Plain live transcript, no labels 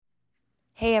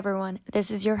Hey everyone, this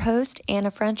is your host,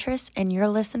 Anna Frentress, and you're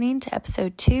listening to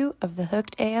episode 2 of the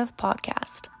Hooked AF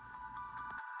podcast.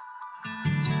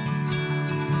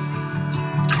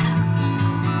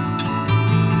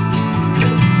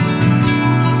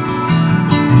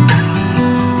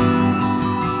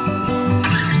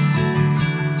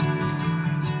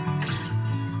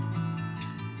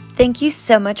 Thank you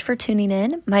so much for tuning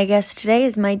in. My guest today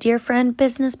is my dear friend,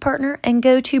 business partner, and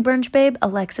go-to brunch babe,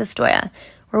 Alexa Stoia,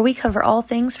 where we cover all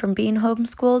things from being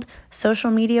homeschooled,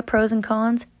 social media pros and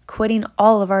cons, quitting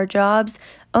all of our jobs,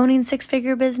 owning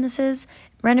six-figure businesses,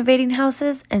 renovating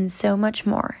houses, and so much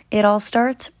more. It all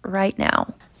starts right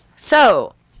now.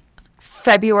 So,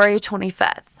 February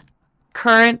 25th.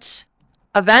 Current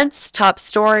events, top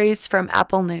stories from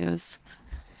Apple News.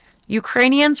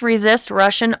 Ukrainians resist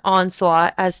Russian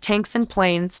onslaught as tanks and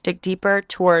planes dig deeper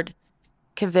toward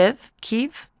Kiev.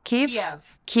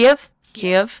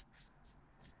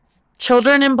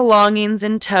 Children and belongings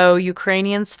in tow.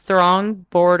 Ukrainians throng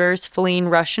borders fleeing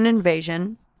Russian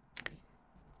invasion.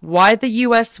 Why the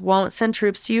U.S. won't send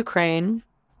troops to Ukraine.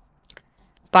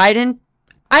 Biden.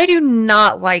 I do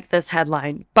not like this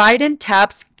headline. Biden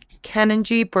taps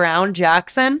Ketanji Brown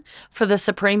Jackson for the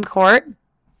Supreme Court.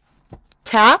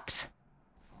 Taps?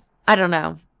 I don't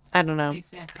know.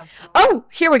 Oh,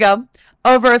 here we go.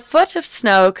 Over a foot of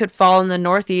snow could fall in the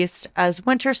Northeast as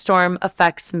winter storm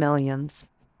affects millions.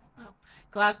 Oh,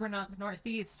 glad we're not in the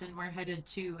Northeast and we're headed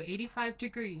to 85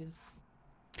 degrees.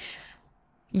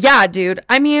 Yeah, dude.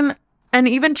 I mean, and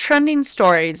even trending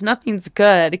stories. Nothing's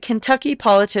good. Kentucky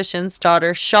politician's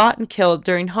daughter shot and killed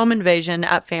during home invasion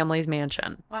at family's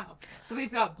mansion. Wow. So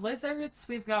we've got blizzards,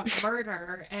 we've got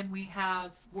murder, and we have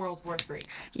World War III.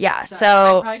 Yeah, so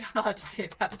so I don't know how to say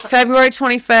that. February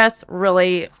 25th,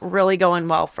 really going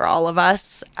well for all of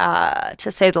us,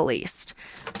 to say the least.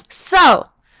 So,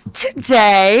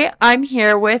 today I'm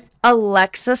here with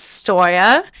Alexa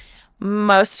Stoia.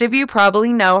 Most of you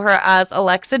probably know her as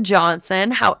Alexa Johnson.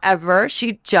 However,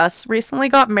 she just recently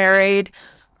got married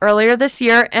earlier this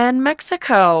year in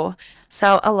Mexico.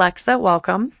 So, Alexa,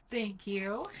 welcome. Thank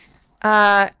you.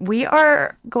 We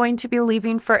are going to be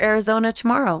leaving for Arizona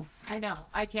tomorrow. I know.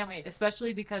 I can't wait,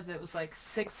 especially because it was like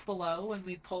 6 below when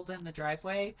we pulled in the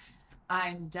driveway.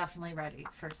 I'm definitely ready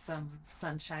for some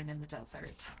sunshine in the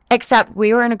desert. Except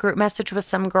we were in a group message with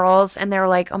some girls and they were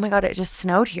like, oh my God, it just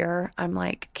snowed here. I'm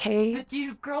like, okay. But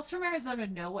do girls from Arizona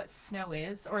know what snow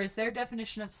is? Or is their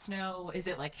definition of snow, is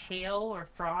it like hail or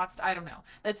frost? I don't know.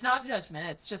 It's not a judgment.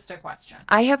 It's just a question.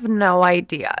 I have no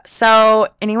idea. So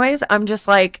anyways, I'm just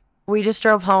like, we just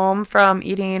drove home from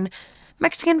eating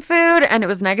Mexican food and it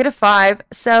was -5.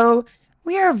 So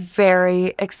we are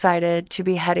very excited to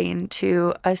be heading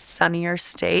to a sunnier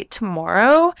state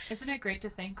tomorrow. Isn't it great to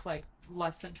think like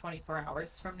less than 24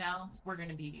 hours from now, we're going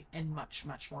to be in much,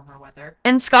 much warmer weather?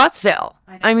 In Scottsdale.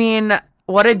 I mean,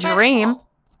 what a dream.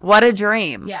 What a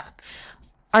dream. Yeah.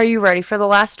 Are you ready for the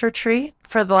last retreat?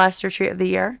 For the last retreat of the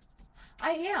year?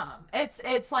 I am.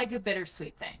 It's like a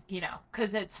bittersweet thing, you know,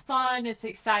 because it's fun, it's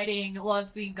exciting,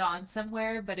 love being gone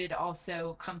somewhere, but it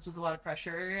also comes with a lot of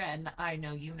pressure, and I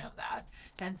know you know that.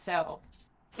 And so,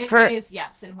 in ways,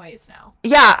 yes, in ways, no.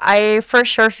 Yeah, I for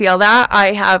sure feel that.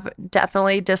 I have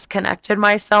definitely disconnected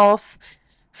myself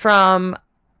from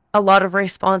a lot of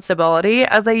responsibility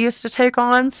as I used to take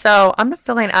on, so I'm not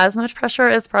feeling as much pressure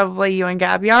as probably you and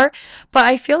Gabby are, but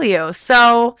I feel you.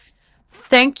 So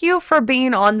thank you for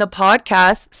being on the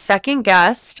podcast. Second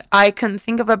guest. I couldn't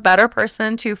think of a better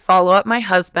person to follow up my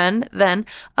husband than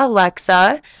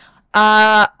Alexa.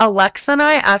 Alexa and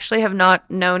I actually have not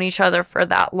known each other for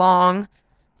that long.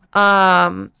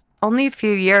 Only a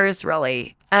few years,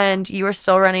 really. And you were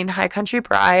still running High Country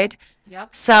Pride.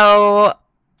 Yep. So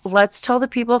let's tell the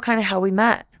people kind of how we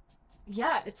met.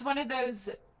 Yeah, it's one of those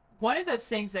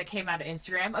things that came out of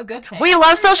Instagram. A good thing. We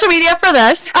love social media for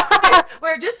this.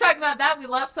 We're just talking about that. We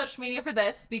love social media for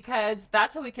this because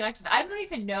that's how we connected. I don't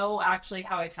even know actually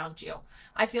how I found you.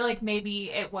 I feel like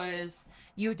maybe it was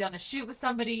you had done a shoot with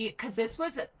somebody, because this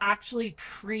was actually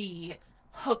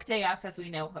pre-Hooked AF as we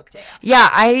know Hooked AF. Yeah,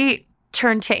 I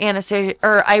turned to Anastasia,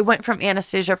 or I went from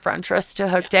Anastasia Frentress to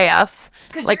Hooked AF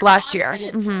like last year.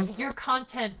 Mm-hmm. Your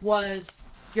content was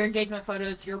your engagement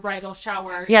photos, your bridal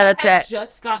shower. Yeah, that's it.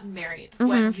 Just gotten married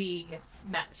when we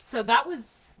met. So that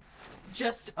was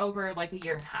just over like a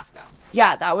year and a half ago.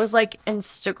 Yeah, that was like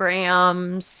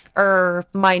Instagrams or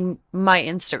my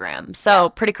Instagram. So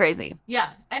pretty crazy.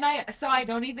 Yeah. And I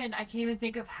can't even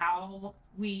think of how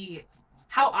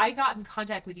I got in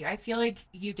contact with you. I feel like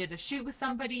you did a shoot with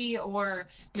somebody, or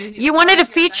maybe you wanted to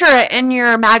feature it in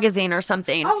your magazine or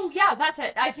something. Oh yeah, that's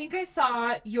it. I think I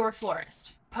saw your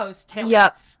florist post Taylor.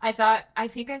 Yep. I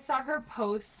think I saw her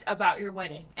post about your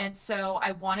wedding. And so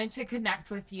I wanted to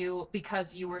connect with you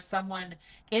because you were someone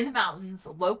in the mountains,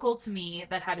 local to me,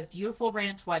 that had a beautiful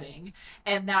ranch wedding.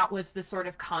 And that was the sort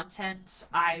of content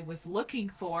I was looking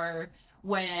for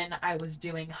when I was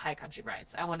doing high country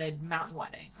brides. I wanted mountain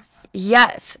weddings.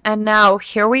 Yes. And now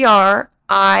here we are.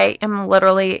 I am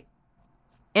literally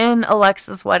in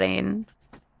Alexa's wedding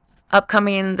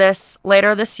upcoming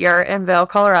later this year in Vail,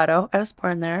 Colorado. I was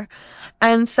born there.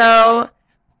 And so,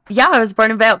 yeah, I was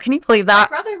born in Vail. Can you believe My that?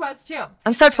 brother was too.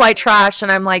 I'm such white trash,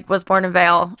 and I'm like, was born in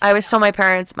Vail. I always tell my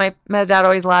parents, my dad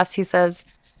always laughs. He says,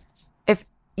 if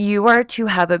you are to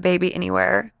have a baby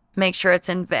anywhere, make sure it's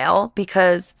in Vail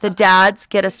because the dads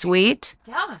get a suite.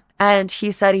 Yeah. And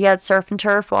he said he had surf and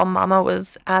turf while Mama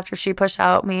was after she pushed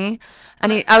out me.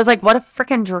 And I was like, what a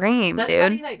freaking dream, That's dude.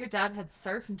 funny that your dad had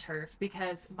surf and turf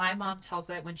because my mom tells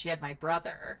it when she had my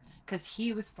brother because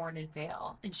he was born in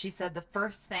Vail. And she said the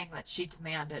first thing that she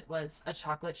demanded was a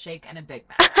chocolate shake and a Big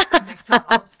Mac from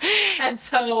McDonald's. And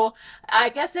so I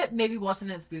guess it maybe wasn't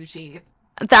as bougie.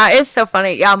 That is so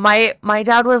funny. Yeah, my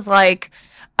dad was like,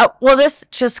 well, this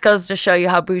just goes to show you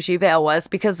how bougie Vale was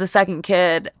because the second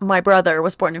kid, my brother,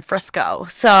 was born in Frisco.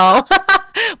 So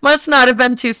must not have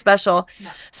been too special.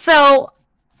 No. So,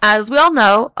 as we all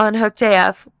know, on Hooked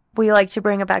AF, we like to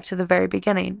bring it back to the very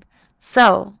beginning.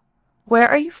 So, where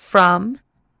are you from?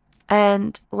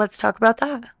 And let's talk about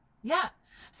that. Yeah.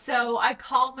 So I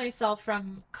call myself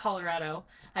from Colorado.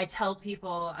 I tell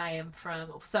people I am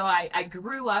so I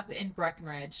grew up in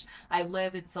Breckenridge. I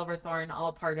live in Silverthorne,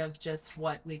 all part of just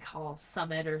what we call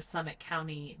Summit or Summit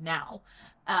County now.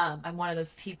 I'm one of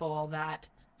those people that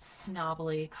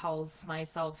snobbily calls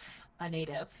myself a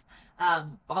native,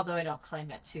 although I don't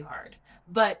claim it too hard.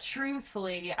 But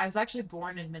truthfully, I was actually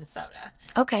born in Minnesota.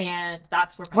 Okay. And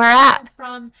that's where Where my at? family's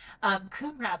from.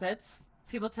 Coon Rapids.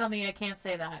 People tell me I can't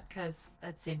say that because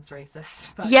it seems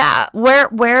racist. But Yeah,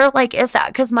 where like is that?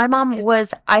 Because my mom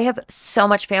I have so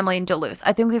much family in Duluth.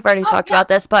 I think we've already talked about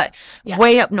this, but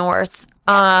way up north.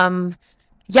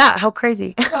 Yeah, how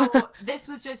crazy. So this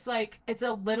was just like, it's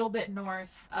a little bit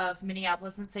north of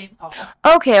Minneapolis and St. Paul.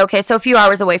 Okay, so a few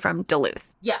hours away from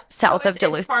Duluth. Yeah. South so of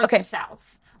Duluth. It's farther Okay.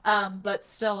 south. But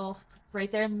still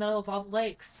right there in the middle of all the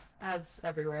lakes, as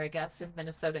everywhere, I guess, in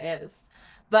Minnesota is.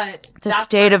 But the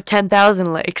state of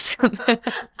 10,000 lakes.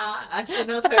 I should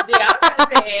know some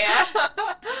geography.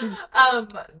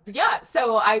 Yeah,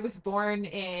 so I was born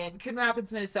in Coon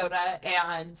Rapids, Minnesota,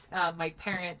 and my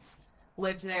parents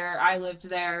lived there. I lived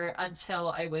there until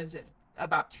I was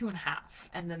about 2.5,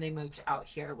 and then they moved out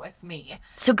here with me.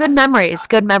 So good memories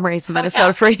in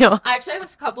Minnesota for you. I actually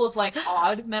have a couple of like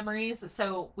odd memories.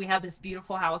 So we had this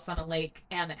beautiful house on a lake,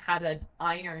 and it had an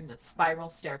iron spiral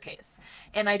staircase.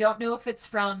 And I don't know if it's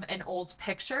from an old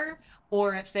picture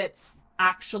or if it's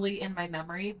actually in my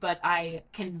memory, but I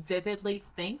can vividly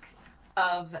think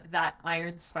of that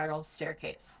iron spiral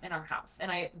staircase in our house.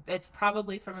 And it's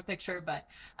probably from a picture, but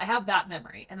I have that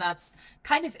memory. And that's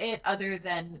kind of it, other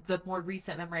than the more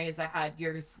recent memories I had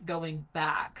years going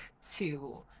back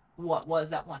to what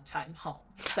was at one time home.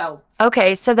 So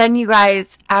okay, so then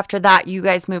after that you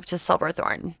guys moved to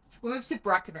Silverthorne. we moved to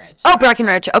Breckenridge. Oh,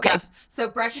 Breckenridge. Okay. Yeah. So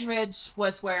Breckenridge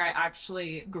was where I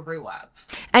actually grew up.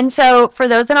 And so for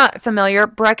those that are not familiar,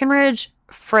 Breckenridge,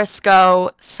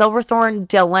 Frisco, Silverthorne,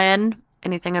 Dillon,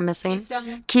 anything I'm missing?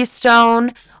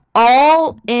 Keystone,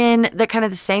 all in the kind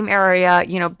of the same area,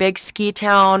 big ski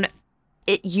town.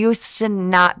 It used to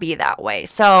not be that way.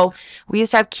 So we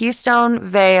used to have Keystone,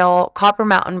 Vail, Copper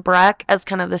Mountain, Breck as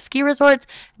kind of the ski resorts.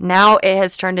 Now it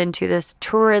has turned into this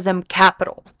tourism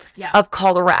capital of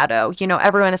Colorado,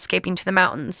 everyone escaping to the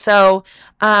mountains. So,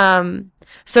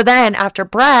 so then after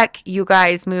Breck, you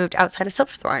guys moved outside of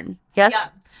Silverthorne. Yes? Yeah.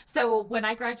 So when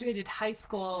I graduated high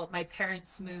school, my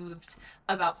parents moved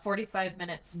about 45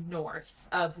 minutes north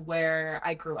of where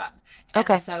I grew up.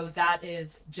 And so that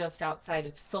is just outside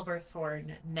of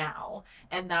Silverthorne now.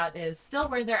 And that is still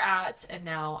where they're at. And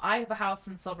now I have a house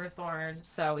in Silverthorne.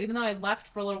 So even though I left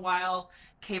for a little while,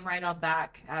 came right on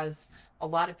back, as a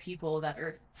lot of people that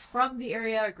are from the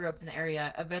area or grew up in the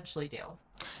area eventually do.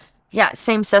 Yeah,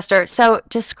 same sister. So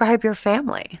describe your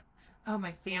family. Oh,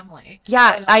 my family.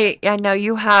 Yeah, I know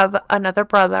you have another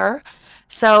brother.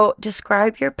 So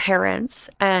describe your parents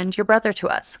and your brother to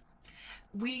us.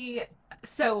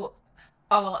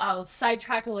 I'll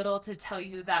sidetrack a little to tell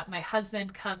you that my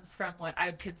husband comes from what I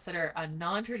would consider a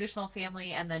non-traditional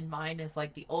family, and then mine is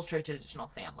like the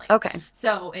ultra-traditional family. Okay.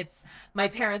 So my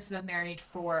parents have been married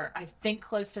for, I think,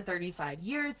 close to 35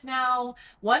 years now.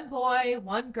 One boy,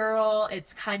 one girl.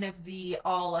 It's kind of the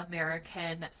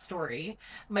all-American story.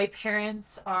 My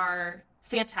parents are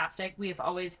fantastic. We have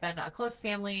always been a close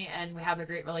family and we have a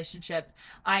great relationship.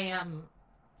 I am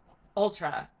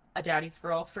ultra a daddy's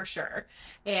girl for sure.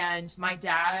 And my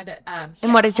dad,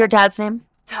 And what is your dad's name?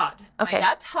 Todd. Okay. My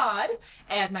dad, Todd,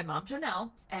 and my mom, Janelle,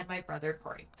 and my brother,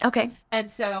 Corey. Okay.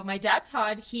 And so my dad,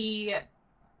 Todd,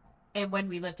 and when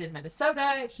we lived in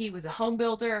Minnesota, he was a home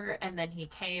builder, and then he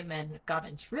came and got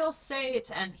into real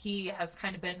estate, and he has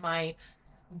kind of been my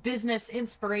business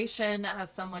inspiration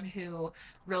as someone who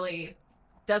really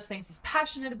does things he's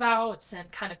passionate about and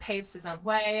kind of paves his own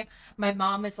way. My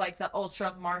mom is like the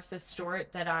ultra Martha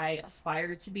Stewart that I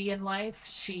aspire to be in life.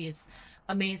 She's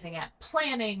amazing at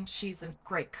planning. She's a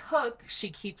great cook. She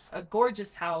keeps a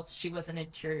gorgeous house. She was an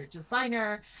interior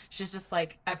designer. She's just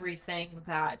like everything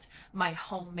that my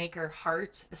homemaker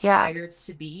heart aspires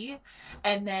to be.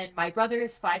 And then my brother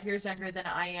is 5 years younger than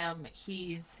I am.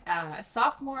 He's a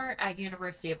sophomore at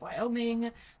University of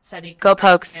Wyoming studying. Go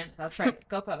Pokes. That's right.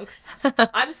 Go Pokes.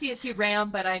 I'm a CSU Ram,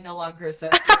 but I no longer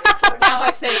associate. So now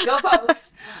I say go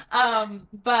Pokes.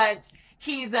 But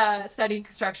he's studying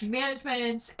construction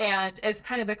management, and it's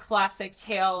kind of the classic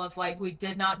tale of like, we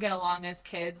did not get along as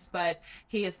kids, but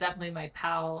he is definitely my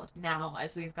pal now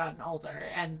as we've gotten older.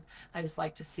 And I just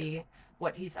like to see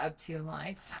what he's up to in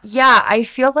life. Yeah, I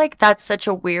feel like that's such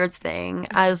a weird thing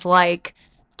as like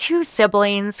two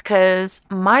siblings, because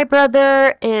my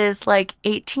brother is like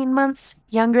 18 months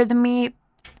younger than me.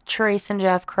 Trace and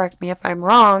Jeff, correct me if I'm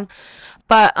wrong.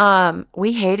 But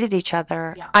we hated each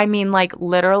other. Yeah. I mean, like,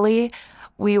 literally,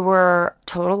 we were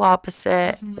total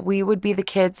opposite. Mm-hmm. We would be the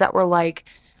kids that were like,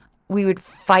 we would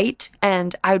fight,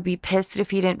 and I would be pissed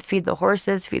if he didn't feed the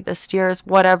horses, feed the steers,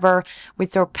 whatever.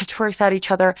 We'd throw pitchforks at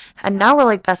each other, and now we're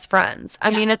like best friends. I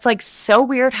mean, it's like so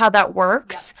weird how that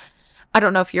works. Yeah. I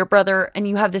don't know if you're brother and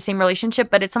you have the same relationship,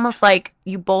 but it's almost like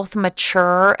you both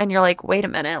mature, and you're like, wait a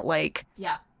minute, like...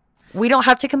 Yeah. We don't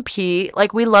have to compete.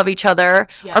 Like, we love each other.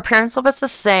 Yeah. Our parents love us the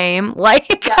same.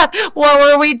 Like, Yeah. what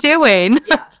were we doing?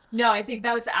 Yeah. No, I think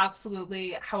that was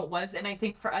absolutely how it was. And I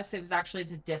think for us, it was actually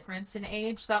the difference in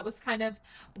age that was kind of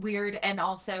weird. And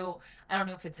also, I don't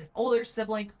know if it's an older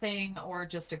sibling thing or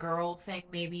just a girl thing,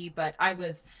 maybe, but I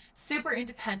was super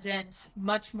independent,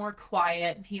 much more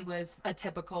quiet. And he was a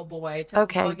typical boy,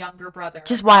 typical younger brother.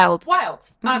 Just wild. Wild.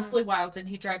 Mm-hmm. Absolutely wild. And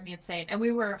he drove me insane. And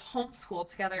we were homeschooled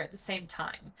together at the same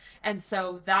time. And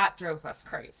so that drove us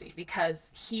crazy because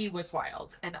he was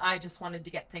wild. And I just wanted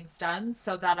to get things done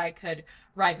so that I could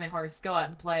ride my horse, go out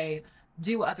and play,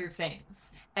 do other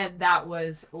things. And that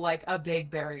was like a big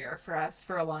barrier for us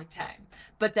for a long time.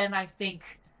 But then I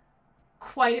think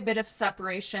quite a bit of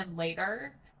separation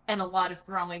later and a lot of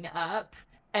growing up.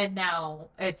 And now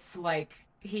it's like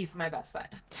he's my best friend.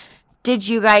 Did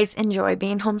you guys enjoy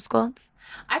being homeschooled?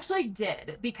 I actually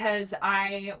did, because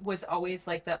I was always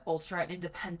like the ultra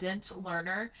independent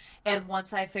learner. And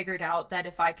once I figured out that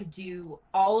if I could do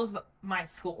all of my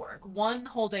schoolwork, one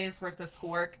whole day's worth of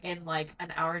schoolwork in like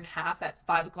an hour and a half at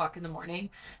 5 o'clock in the morning,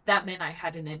 that meant I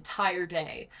had an entire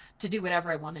day to do whatever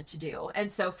I wanted to do.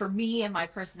 And so for me and my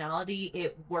personality,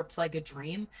 it worked like a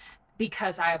dream.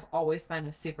 Because I have always been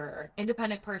a super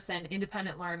independent person,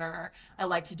 independent learner. I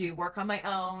like to do work on my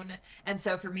own. And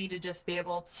so for me to just be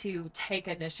able to take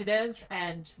initiative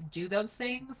and do those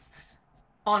things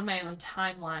on my own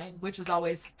timeline, which was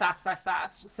always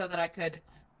fast, so that I could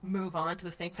move on to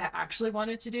the things I actually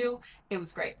wanted to do, it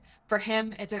was great. For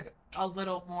him, it took a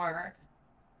little more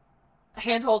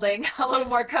hand-holding, a little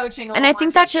more coaching. And I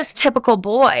think that's just typical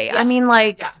boy. Yeah. I mean,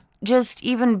 like, just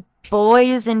even...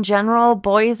 boys in general,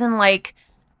 boys in like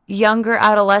younger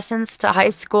adolescence to high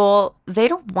school, they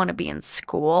don't want to be in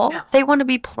school. No. They want to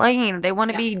be playing. They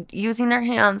want to be using their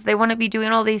hands. They want to be doing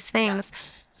all these things.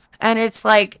 And it's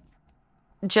like,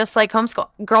 just like homeschool,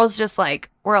 girls just like,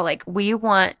 we're like, we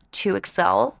want to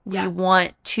excel. We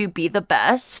want to be the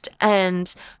best.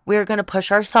 And we're going to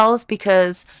push ourselves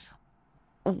because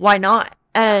why not?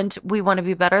 And we want to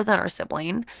be better than our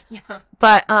sibling. Yeah.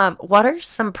 But what are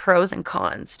some pros and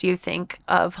cons, do you think,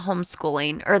 of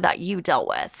homeschooling or that you dealt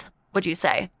with, would you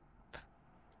say?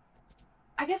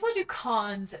 I guess I'll do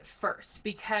cons first,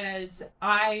 because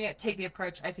I take the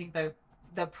approach, I think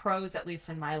the pros, at least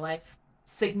in my life,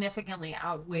 significantly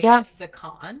outweigh the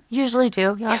cons. Usually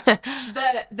do, yeah.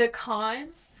 The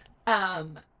cons,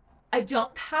 I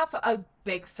don't have a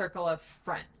big circle of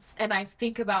friends. And I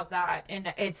think about that,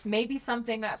 and it's maybe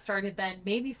something that started then,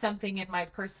 maybe something in my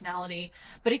personality,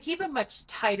 but I keep a much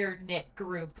tighter knit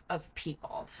group of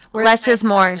people. Less is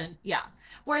more. Yeah.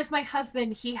 Whereas my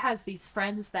husband, he has these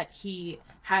friends that he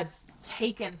has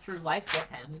taken through life with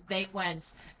him. They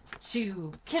went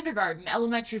to kindergarten,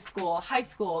 elementary school, high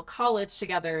school, college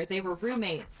together. They were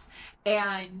roommates.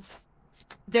 And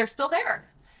they're still there.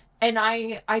 And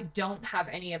I don't have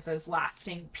any of those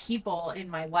lasting people in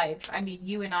my life. I mean,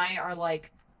 you and I are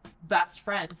like best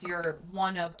friends. You're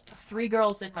one of 3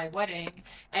 girls in my wedding,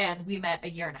 and we met a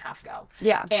year and a half ago.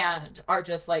 Yeah. And are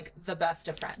just like the best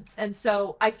of friends. And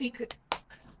so I think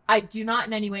I do not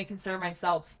in any way consider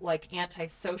myself like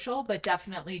antisocial, but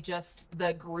definitely just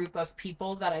the group of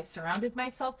people that I surrounded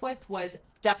myself with was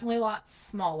definitely a lot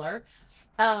smaller.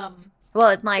 Well,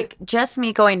 and like just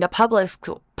me going to public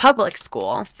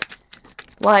school,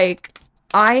 like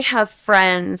I have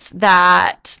friends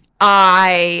that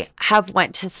I have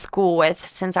went to school with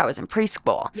since I was in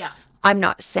preschool. Yeah. I'm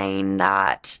not saying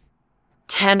that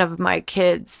 10 of my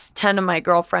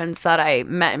girlfriends that I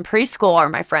met in preschool are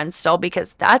my friends still,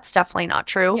 because that's definitely not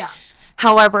true. Yeah.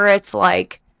 However, it's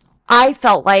like I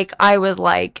felt like I was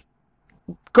like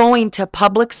going to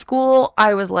public school,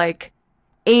 I was like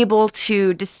able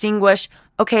to distinguish,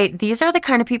 okay, these are the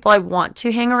kind of people I want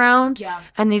to hang around, Yeah.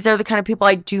 and these are the kind of people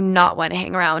I do not want to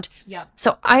hang around. Yeah.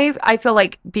 So I feel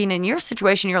like being in your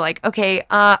situation, you're like, okay,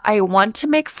 I want to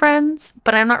make friends,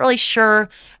 but I'm not really sure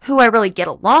who I really get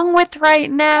along with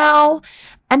right now.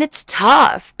 And it's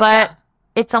tough, but Yeah.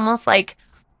 it's almost like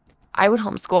I would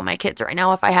homeschool my kids right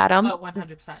now if I had them. Oh,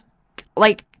 100%.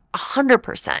 Like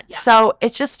 100%. Yeah. So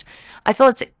it's just, I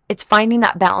feel it's finding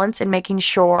that balance and making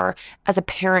sure as a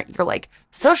parent you're like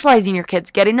socializing your kids,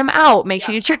 getting them out,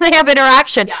 making sure they have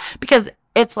interaction. Yeah. Because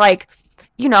it's like,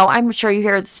 you know, I'm sure you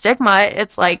hear the stigma.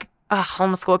 It's like,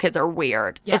 homeschool kids are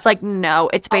weird. Yeah. It's like, no,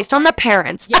 it's based on the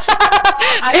parents. Yeah.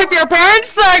 If your parents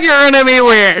suck, you're gonna be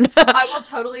weird. I will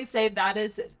totally say that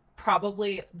is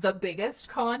probably the biggest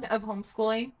con of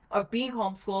homeschooling, of being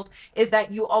homeschooled, is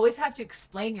that you always have to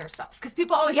explain yourself, because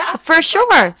people always ask for me,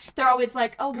 sure. they're always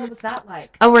like, oh, what was that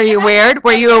like? Oh, were you weird?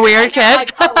 Were you a weird kid?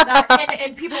 Like, oh,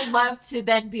 and people love to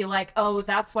then be like, oh,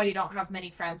 that's why you don't have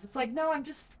many friends. It's like, no, I'm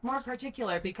just more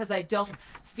particular because I don't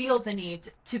feel the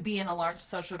need to be in a large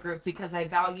social group, because I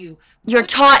value You're good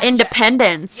taught friendships.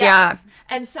 independence. Yes. Yeah.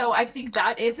 And so I think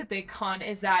that is a big con,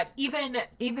 is that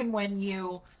even when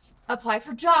you apply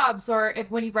for jobs, or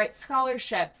when you write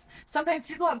scholarships, sometimes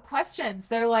people have questions.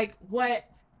 They're like, what?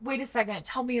 Wait a second,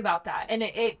 tell me about that. And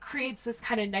it creates this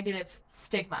kind of negative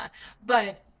stigma.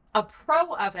 But a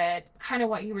pro of it, kind of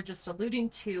what you were just alluding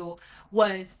to,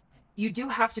 was you do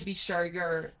have to be sure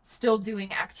you're still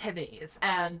doing activities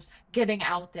and getting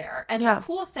out there. And the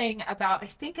cool thing about, I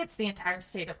think it's the entire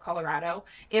state of Colorado,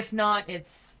 if not,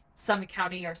 it's Summit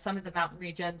County or some of the mountain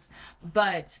regions,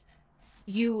 but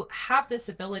you have this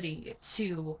ability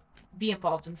to be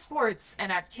involved in sports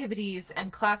and activities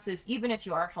and classes, even if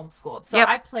you are homeschooled. So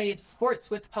I played sports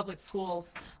with public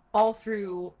schools all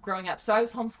through growing up. So I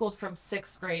was homeschooled from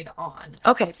 6th grade on.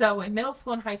 Okay. So in middle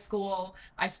school and high school,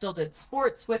 I still did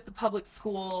sports with the public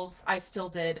schools. I still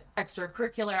did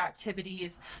extracurricular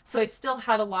activities. So I still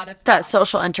had a lot of that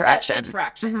social interaction.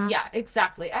 Mm-hmm. Yeah,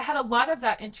 exactly. I had a lot of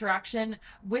that interaction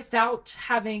without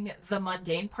having the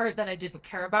mundane part that I didn't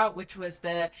care about, which was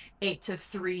the 8 to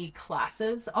 3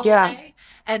 classes all day.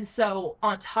 And so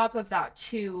on top of that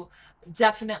too,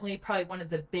 definitely probably one of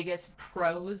the biggest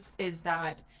pros is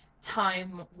that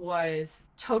time was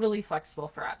totally flexible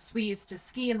for us. We used to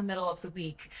ski in the middle of the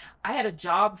week. I had a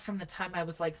job from the time I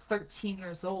was like 13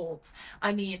 years old.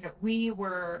 I mean, we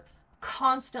were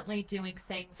constantly doing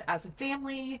things as a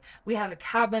family. We had a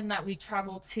cabin that we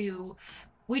traveled to.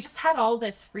 We just had all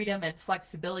this freedom and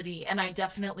flexibility. And I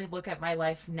definitely look at my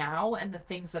life now and the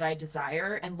things that I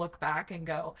desire and look back and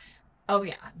go, oh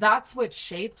yeah, that's what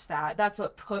shaped that. That's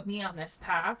what put me on this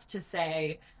path to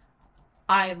say,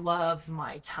 I love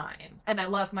my time, and I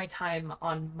love my time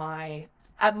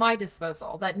at my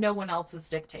disposal, that no one else is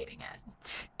dictating it.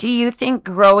 Do you think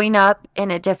growing up in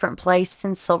a different place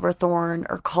than Silverthorne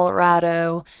or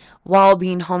Colorado while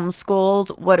being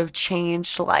homeschooled would have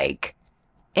changed like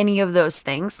any of those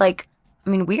things? Like, I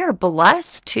mean, we are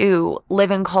blessed to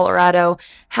live in Colorado,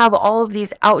 have all of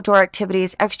these outdoor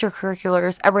activities,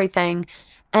 extracurriculars, everything.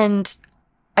 And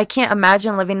I can't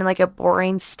imagine living in like a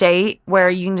boring state where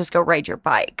you can just go ride your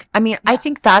bike. I mean, I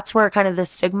think that's where kind of the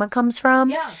stigma comes from.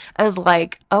 Yeah. As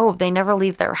like, oh, they never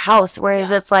leave their house. Whereas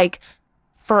it's like,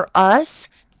 for us,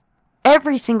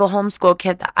 every single homeschool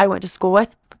kid that I went to school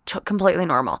with took completely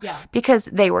normal. Yeah. Because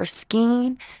they were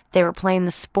skiing, they were playing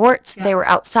the sports, they were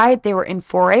outside, they were in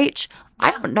 4-H. I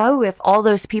don't know if all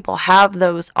those people have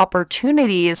those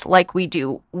opportunities like we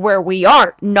do where we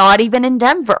are, not even in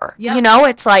Denver. You know,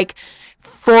 it's like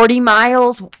 40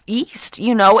 miles east,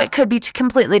 it could be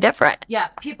completely different. Yeah,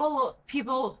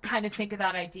 people kind of think of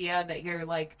that idea that you're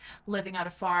like living on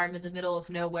a farm in the middle of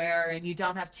nowhere and you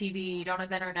don't have TV, you don't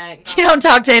have internet, You don't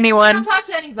talk to anyone. You don't talk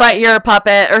to anybody. But you're a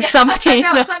puppet or something.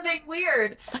 Something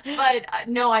weird. But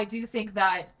no, I do think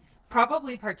that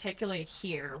probably particularly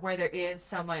here where there is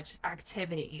so much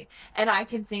activity, and I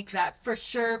can think that for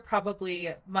sure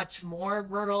probably much more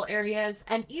rural areas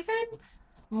and even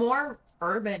more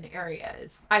urban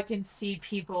areas, I can see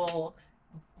people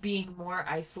being more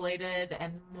isolated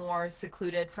and more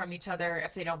secluded from each other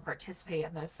if they don't participate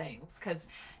in those things. Because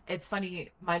it's funny,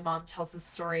 my mom tells a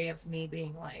story of me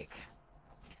being like,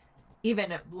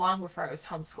 even long before I was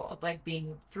homeschooled, like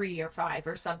being 3 or 5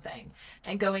 or something,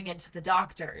 and going into the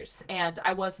doctors. And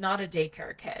I was not a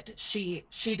daycare kid. She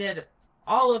did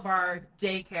all of our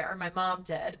daycare, my mom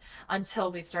did,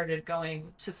 until we started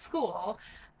going to school.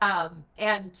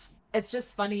 And it's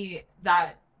just funny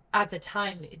that at the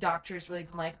time, doctors were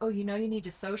even like, oh, you need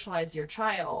to socialize your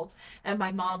child. And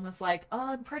my mom was like,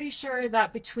 oh, I'm pretty sure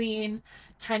that between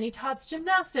Tiny Todd's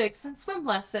gymnastics and swim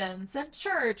lessons and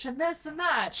church and this and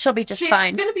that, she'll be just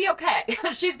fine. She's going to be okay.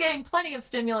 She's getting plenty of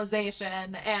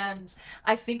stimulation. And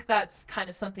I think that's kind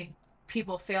of something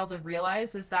people fail to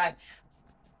realize, is that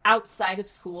outside of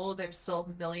school, there's still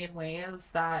a million ways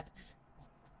that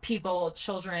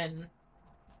children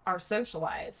are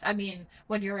socialized. I mean,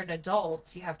 when you're an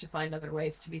adult, you have to find other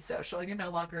ways to be social. You're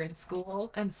no longer in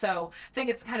school. And so I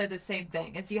think it's kind of the same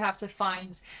thing, is you have to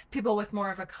find people with more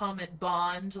of a common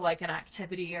bond, like an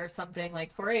activity or something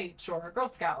like 4-H or Girl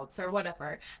Scouts or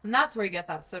whatever. And that's where you get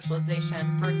that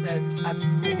socialization versus at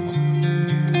school.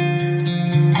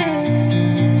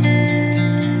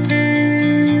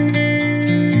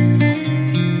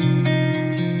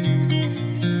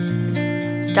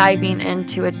 Diving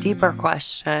into a deeper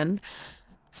question.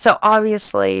 So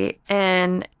obviously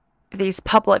in these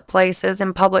public places,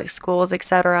 in public schools,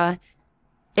 etc.,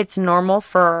 it's normal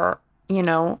for,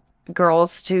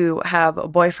 girls to have a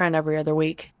boyfriend every other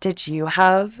week. Did you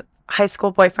have high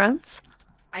school boyfriends?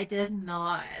 I did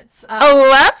not.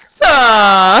 Alexa!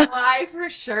 I for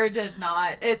sure did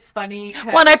not. It's funny.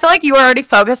 Well, and I feel like you were already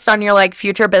focused on your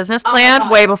future business plan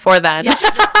way before then. Yeah.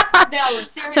 No,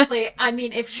 seriously. I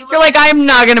mean, if you're like, I'm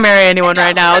not going to marry anyone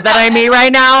right now that I meet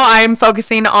right now. I'm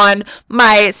focusing on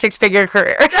my 6-figure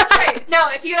career. That's right. No,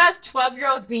 if you asked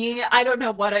 12-year-old me, I don't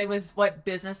know what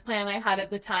business plan I had at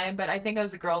the time, but I think I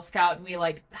was a Girl Scout and we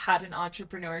had an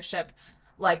entrepreneurship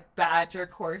badge or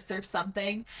course or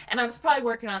something, and I was probably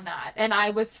working on that, and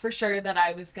I was for sure that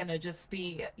I was gonna just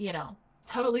be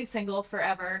totally single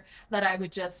forever, that I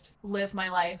would just live my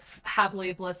life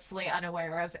happily, blissfully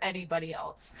unaware of anybody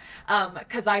else.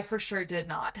 Because I for sure did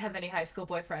not have any high school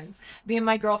boyfriends. Me and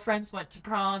my girlfriends went to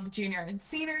prom junior and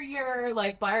senior year,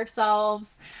 by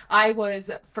ourselves. I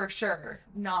was for sure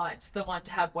not the one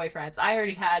to have boyfriends. I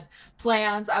already had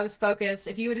plans. I was focused.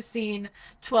 If you would have seen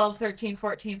 12, 13,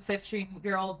 14,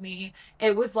 15-year-old me,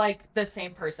 it was like the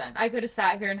same person. I could have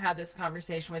sat here and had this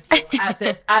conversation with you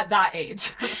at that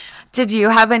age. Did you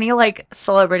have any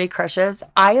celebrity crushes?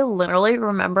 I literally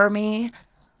remember me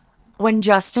when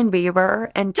Justin Bieber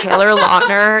and Taylor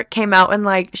Lautner came out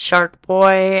in Shark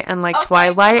Boy and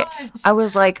Twilight. I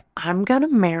was like, I'm gonna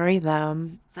marry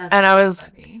them. That's and I was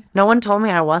funny. No one told me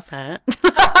I wasn't.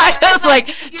 I was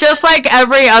just like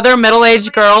every other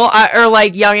middle-aged girl or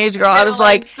young-age girl. I was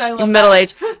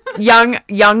middle-aged,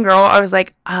 young girl. I was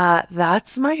like,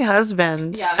 that's my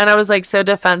husband. Yeah. And I was so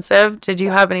defensive. Did you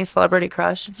have any celebrity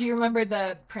crush? Do you remember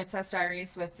the Princess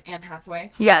Diaries with Anne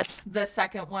Hathaway? Yes. The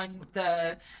second one,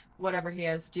 the whatever he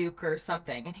is, Duke or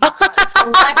something, and he's got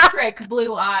electric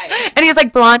blue eyes. And he's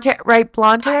blonde hair, right?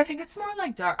 Blonde hair? I think it's more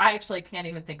dark. I actually can't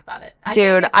even think about it.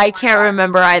 Dude, I can't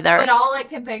remember either. But all I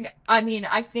can think, I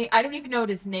don't even know what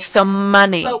his name is. So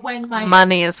money. But when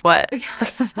money is what?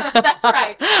 Yes, that's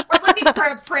right. We're looking for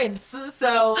a prince,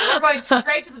 so we're going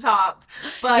straight to the top.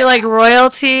 But you're like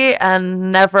royalty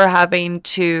and never having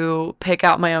to pick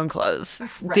out my own clothes.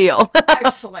 Right. Deal.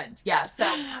 Excellent. Yeah. So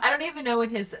I don't even know what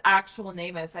his actual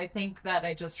name is. I think that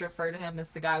I just refer to him as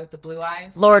the guy with the blue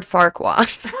eyes. Lord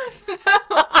Farquaad.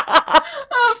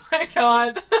 Oh my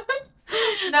god.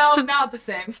 No, not the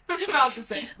same. Not the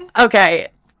same. Okay.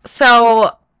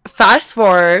 So fast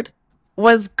forward,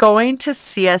 was going to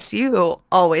CSU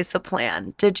always the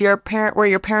plan? Were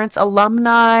your parents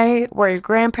alumni? Were your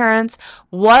grandparents?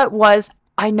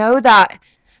 I know that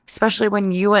especially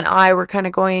when you and I were kind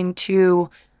of going into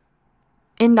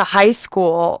high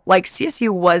school, CSU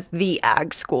was the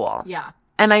ag school. Yeah.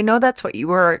 And I know that's what you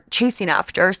were chasing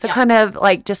after. So yeah. kind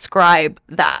of describe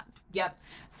that. Yep.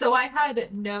 So I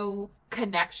had no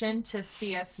connection to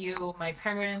CSU. My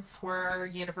parents were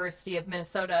University of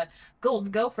Minnesota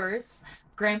Golden Gophers.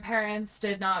 Grandparents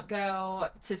did not go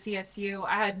to CSU.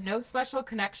 I had no special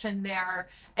connection there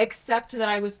except that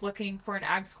I was looking for an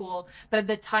ag school. But at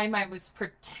the time, I was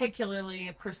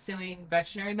particularly pursuing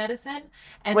veterinary medicine.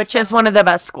 And Which so, is one of the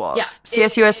best schools. Yeah,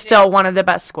 CSU is it still is one of the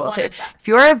best schools. one of the best. If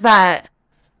you're a vet,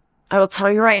 I will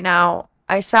tell you right now,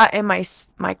 I sat in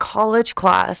my college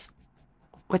class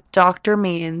with Dr.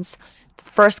 Means. The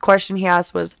first question he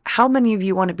asked was, how many of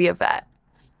you want to be a vet?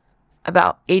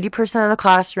 About 80% of the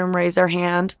classroom raised their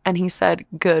hand, and he said,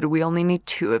 good, we only need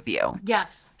 2 of you.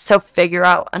 Yes. So figure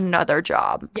out another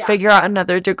job. Yeah. Figure out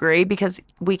another degree, because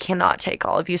we cannot take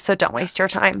all of you, so don't waste your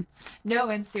time. No,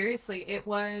 and seriously, it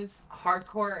was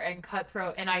hardcore and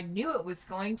cutthroat, and I knew it was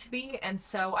going to be, and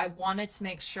so I wanted to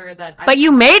make sure that But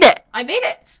you made it! I made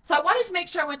it! So I wanted to make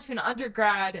sure I went to an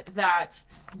undergrad that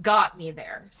got me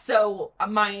there. So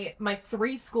my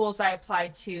 3 schools I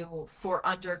applied to for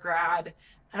undergrad,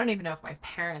 I don't even know if my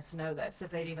parents know this, if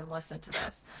they'd even listen to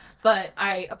this, but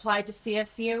I applied to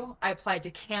CSU, I applied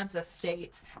to Kansas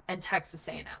State, and Texas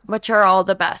A&M. Which are all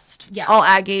the best. Yeah. All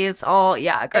Aggies,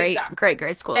 great, Exactly.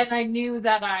 great schools. And I knew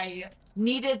that I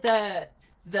needed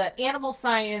the animal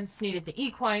science, needed the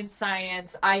equine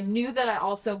science. I knew that I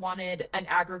also wanted an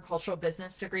agricultural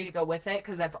business degree to go with it,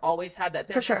 because I've always had that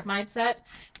business mindset.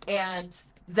 And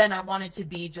then I wanted to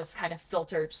be just kind of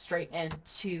filtered straight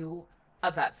into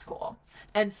a vet school.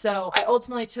 And so I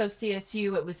ultimately chose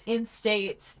CSU. It was in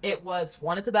state. It was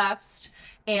one of the best.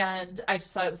 And I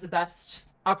just thought it was the best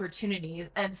opportunity.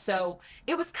 And so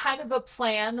it was kind of a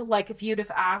plan. Like if you'd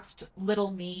have asked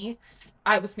little me,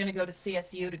 I was going to go to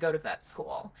CSU to go to vet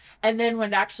school. And then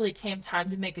when it actually came time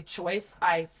to make a choice,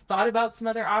 I thought about some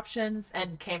other options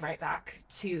and came right back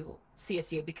to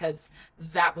CSU, because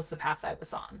that was the path I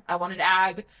was on. I wanted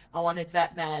ag, I wanted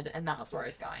vet med, and that was where I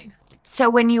was going. So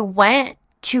when you went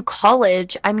to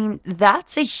college, I mean,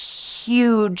 that's a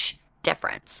huge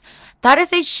difference. That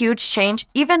is a huge change.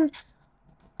 Even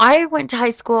I went to high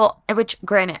school, which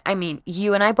granted, I mean,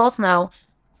 you and I both know,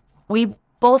 we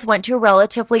both went to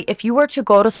relatively, if you were to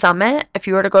go to Summit, if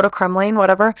you were to go to Kremlin,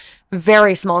 whatever,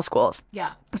 very small schools.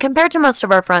 Yeah. Compared to most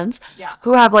of our friends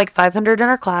who have like 500 in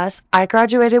our class. I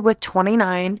graduated with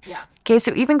 29. Yeah. Okay,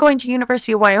 so even going to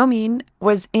University of Wyoming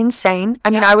was insane. I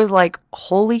mean, I was like,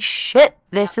 holy shit,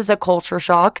 this is a culture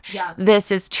shock. Yeah. This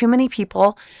is too many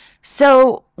people.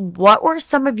 So what were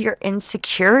some of your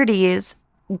insecurities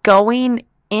going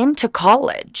into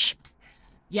college?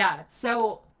 Yeah,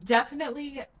 so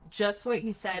definitely just what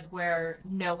you said, where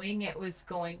knowing it was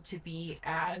going to be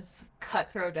as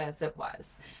cutthroat as it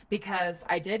was, because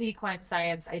I did equine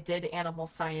science, I did animal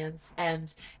science,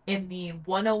 and in the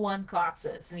 101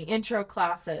 classes, in the intro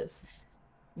classes,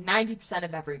 90%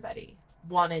 of everybody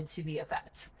wanted to be a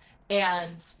vet.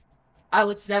 And I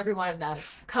looked at everyone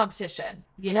as competition.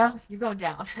 You know, you're going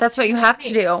down. That's what you have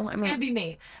to do. I mean, it's going to be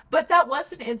me. But that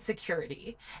was an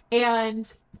insecurity.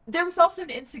 And there was also an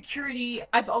insecurity.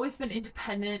 I've always been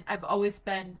independent. I've always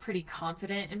been pretty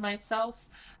confident in myself.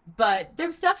 But there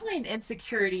was definitely an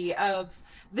insecurity of,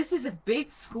 this is a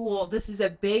big school. This is a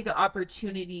big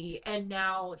opportunity. And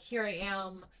now here I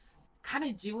am kind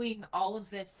of doing all of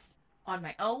this on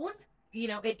my own. You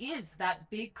know, it is that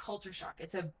big culture shock.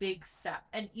 It's a big step.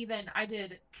 And even I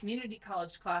did community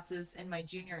college classes in my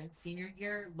junior and senior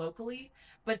year locally,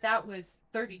 but that was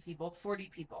 30 people, 40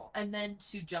 people. And then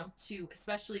to jump to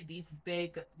especially these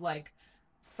big like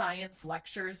science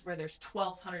lectures where there's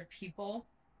 1,200 people,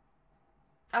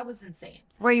 that was insane.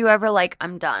 Were you ever like,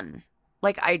 I'm done?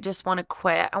 Like, I just want to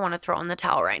quit. I want to throw in the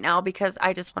towel right now because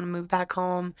I just want to move back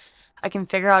home. I can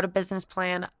figure out a business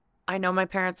plan. I know my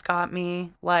parents got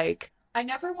me. Like, I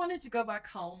never wanted to go back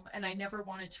home, and I never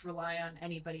wanted to rely on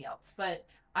anybody else, but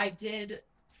I did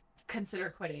consider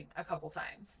quitting a couple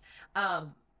times.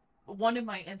 One of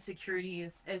my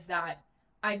insecurities is that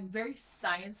I'm very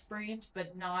science-brained,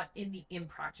 but not in the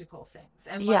impractical things.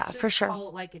 And let's just for sure. call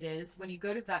it like it is. When you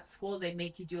go to vet school, they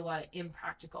make you do a lot of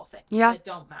impractical things that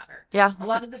don't matter. Yeah. A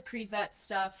lot of the pre-vet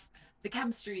stuff, the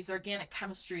chemistries, organic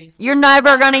chemistries, you're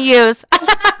never going to use.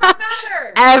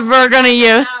 matter. Ever going to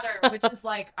use. Matter, which is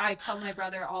like, I tell my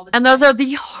brother all the time. And those are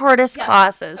the hardest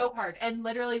classes. So hard. And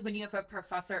literally when you have a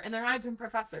professor, and they're not even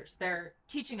professors, they're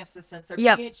teaching assistants or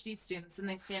PhD students, and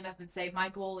they stand up and say, my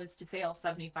goal is to fail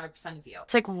 75% of you.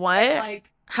 It's like, what? It's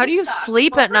like, how do you suck.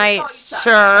 sleep Well, at night, all,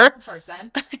 sir?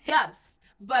 Person. Yes.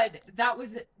 But that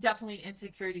was definitely an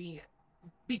insecurity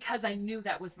because I knew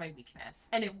that was my weakness.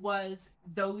 And it was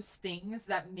those things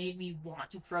that made me want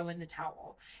to throw in the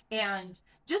towel. And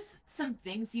just some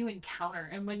things you encounter.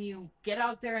 And when you get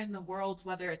out there in the world,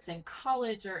 whether it's in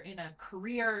college or in a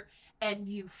career, and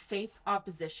you face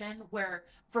opposition where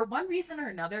for one reason or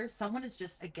another, someone is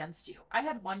just against you. I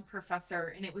had one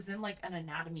professor and it was in like an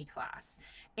anatomy class.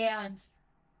 And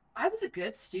I was a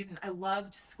good student. I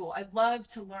loved school. I loved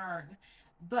to learn.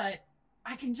 But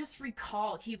I can just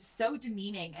recall he was so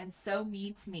demeaning and so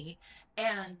mean to me.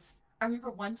 And I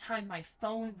remember one time my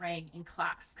phone rang in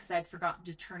class because I'd forgotten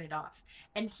to turn it off.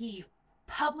 And he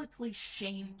publicly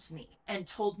shamed me and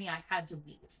told me I had to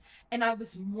leave. And I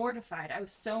was mortified. I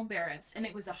was so embarrassed. And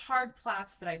it was a hard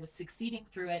class, but I was succeeding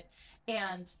through it.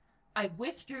 And I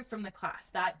withdrew from the class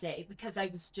that day because I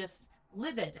was just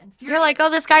livid and furious. You're like, oh,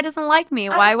 this guy doesn't like me.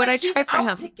 Why would I try for He's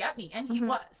out him? to get me, and he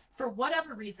was. For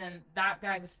whatever reason, that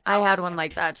guy was. I out had to one get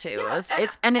like me. that too. Yeah, It's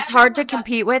hard everyone to does.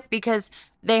 compete with because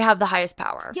they have the highest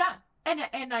power. Yeah,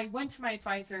 and I went to my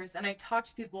advisors and I talked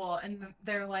to people, and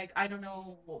they're like, I don't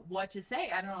know what to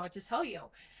say. I don't know what to tell you.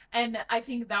 And I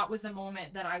think that was a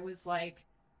moment that I was like,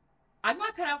 I'm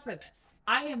not cut out for this.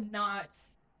 I am not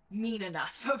mean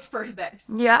enough for this.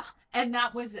 Yeah. And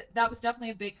that was definitely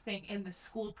a big thing in the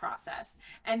school process.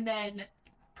 And then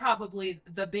probably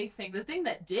the thing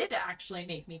that did actually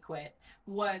make me quit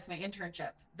was my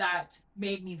internship that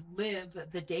made me live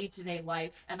the day-to-day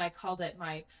life. And I called it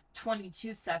my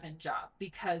 22/7 job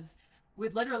because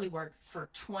we'd literally work for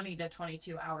 20 to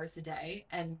 22 hours a day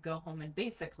and go home and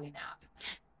basically nap.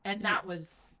 And that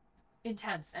was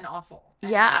intense and awful.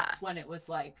 And that's when it was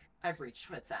like, I've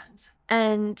reached wit's end.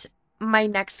 And my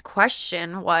next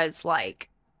question was like,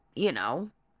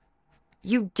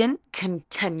 you didn't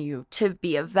continue to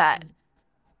be a vet.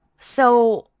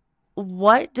 So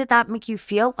what did that make you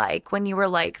feel like when you were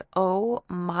like, oh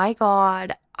my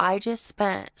God, I just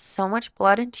spent so much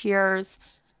blood and tears,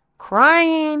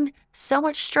 crying, so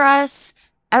much stress,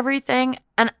 everything,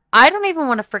 and I don't even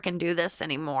want to freaking do this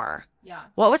anymore. Yeah.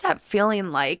 What was that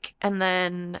feeling like? And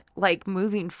then like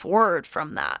moving forward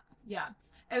from that? Yeah.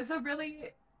 It's a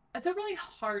really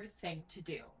hard thing to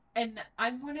do. And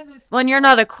I'm one of those When you're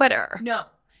not a quitter. No.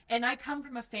 And I come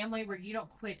from a family where you don't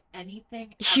quit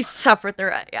anything. You ever. suffer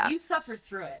through it, yeah. You suffer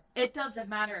through it. It doesn't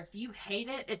matter if you hate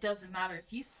it. It doesn't matter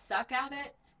if you suck at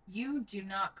it. You do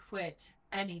not quit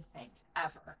anything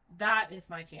ever. That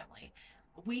is my family.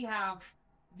 We have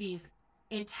these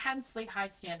intensely high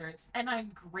standards, and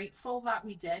I'm grateful that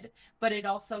we did, but it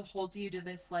also holds you to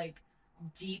this like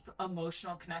deep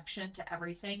emotional connection to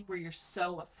everything where you're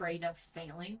so afraid of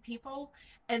failing people.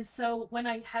 And so when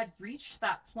I had reached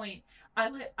that point,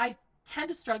 I tend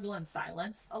to struggle in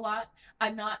silence a lot.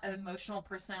 I'm not an emotional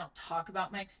person. I don't talk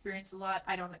about my experience a lot.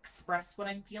 I don't express what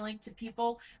I'm feeling to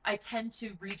people. I tend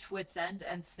to reach wit's end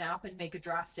and snap and make a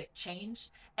drastic change,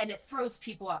 and it throws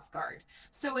people off guard.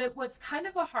 So it was kind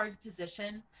of a hard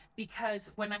position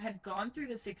because when I had gone through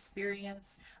this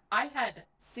experience, I had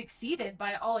succeeded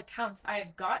by all accounts. I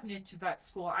had gotten into vet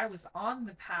school. I was on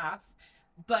the path.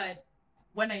 But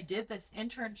when I did this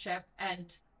internship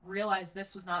and realized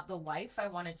this was not the life I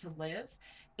wanted to live,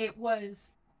 it was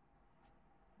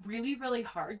really, really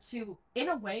hard to, in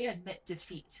a way, admit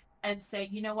defeat and say,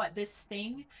 you know what, this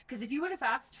thing, because if you would have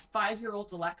asked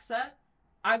 5-year-old Alexa,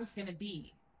 I was going to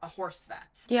be a horse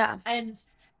vet. Yeah. And,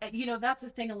 that's a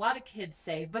thing a lot of kids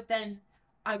say, but then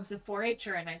I was a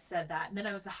 4-H'er and I said that. And then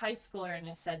I was a high schooler and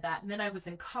I said that. And then I was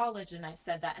in college and I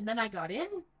said that. And then I got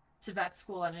into vet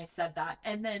school and I said that.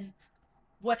 And then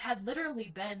what had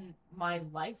literally been my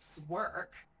life's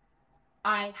work,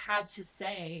 I had to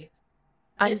say,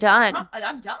 I'm done.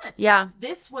 I'm done. Yeah.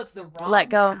 This was the wrong Let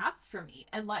go. path for me,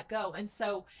 and let go. And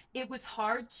so it was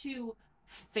hard to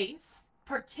face,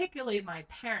 particularly my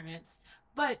parents,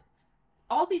 but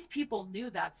all these people knew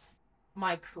that's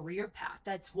my career path.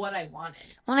 That's what I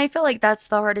wanted. Well, and I feel like that's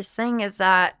the hardest thing is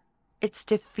that it's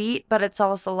defeat, but it's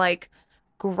also like,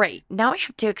 great, now I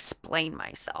have to explain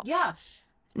myself. Yeah.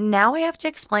 Now I have to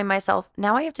explain myself.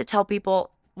 Now I have to tell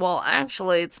people, well,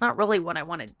 actually, it's not really what I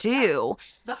want to do.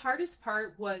 The hardest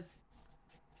part was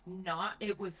not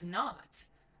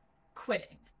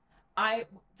quitting.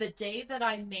 The day that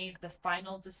I made the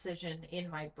final decision in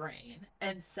my brain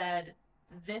and said,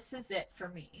 this is it for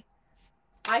me,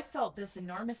 I felt this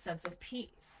enormous sense of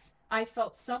peace. I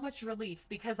felt so much relief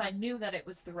because I knew that it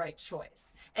was the right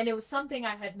choice. And it was something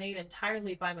I had made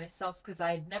entirely by myself because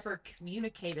I had never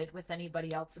communicated with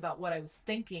anybody else about what I was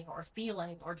thinking or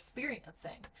feeling or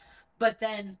experiencing. But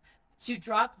then to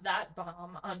drop that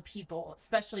bomb on people,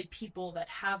 especially people that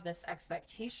have this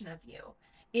expectation of you,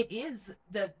 it is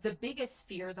the biggest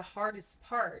fear, the hardest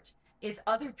part is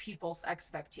other people's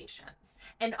expectations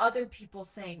and other people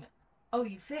saying, oh,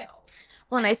 you failed.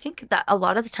 Well, and I think that a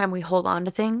lot of the time we hold on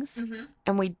to things Mm-hmm.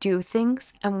 and we do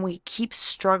things and we keep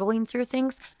struggling through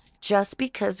things just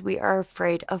because we are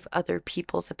afraid of other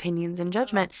people's opinions and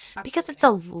judgment, because it's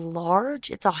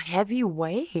it's a heavy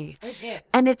weight. It is.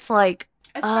 And it's like,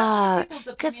 especially people's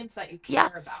 'cause- opinions that you yeah,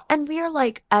 care about. and we are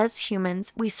like, as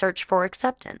humans, we search for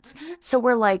acceptance. Mhm. So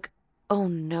we're like, oh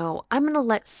no, I'm gonna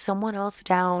let someone else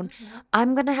down. Mhm.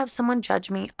 I'm gonna have someone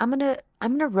judge me. I'm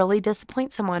gonna really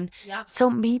disappoint someone. Yeah. So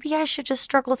maybe I should just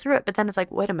struggle through it. But then it's like,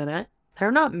 wait a minute,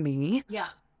 they're not me. Yeah.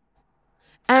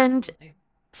 And Absolutely.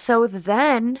 so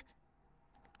then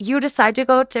you decide to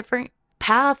go a different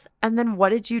path. And then what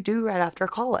did you do right after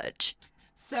college?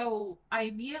 So I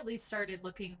immediately started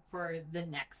looking for the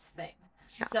next thing.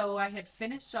 Yeah. So I had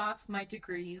finished off my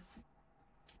degrees,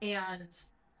 and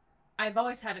I've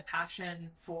always had a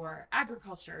passion for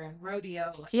agriculture and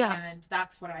rodeo. Yeah. And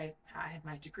that's what I had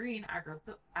my degree in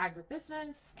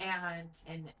agribusiness and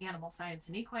in animal science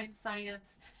and equine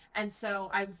science. And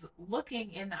so I was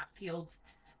looking in that field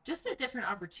just at different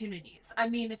opportunities. I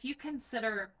mean, if you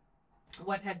consider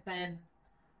what had been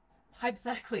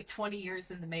hypothetically 20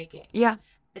 years in the making, Yeah.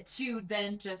 to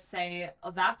then just say,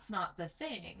 oh, that's not the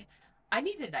thing. I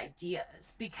needed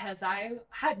ideas because I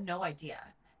had no idea.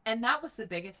 And that was the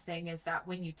biggest thing, is that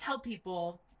when you tell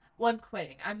people, well, I'm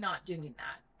quitting, I'm not doing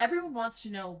that, everyone wants to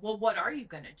know, well, what are you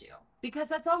going to do? Because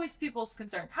that's always people's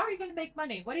concern. How are you going to make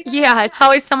money? What are you going to do? Yeah, it's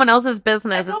always someone else's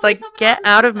business. It's like, get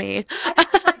out of me. And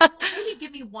it's like, well, maybe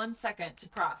give me 1 second to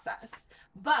process.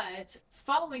 But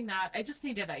following that, I just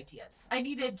needed ideas. I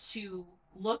needed to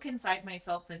look inside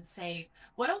myself and say,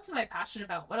 what else am I passionate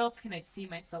about? What else can I see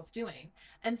myself doing?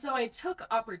 And so I took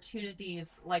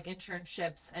opportunities like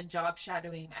internships and job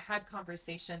shadowing. I had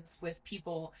conversations with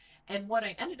people, and what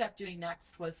I ended up doing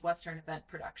next was Western event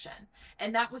production.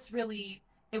 And that was really,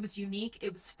 it was unique,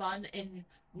 it was fun, and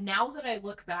now that I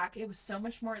look back, it was so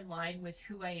much more in line with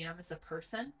who I am as a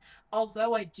person.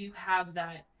 Although I do have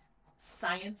that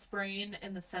science brain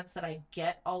in the sense that I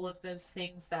get all of those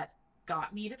things that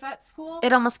got me to vet school.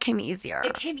 It almost came easier.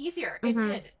 It came easier.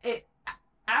 Mhm. It did.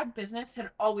 Ag business had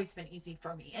always been easy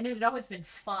for me, and it had always been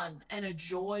fun and a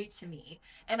joy to me.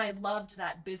 And I loved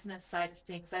that business side of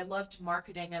things. I loved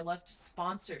marketing. I loved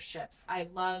sponsorships. I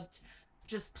loved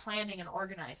just planning and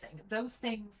organizing. Those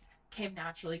things came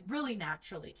naturally, really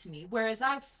naturally to me. Whereas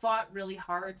I fought really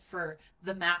hard for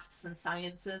the maths and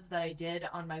sciences that I did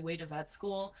on my way to vet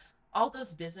school, all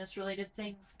those business related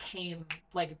things came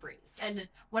like a breeze. And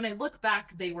when I look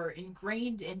back, they were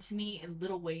ingrained into me in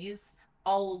little ways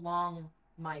all along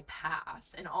my path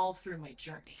and all through my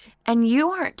journey. And you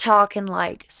aren't talking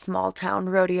like small town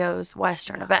rodeos,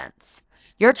 Western events.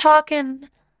 You're talking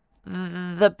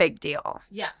the big deal.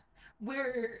 Yeah.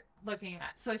 We're looking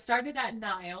at, so I started at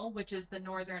Nile, which is the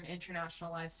Northern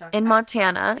International Livestock In Expo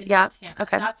Montana. in Yeah. Montana.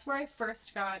 Okay. That's where I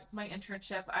first got my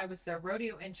internship. I was their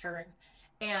rodeo intern,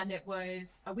 and it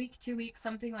was a week, 2 weeks,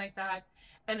 something like that.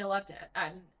 And I loved it.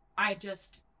 And I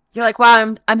just, You're like,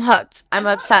 wow, I'm hooked. I'm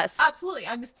hooked. obsessed. Absolutely.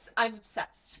 I'm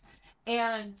obsessed.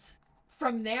 And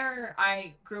from there,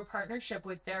 I grew a partnership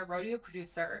with their rodeo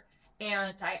producer,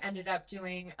 and I ended up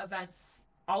doing events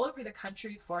all over the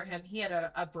country for him. He had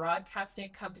a broadcasting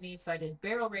company, so I did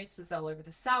barrel races all over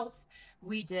the South.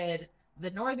 We did the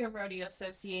Northern Rodeo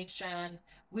Association.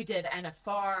 We did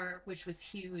NFR, which was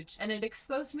huge. And it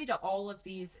exposed me to all of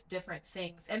these different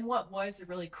things. And what was a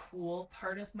really cool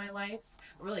part of my life,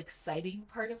 a really exciting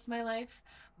part of my life.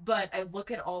 But I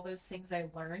look at all those things I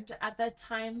learned at that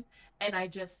time, and I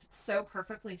just so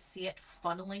perfectly see it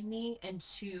funneling me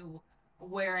into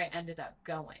where I ended up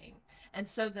going. And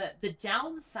so the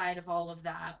downside of all of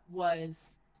that was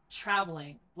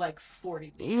traveling like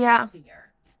 40 weeks Yeah. of the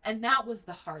year. And that was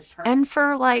the hard part. And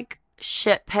for like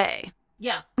shit pay.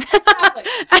 Yeah, exactly.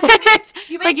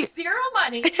 You It's like make zero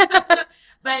money,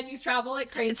 but you travel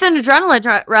like crazy. It's an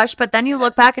adrenaline rush, but then you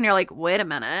look back and you're like, wait a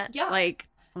minute. Yeah. Like,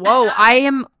 whoa, I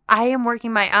am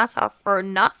working my ass off for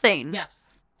nothing. Yes,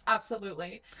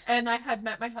 absolutely. And I had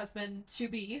met my husband to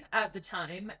be at the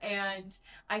time, and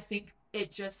I think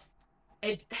it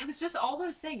was just all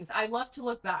those things. I love to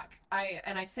look back.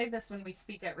 I say this when we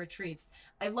speak at retreats.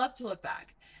 I love to look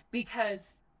back,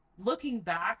 because looking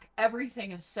back,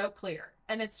 everything is so clear,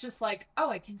 and it's just like, oh,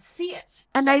 I can see it.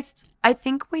 And I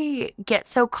think we get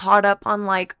so caught up on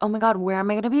like, oh my God, where am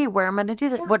I going to be? Where am I going to do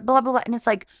that? Yeah. What, blah, blah, blah. And it's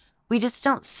like, we just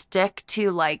don't stick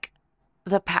to like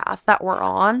the path that we're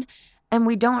on. And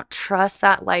we don't trust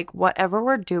that like whatever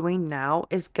we're doing now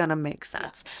is going to make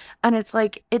sense. And it's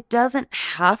like, it doesn't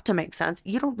have to make sense.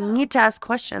 You don't need to ask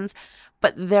questions,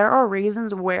 but there are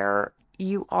reasons where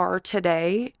you are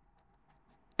today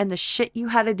and the shit you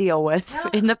had to deal with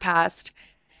in the past.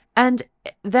 And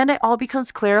then it all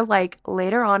becomes clear, like,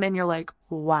 later on, and you're like,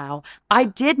 wow, I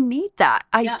did need that.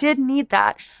 I did need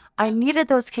that. I needed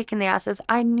those kick in the asses.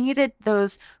 I needed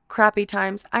those crappy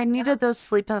times. I needed those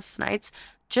sleepless nights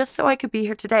just so I could be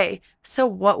here today. So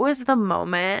what was the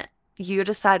moment you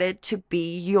decided to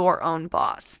be your own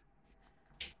boss?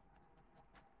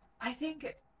 I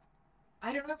think,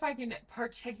 I don't know if I can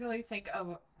particularly think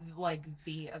of like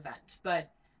the event, but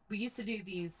we used to do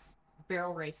these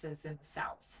barrel races in the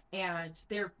South, and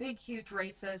they're big, huge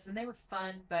races, and they were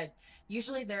fun, but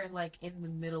usually they're like in the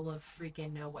middle of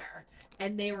freaking nowhere.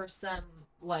 And they were some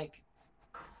like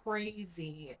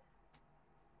crazy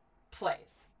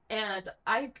place. And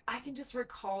I can just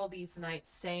recall these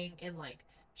nights staying in like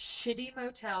shitty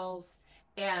motels,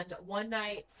 and one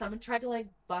night someone tried to like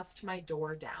bust my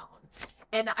door down.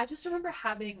 And I just remember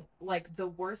having like the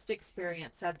worst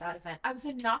experience at that event. I was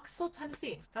in Knoxville,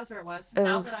 Tennessee. That's where it was.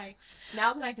 Now that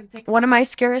I can think One of my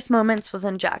scariest moments was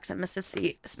in Jackson,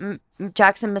 Mississippi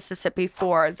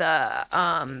for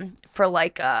the for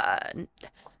like a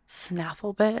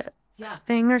snaffle bit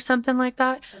thing or something like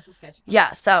that. That's a sketchy place.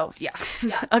 Yeah, so yeah.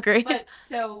 Agree. But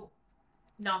so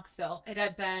Knoxville, it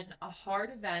had been a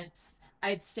hard event.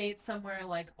 I had stayed somewhere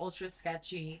like ultra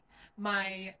sketchy.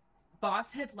 My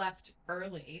boss had left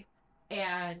early,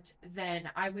 and then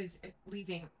I was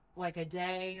leaving like a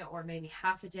day or maybe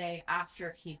half a day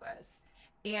after he was.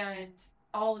 And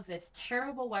all of this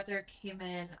terrible weather came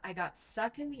in. I got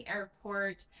stuck in the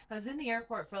airport. I was in the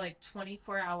airport for like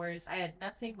 24 hours. I had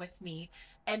nothing with me.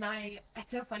 And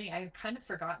it's so funny. I had kind of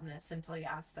forgotten this until you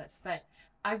asked this, but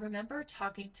I remember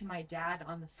talking to my dad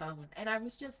on the phone, and I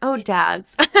was just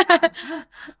dads.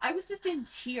 I was just in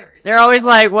tears. They're always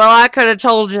like, "Well, I could have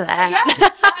told you that."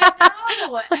 Yes,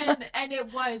 I know. And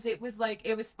it was like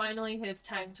it was finally his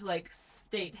time to like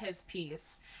state his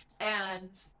piece,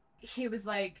 and he was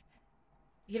like,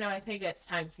 I think it's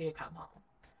time for you to come home,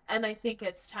 and I think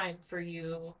it's time for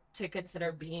you to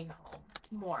consider being home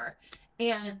more.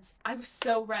 And I was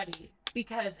so ready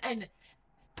because and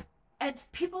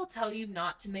people tell you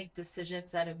not to make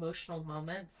decisions at emotional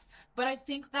moments, but I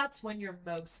think that's when you're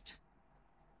most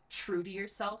true to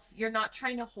yourself. You're not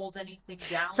trying to hold anything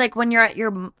down. It's like when you're at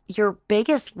your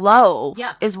biggest low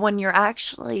is when you're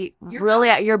actually really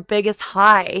at your biggest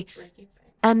high.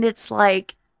 And it's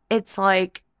like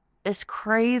this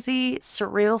crazy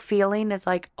surreal feeling is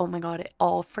like, oh my God, it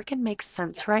all freaking makes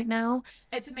sense right now.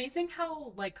 It's amazing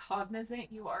how like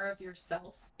cognizant you are of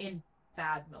yourself in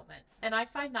bad moments. And I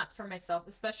find that for myself,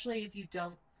 especially if you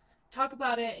don't talk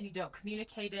about it and you don't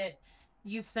communicate it,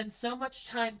 you spend so much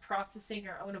time processing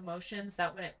your own emotions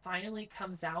that when it finally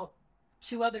comes out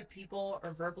to other people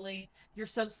or verbally, you're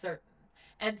so certain.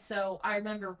 And so I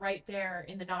remember right there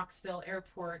in the Knoxville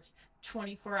airport,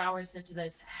 24 hours into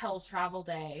this hell travel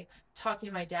day, talking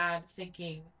to my dad,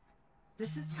 thinking,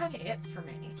 this is kind of it for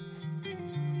me.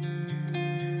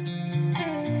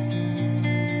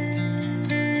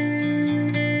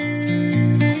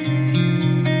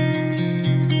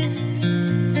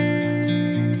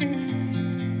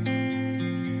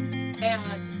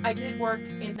 And I did work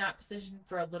in that position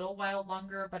for a little while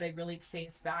longer, but I really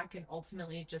phased back and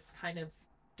ultimately just kind of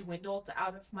dwindled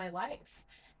out of my life.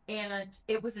 And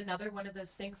it was another one of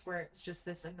those things where it was just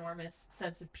this enormous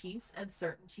sense of peace and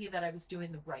certainty that I was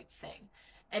doing the right thing.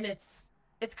 And it's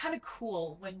kind of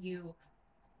cool when you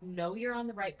know you're on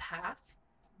the right path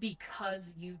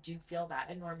because you do feel that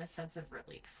enormous sense of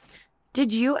relief.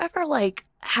 Did you ever like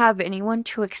have anyone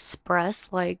to express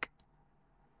like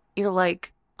your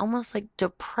like almost like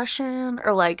depression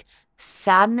or like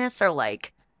sadness or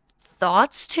like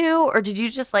thoughts to? Or did you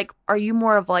just like, are you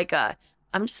more of like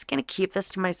I'm just gonna keep this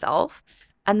to myself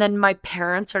and then my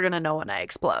parents are gonna know when I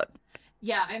explode?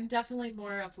 Yeah, I'm definitely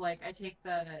more of like, I take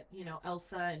the,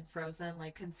 Elsa and Frozen,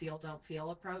 like conceal, don't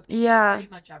feel approach to pretty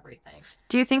much everything.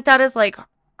 Do you think that has like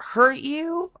hurt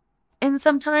you in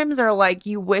sometimes, or like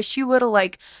you wish you would have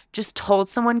like just told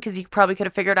someone because you probably could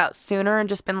have figured it out sooner and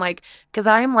just been like, because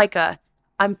I'm like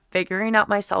I'm figuring out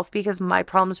myself because my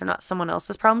problems are not someone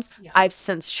else's problems. Yeah. I've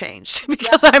since changed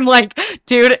because I'm like,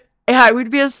 dude, I would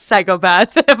be a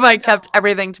psychopath if I kept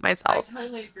everything to myself. I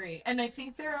totally agree. And I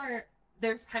think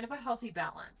there's kind of a healthy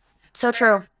balance. So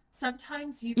true.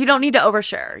 Sometimes you don't need to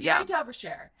overshare. You don't need to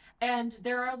overshare. And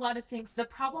there are a lot of things. The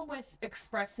problem with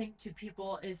expressing to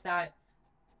people is that,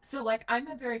 so like I'm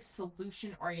a very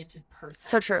solution-oriented person.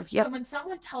 So true. Yep. So when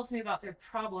someone tells me about their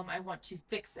problem, I want to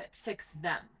fix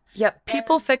them. Yep.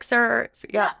 People fixer.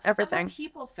 Yeah. Yes, everything. I'm a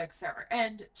people fixer.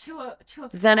 And to a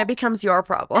then it becomes your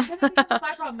problem. And then it becomes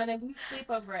my problem, and I lose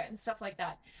sleep over it and stuff like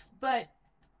that. But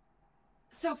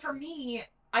so for me,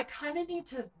 I kind of need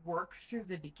to work through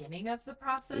the beginning of the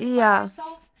process by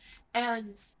myself.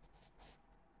 And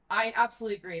I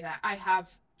absolutely agree that I have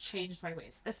changed my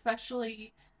ways,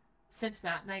 especially since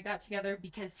Matt and I got together,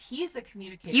 because he's a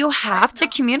communicator. You have to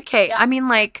communicate. Yeah. I mean,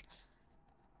 like,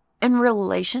 in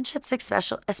relationships,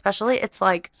 especially, it's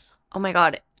like, oh my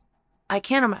God, I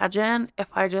can't imagine if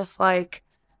I just, like,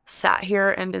 sat here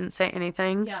and didn't say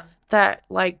anything that,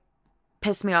 like,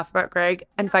 pissed me off about Greg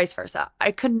and vice versa.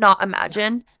 I could not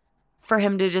imagine for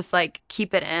him to just, like,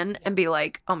 keep it in and be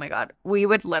like, oh my God, we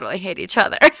would literally hate each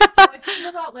other. I think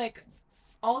about, like,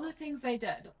 all the things I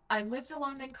did. I lived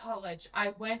alone in college.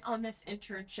 I went on this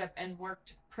internship and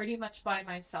worked pretty much by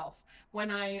myself. When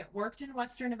I worked in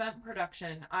Western event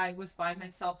production, I was by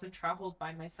myself and traveled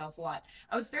by myself a lot.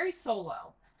 I was very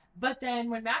solo. But then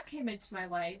when Matt came into my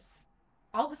life,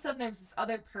 all of a sudden there was this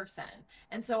other person.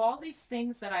 And so all these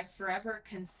things that I forever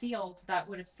concealed that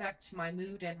would affect my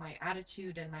mood and my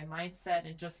attitude and my mindset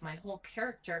and just my whole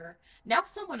character, now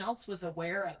someone else was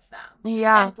aware of them.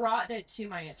 Yeah. And brought it to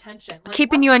my attention. Like,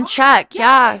 keeping you in check.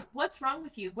 Yeah. Like, what's wrong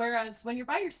with you? Whereas when you're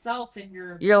by yourself and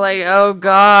you're like, oh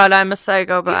God, I'm a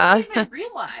psychopath. You don't even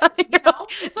realize, you know?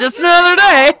 It's just like another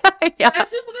day. Yeah.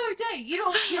 It's just another day. You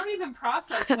don't even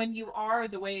process when you are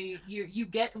the way you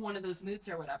get in one of those moods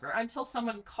or whatever until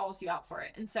someone calls you out for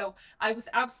it. And so I was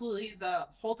absolutely the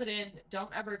hold it in, don't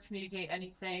ever communicate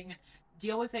anything,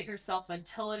 deal with it yourself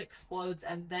until it explodes,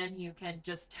 and then you can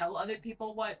just tell other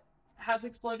people what has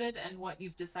exploded and what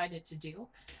you've decided to do.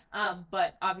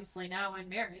 But obviously now in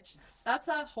marriage, that's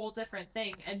a whole different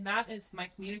thing. And Matt is my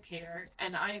communicator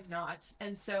and I am not.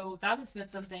 And so that has been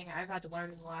something I've had to learn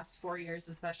in the last 4 years,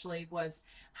 especially, was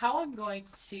how I'm going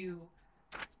to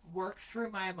work through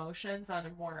my emotions on a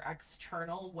more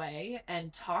external way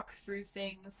and talk through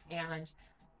things and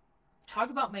talk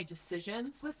about my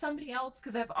decisions with somebody else,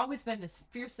 because I've always been this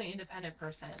fiercely independent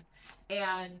person.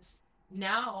 And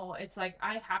now it's like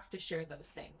I have to share those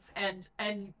things. And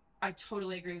I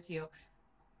totally agree with you.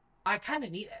 I kind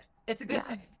of need it. It's a good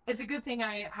thing. It's a good thing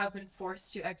I have been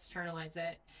forced to externalize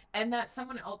it, and that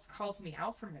someone else calls me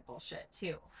out for my bullshit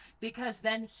too, because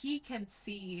then he can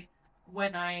see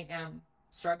when I am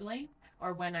struggling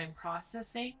or when I'm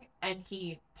processing, and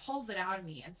he pulls it out of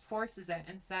me and forces it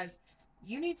and says,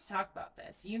 you need to talk about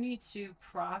this. You need to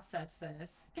process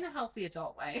this in a healthy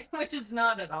adult way, which is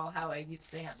not at all how I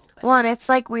used to handle things. Well, and it's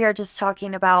like we are just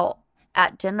talking about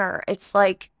at dinner. It's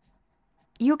like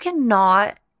you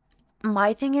cannot.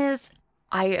 My thing is,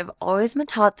 I have always been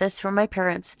taught this from my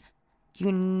parents.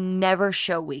 You never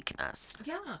show weakness.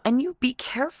 Yeah. And you be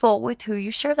careful with who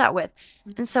you share that with.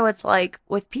 Mm-hmm. And so it's like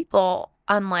with people,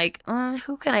 I'm like,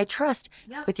 who can I trust?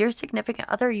 Yeah. With your significant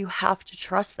other, you have to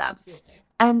trust them. Absolutely.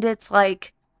 And it's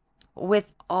like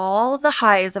with all the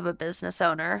highs of a business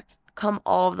owner come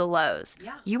all of the lows.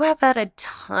 Yeah. You have had a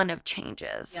ton of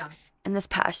changes in this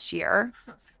past year.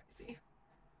 That's crazy.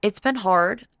 It's been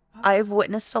hard. I've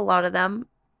witnessed a lot of them,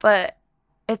 but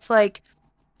it's like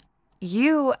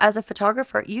you as a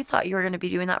photographer, you thought you were going to be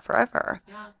doing that forever.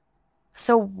 Yeah.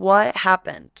 So what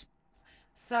happened?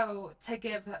 So to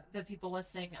give the people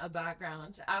listening a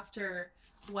background, after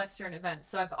Western events,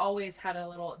 so I've always had a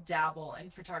little dabble in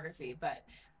photography, but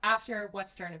after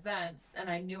Western events, and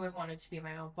I knew I wanted to be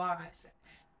my own boss,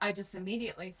 I just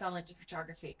immediately fell into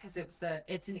photography because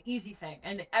it's an easy thing,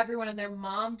 and everyone and their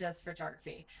mom does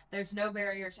photography. There's no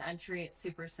barrier to entry. It's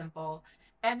super simple,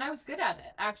 and I was good at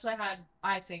it. Actually, I had,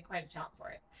 I think, quite a talent for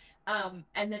it.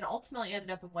 And then ultimately ended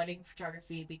up in wedding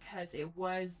photography because it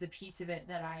was the piece of it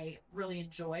that I really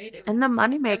enjoyed. It was, and the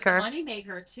moneymaker. It was the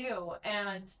moneymaker too,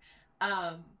 and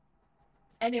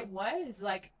it was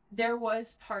like, there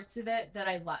was parts of it that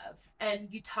I love. And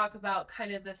you talk about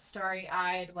kind of the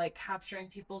starry-eyed, like capturing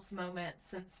people's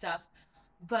moments and stuff.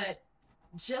 But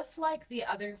just like the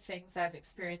other things I've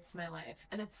experienced in my life,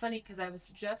 and it's funny because I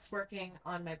was just working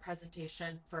on my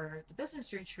presentation for the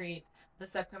business retreat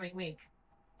this upcoming week.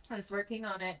 I was working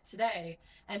on it today,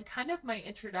 and kind of my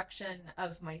introduction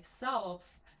of myself,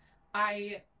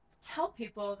 I tell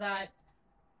people that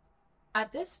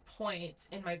at this point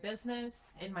in my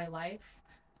business, in my life,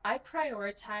 I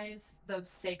prioritize those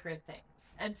sacred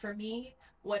things. And for me,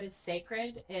 what is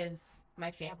sacred is my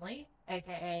family,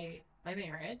 aka my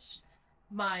marriage,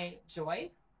 my joy,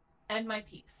 and my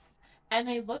peace. And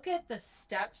I look at the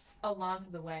steps along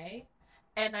the way,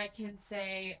 and I can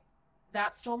say,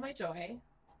 that stole my joy,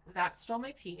 that stole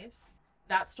my peace,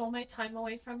 that stole my time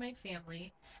away from my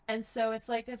family. And so it's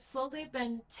like I've slowly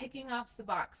been ticking off the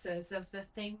boxes of the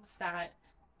things that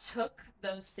took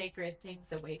those sacred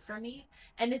things away from me.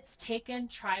 And it's taken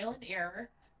trial and error,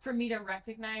 for me to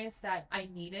recognize that I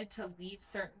needed to leave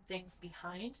certain things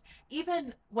behind,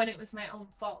 even when it was my own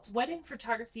fault. Wedding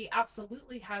photography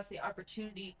absolutely has the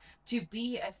opportunity to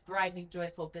be a thriving,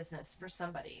 joyful business for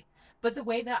somebody. But the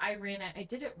way that I ran it, I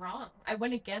did it wrong. I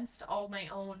went against all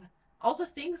the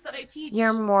things that I teach.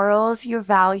 Your morals, your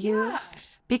values, Yeah.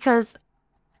 because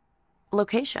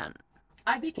location,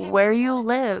 I became where you disliked.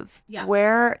 live, Yeah.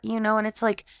 where, and it's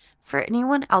like, for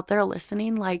anyone out there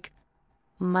listening, like,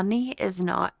 money is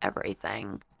not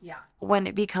everything Yeah. when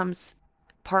it becomes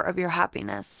part of your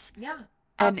happiness. Yeah.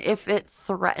 And Absolutely. if it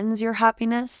threatens your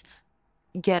happiness,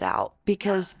 get out.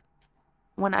 Because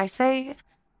when I say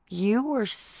you were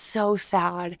so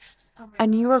sad Oh my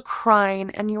and you were gosh.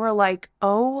 crying and you were like,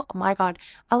 oh my God,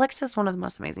 Alexa's one of the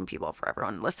most amazing people for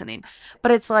everyone listening.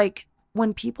 But it's like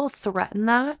when people threaten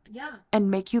that Yeah.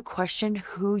 and make you question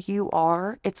who you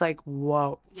are, it's like,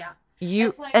 whoa. Yeah. You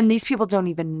It's like, and these people don't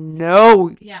even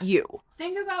know yeah. you.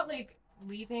 Think about like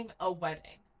leaving a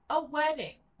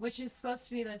wedding, which is supposed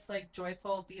to be this like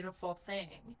joyful, beautiful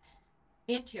thing,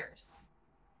 in tears,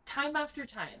 time after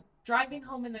time, driving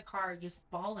home in the car, just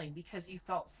bawling because you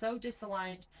felt so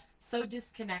disaligned, so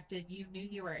disconnected. You knew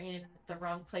you were in the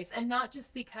wrong place. And not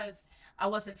just because I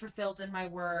wasn't fulfilled in my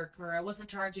work or I wasn't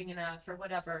charging enough or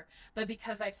whatever, but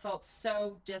because I felt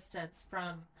so distant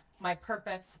from my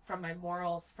purpose, from my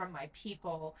morals, from my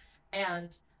people.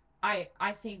 And I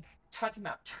think talking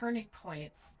about turning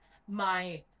points,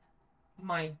 my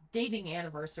dating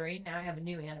anniversary. Now I have a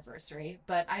new anniversary,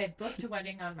 but I had booked a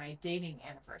wedding on my dating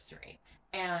anniversary.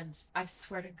 And I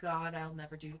swear to God, I'll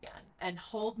never do it again. And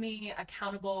hold me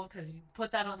accountable because you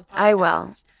put that on the podcast. I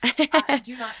will.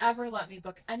 Do not ever let me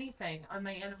book anything on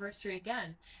my anniversary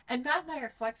again. And Matt and I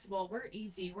are flexible. We're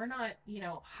easy. We're not,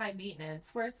 high maintenance,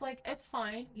 where it's like, it's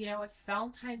fine. If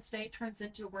Valentine's Day turns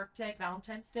into a work day,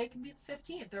 Valentine's Day can be the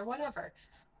 15th or whatever.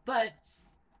 But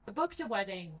I booked a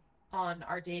wedding on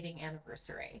our dating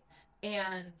anniversary,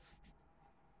 and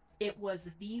it was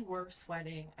the worst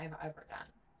wedding I've ever done.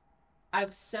 I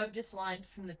was so disaligned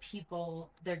from the people.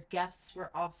 Their guests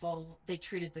were awful. They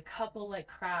treated the couple like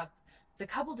crap. The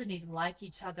couple didn't even like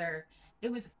each other. It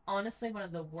was honestly one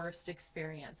of the worst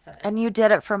experiences. And you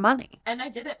did it for money. And I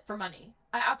did it for money.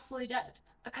 I absolutely did.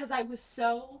 Because I was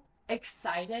so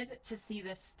excited to see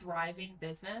this thriving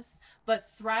business. But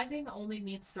thriving only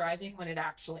means thriving when it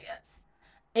actually is.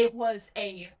 It was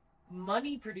a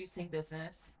money producing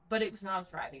business, but it was not a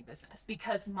thriving business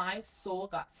because my soul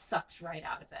got sucked right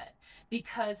out of it.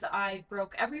 Because I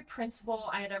broke every principle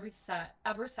I had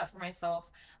ever set for myself.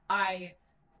 I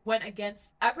went against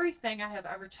everything I have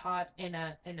ever taught in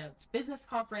a business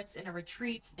conference, in a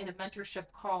retreat, in a mentorship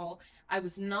call. I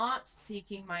was not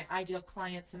seeking my ideal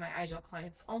clients and my ideal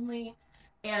clients only,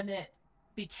 and it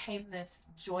became this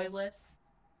joyless,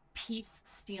 peace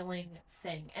stealing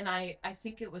thing. And I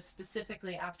think it was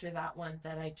specifically after that one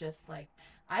that I just like,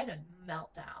 I had a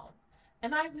meltdown.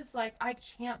 And I was like, I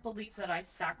can't believe that I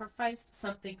sacrificed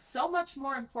something so much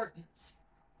more important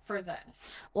for this.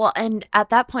 Well, and at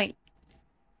that point,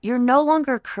 you're no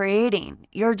longer creating,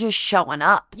 you're just showing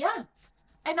up. Yeah.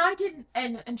 And I didn't,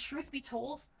 and truth be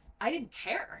told, I didn't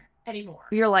care anymore.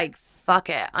 You're like, fuck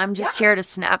it. I'm just here to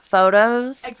snap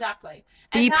photos. Exactly.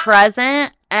 Be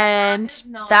present, and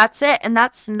that's it. And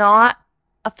that's not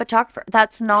a photographer.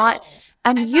 That's not,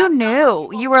 and you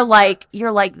knew, you're like,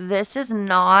 this is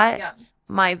not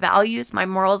my values, my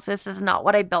morals. This is not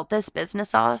what I built this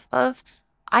business off of.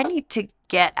 I need to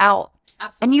get out.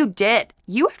 Absolutely. And you did.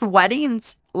 You had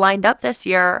weddings lined up this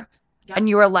year, and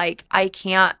you were like,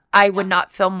 I would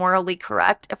not feel morally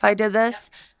correct if I did this.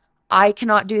 I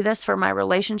cannot do this for my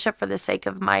relationship, for the sake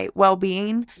of my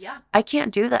well-being. Yeah. I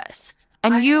can't do this.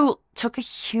 And you took a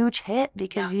huge hit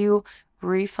because you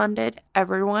refunded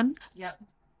everyone. Yep.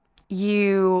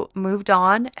 You moved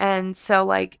on. And so,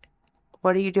 like,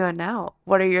 what are you doing now?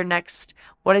 What is your next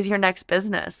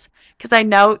business? Because I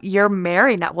know you're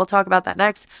married now. We'll talk about that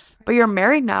next. But you're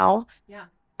married now. Yeah.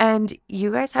 And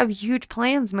you guys have huge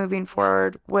plans moving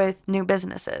forward with new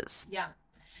businesses. Yeah.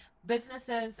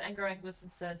 Businesses and growing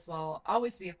businesses will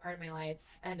always be a part of my life.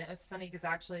 And it's funny because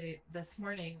actually this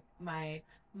morning, my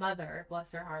mother,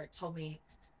 bless her heart, told me,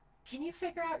 can you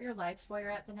figure out your life while you're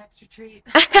at the next retreat?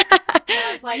 And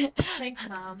I was like, thanks,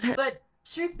 Mom. But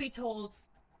truth be told,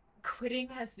 quitting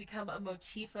has become a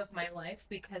motif of my life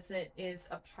because it is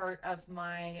a part of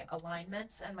my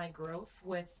alignment and my growth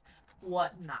with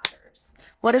what matters.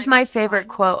 What is my favorite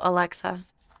quote, Alexa?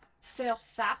 Fail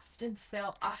fast and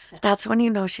fail often. That's when you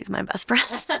know she's my best friend.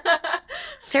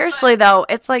 Seriously, though,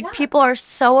 it's like yeah. people are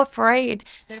so afraid.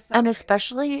 They're so And afraid.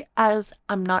 especially as,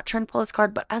 I'm not trying to pull this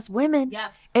card, but as women,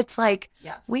 Yes. it's like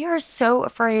Yes. we are so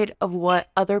afraid of what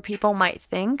other people might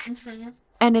think. Mm-hmm.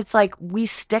 And it's like we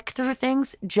stick through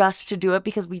things just to do it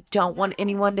because we don't want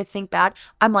anyone to think bad.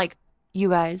 I'm like, you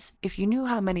guys, if you knew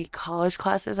how many college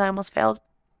classes I almost failed,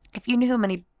 if you knew how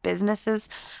many businesses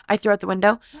I threw out the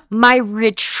window, my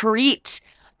retreat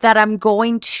that I'm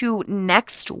going to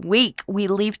next week, we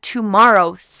leave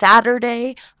tomorrow,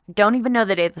 Saturday. Don't even know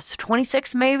the day. This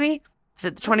 26th, maybe? Is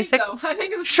it the 26th? I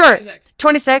think it's Sure. 26th.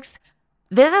 26th.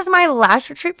 This is my last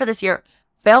retreat for this year.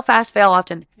 Fail fast, fail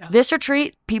often. Yeah. This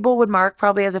retreat, people would mark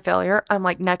probably as a failure. I'm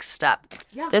like, next step.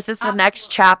 Yeah, This is the absolutely.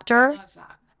 next chapter. I love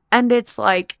that. And it's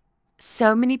like,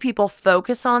 so many people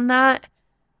focus on that.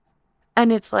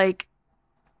 And it's like,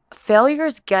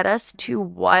 failures get us to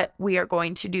what we are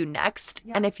going to do next.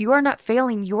 Yes. And if you are not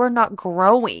failing, you are not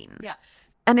growing.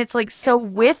 Yes. And it's like, so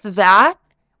with that,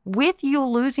 with you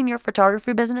losing your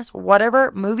photography business,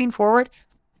 whatever, moving forward,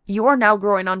 you are now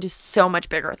growing onto so much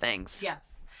bigger things.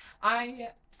 Yes. I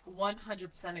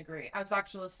 100% agree. I was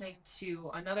actually listening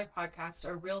to another podcast,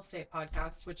 a real estate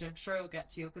podcast, which I'm sure you'll get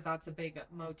to because that's a big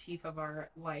motif of our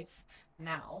life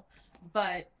now.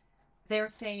 But they were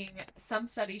saying some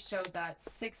studies showed that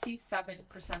 67%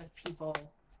 of people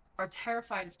are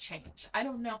terrified of change. I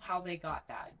don't know how they got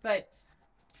that, but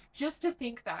just to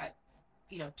think that,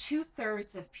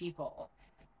 2/3 of people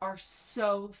are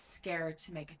so scared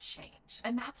to make a change.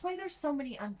 And that's why there's so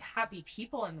many unhappy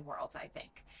people in the world, I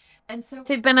think. And so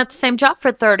They've been at the same job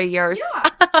for 30 years.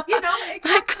 Yeah,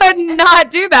 exactly. I could not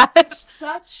do that. It's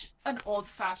such an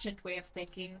old-fashioned way of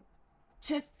thinking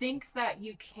to think that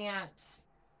you can't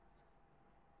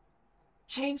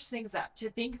change things up, to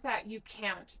think that you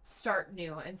can't start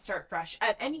new and start fresh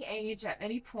at any age, at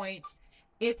any point.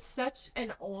 It's such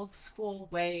an old school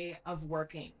way of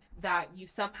working that you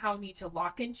somehow need to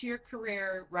lock into your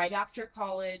career right after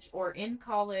college or in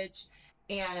college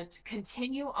and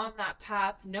continue on that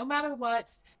path no matter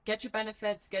what, get your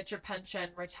benefits, get your pension,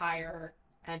 retire,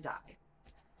 and die.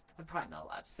 I'm probably not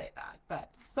allowed to say that, but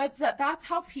that's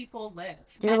how people live.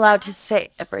 You're allowed to say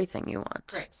everything you want.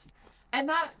 Great. And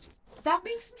that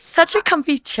makes me Such a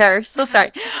comfy chair. So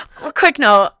sorry. Well, quick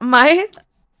note, my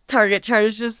Target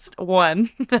charge just one.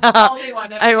 Only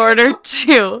one of I two. ordered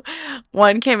two.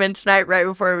 One came in tonight right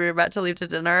before we were about to leave to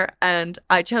dinner, and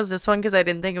I chose this one because I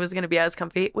didn't think it was going to be as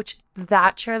comfy, which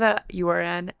that chair that you are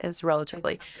in is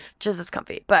relatively just as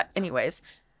comfy. But anyways,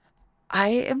 I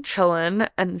am chilling,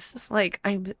 and this is like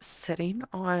I'm sitting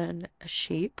on a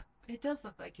sheep. It does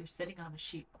look like you're sitting on a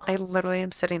sheep. I literally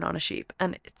am sitting on a sheep,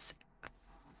 and it's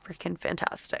freaking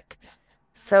fantastic.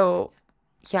 So,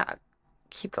 yeah.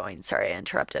 Keep going. Sorry, I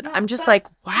interrupted. Yeah, I'm just like,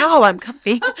 wow, I'm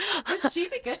comfy. This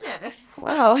sheepy goodness.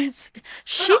 Wow, it's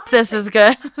sheep. This is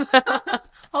good.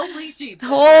 Holy sheep.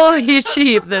 Holy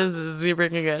sheep. This is super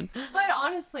good. But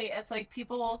honestly, it's like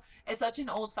people, it's such an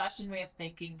old fashioned way of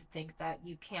thinking to think that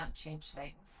you can't change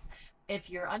things. If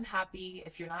you're unhappy,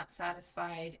 if you're not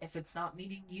satisfied, if it's not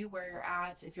meeting you where you're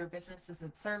at, if your business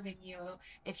isn't serving you,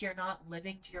 if you're not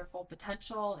living to your full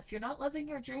potential, if you're not living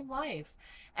your dream life.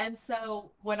 And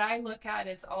so what I look at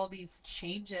is all these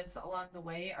changes along the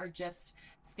way are just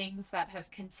things that have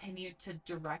continued to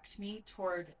direct me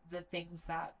toward the things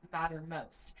that matter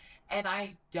most. And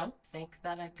I don't think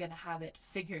that I'm going to have it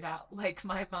figured out like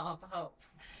my mom hopes.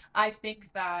 I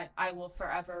think that I will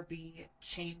forever be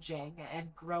changing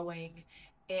and growing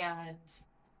and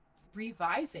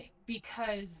revising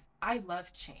because I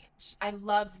love change. I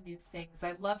love new things.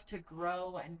 I love to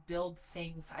grow and build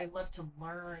things. I love to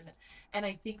learn. And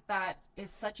I think that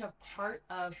is such a part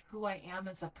of who I am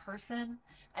as a person.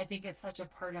 I think it's such a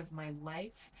part of my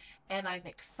life. And I'm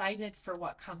excited for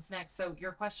what comes next. So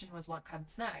your question was what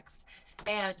comes next?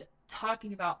 And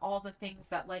talking about all the things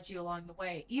that led you along the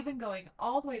way, even going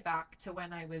all the way back to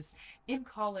when I was in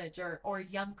college or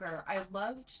younger, I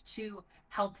loved to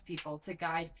help people, to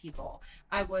guide people.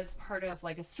 I was part of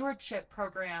like a stewardship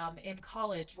program in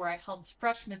college where I helped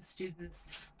freshman students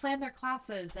plan their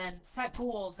classes and set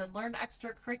goals and learn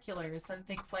extracurriculars and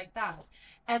things like that.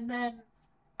 And then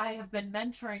I have been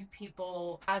mentoring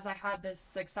people as I had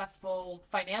this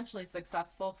financially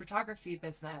successful photography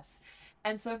business.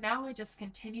 And so now I just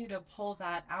continue to pull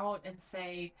that out and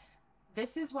say,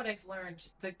 this is what I've learned,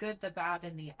 the good, the bad,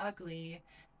 and the ugly.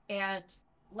 And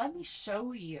let me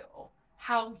show you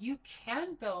how you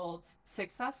can build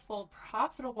successful,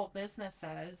 profitable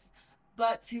businesses,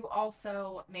 but to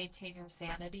also maintain your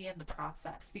sanity in the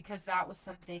process, because that was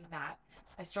something that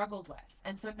I struggled with.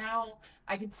 And so now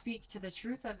I can speak to the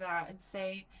truth of that and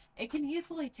say it can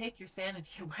easily take your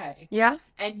sanity away. Yeah.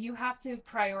 And you have to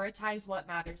prioritize what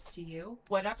matters to you,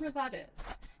 whatever that is.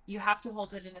 You have to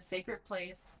hold it in a sacred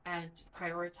place and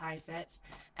prioritize it.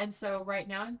 And so right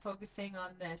now I'm focusing on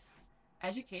this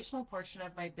educational portion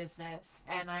of my business,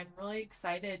 and I'm really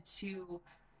excited to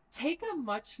take a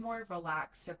much more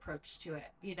relaxed approach to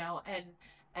it, you know, and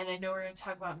I know we're going to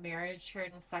talk about marriage here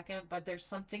in a second, but there's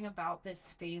something about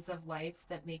this phase of life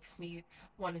that makes me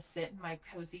want to sit in my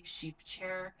cozy sheep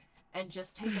chair and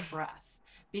just take a breath,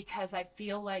 because I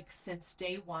feel like since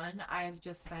day one I've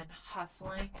just been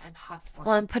hustling and hustling.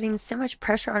 Well, and putting so much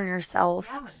pressure on yourself.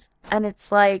 Yeah. And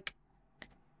it's like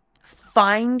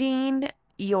finding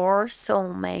your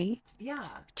soulmate Yeah.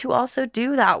 to also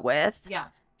do that with. Yeah.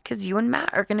 Because you and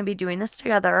Matt are going to be doing this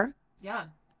together. Yeah.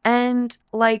 And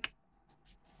like,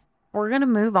 we're going to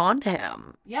move on to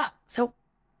him. Yeah. So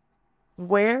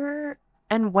where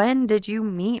and when did you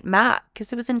meet Matt?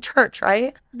 Because it was in church,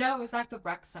 right? No, it was at the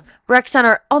rec center. Rec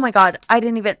center. Oh my God. I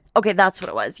didn't even. Okay, that's what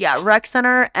it was. Yeah, rec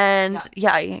center. And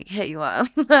yeah, I hit you up.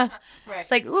 Right.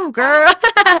 It's like, ooh, girl.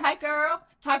 Hi, girl.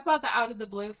 Talk about the out of the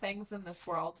blue things in this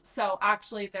world. So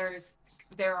actually,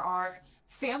 there are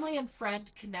family and friend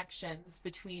connections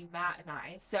between Matt and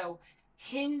I. So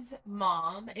his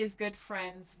mom is good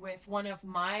friends with one of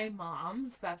my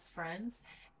mom's best friends,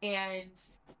 and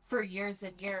for years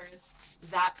and years,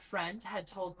 that friend had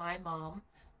told my mom,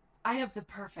 I have the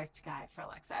perfect guy for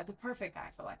Alexa. I have the perfect guy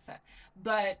for Alexa.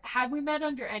 But had we met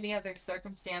under any other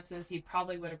circumstances, he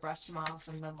probably would have brushed him off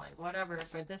and been like, whatever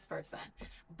for this person.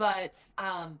 But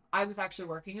I was actually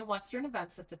working in Western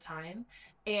events at the time,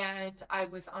 and I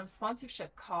was on a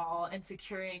sponsorship call and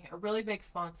securing a really big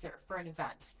sponsor for an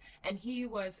event. And he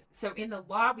was, so in the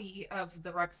lobby of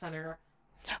the rec center.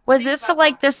 Was this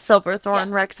like the Silverthorne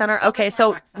Yes, Rec Center? the Okay, Silverthorne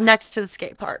so Rec Center. next to the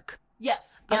skate park.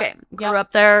 Yes. Yep. Okay, grew Yep.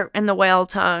 up there in the whale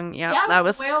tongue. Yeah, Yes, that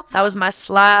was the whale that was tongue. my That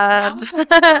slab. was like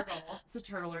a turtle. It's a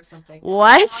turtle or something.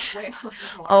 What? Not whale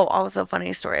anymore. Oh, also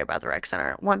funny story about the rec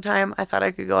center. One time I thought I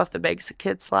could go off the big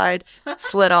kid slide,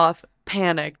 slid off,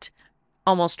 panicked,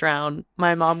 almost drowned.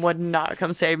 My mom would not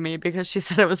come save me because she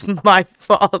said it was my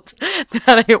fault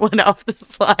that I went off the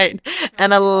slide,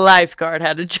 and a lifeguard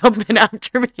had to jump in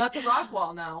after me. That's a rock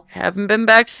wall now. Haven't been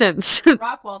back since.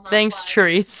 Rock wall, not Thanks, slide.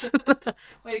 Therese.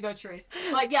 Way to go, Therese.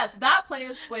 But yes, that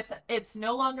plays with, it's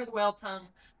no longer the whale tongue,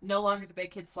 no longer the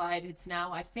big kid slide. It's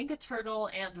now, I think, a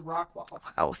turtle and a rock wall.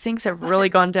 Wow, things have really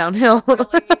gone downhill.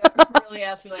 really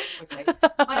escalated quickly.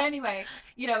 But anyway,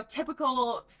 you know,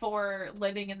 typical for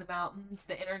living in the mountains,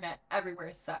 the internet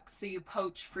everywhere sucks. So you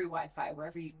poach free Wi-Fi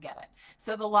wherever you can get it.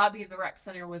 So the lobby of the rec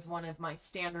center was one of my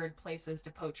standard places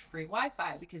to poach free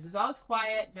Wi-Fi, because it was always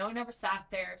quiet. No one ever sat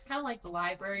there. It's kind of like the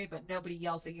library, but nobody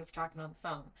yells at you for talking on the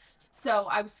phone. So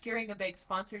I was securing a big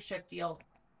sponsorship deal,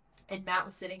 and Matt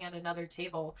was sitting at another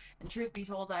table. And truth be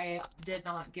told, I did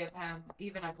not give him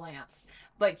even a glance.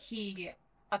 But he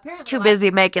apparently Too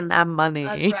busy making that money.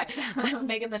 That's right.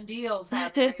 Making them deals,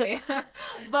 baby.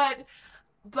 but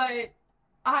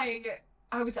I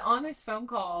was on this phone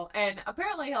call, and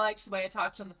apparently he likes the way I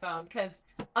talked on the phone, because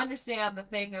understand the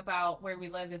thing about where we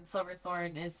live in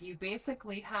Silverthorne is you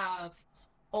basically have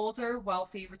older,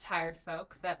 wealthy, retired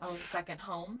folk that own second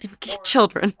homes.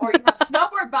 Children. Or you have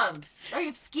snowboard bums. Or you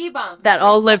have ski bums. That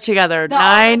all live together.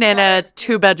 9 in a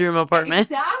 2-bedroom apartment.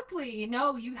 Exactly. You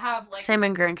know, you have like... Same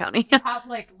in Grand County. You have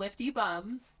like lifty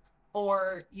bums,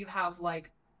 or you have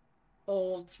like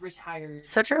old, retired...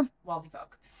 So true. Wealthy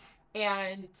folk.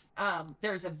 And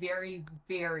there's a very,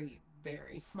 very,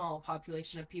 very small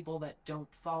population of people that don't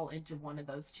fall into one of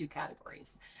those two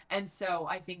categories. And so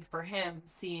I think for him,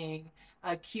 seeing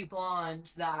a cute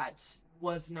blonde that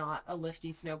was not a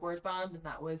lifty snowboard bum and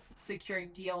that was securing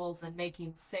deals and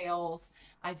making sales,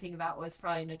 I think that was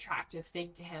probably an attractive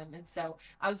thing to him. And so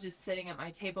I was just sitting at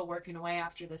my table working away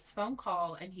after this phone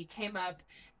call, and he came up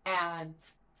and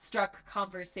struck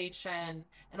conversation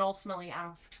and ultimately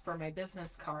asked for my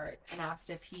business card and asked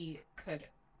if he could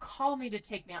call me to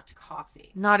take me out to coffee.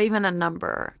 Not even a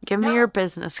number. Give me your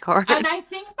business card. And I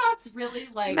think that's really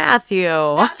like... Matthew.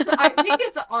 I think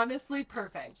it's honestly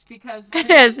perfect, because... It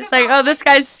is. It's like, oh, this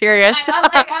guy's serious. I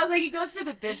was like, he goes for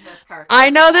the business card. I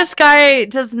know this guy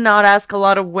does not ask a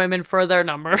lot of women for their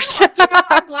numbers. You know,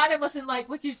 I'm glad it wasn't like,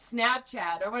 what's your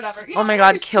Snapchat or whatever. You know, oh my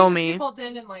God, kill me. People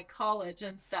did in like college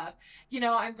and stuff. You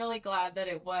know, I'm really glad that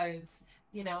it was...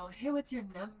 You know, hey, what's your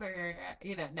number?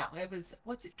 You know, no, it was,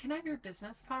 can I have your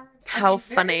business card? How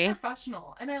very funny.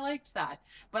 Professional. And I liked that.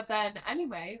 But then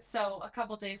anyway, so a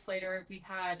couple days later, we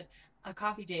had a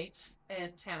coffee date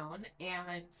in town,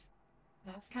 and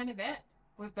that's kind of it.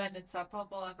 We've been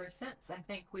inseparable ever since. I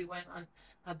think we went on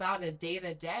about a date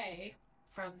a day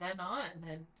from then on,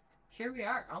 and here we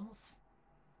are, almost.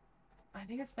 I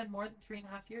think it's been more than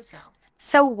 3.5 years now.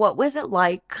 So what was it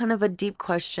like? Kind of a deep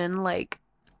question. Like,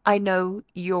 I know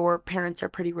your parents are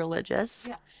pretty religious.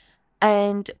 Yeah.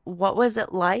 And what was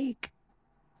it like,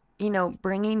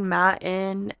 bringing Matt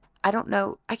in? I don't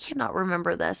know. I cannot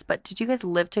remember this, but did you guys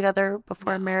live together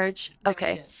before No. marriage? No, we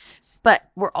Okay. didn't.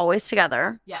 But we're always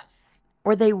together. Yes.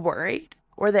 Were they worried?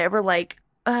 Were they ever like,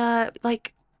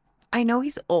 I know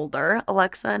he's older.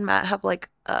 Alexa and Matt have like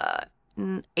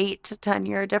 8 to 10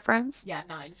 year difference. Yeah,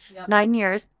 9. Yep. 9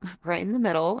 years, right in the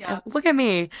middle. Yep. And look at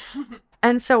me.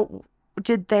 And so,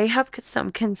 did they have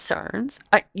some concerns?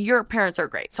 Your parents are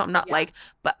great, so I'm not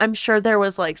but I'm sure there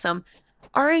was like some,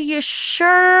 are you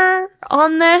sure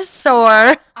on this?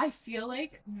 Or I feel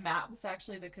like Matt was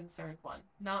actually the concerned one,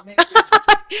 not me.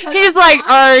 he's like,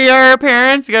 are your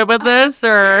parents good with this?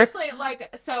 Or seriously,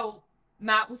 like, so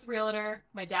Matt was a realtor,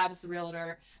 my dad is a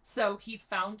realtor, so he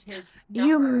found his number.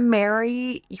 You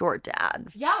marry your dad.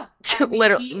 Yeah.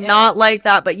 Literally, not like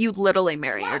that, but you literally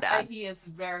marry your dad. He is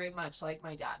very much like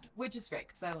my dad, which is great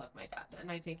because I love my dad and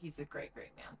I think he's a great, great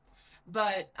man.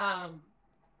 But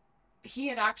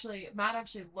Matt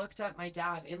actually looked up my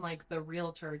dad in like the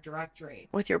realtor directory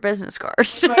with your business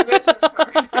cards. With my business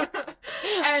card.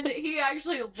 And he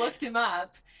actually looked him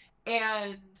up,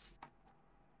 and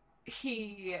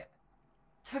he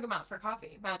took him out for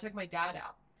coffee. Matt took my dad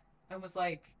out and was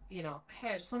like, hey,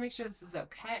 I just want to make sure this is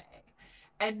okay.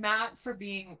 And Matt, for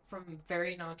being from a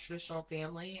very non-traditional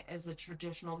family, is a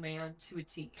traditional man to a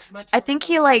T. I think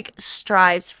he like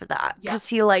strives for that because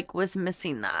he like was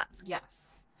missing that.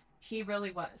 Yes, he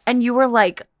really was. And you were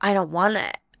like, I don't want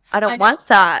it. I don't want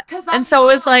that. And so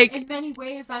it was like, in many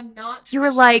ways, I'm not. You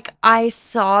were like, I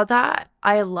saw that,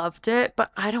 I loved it, but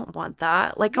I don't want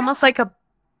that. Like almost like a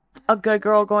good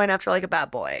girl going after like a bad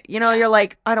boy. You're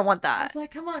like, I don't want that. I was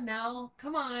like, come on now,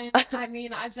 come on. I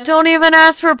mean, I've done. Don't even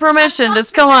ask for permission.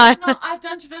 Just come on. I've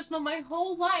done traditional my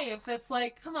whole life. It's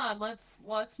like, come on, let's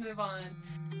move on.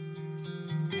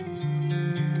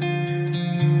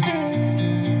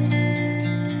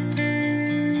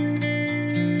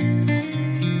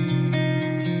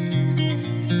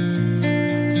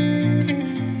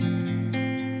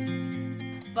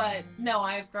 But no,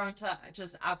 I've grown to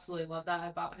just absolutely love that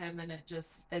about him, and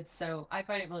I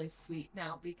find it really sweet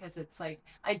now because it's like,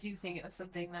 I do think it was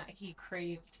something that he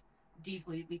craved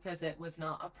deeply because it was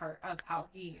not a part of how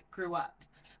he grew up.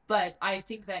 But I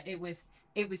think that it was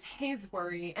his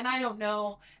worry, and I don't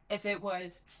know if it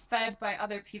was fed by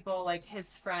other people, like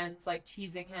his friends, like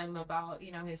teasing him about,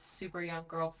 his super young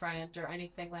girlfriend or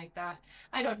anything like that.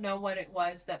 I don't know what it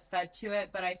was that fed to it,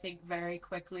 but I think very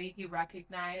quickly he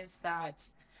recognized that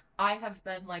I have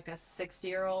been like a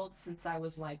 60-year-old since I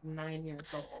was like 9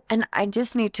 years old. And I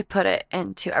just need to put it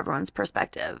into everyone's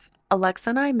perspective.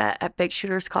 Alexa and I met at Big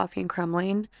Shooter's Coffee in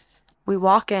Kremlin. We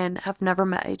walk in, have never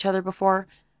met each other before.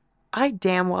 I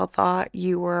damn well thought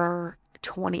you were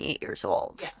 28 years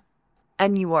old. Yeah.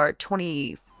 And you are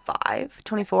 25,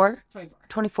 24? 24.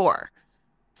 24.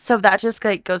 So that just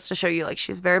like goes to show you, like,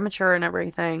 she's very mature and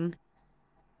everything.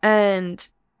 And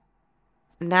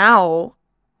now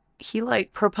he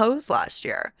like proposed last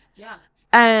year. Yeah.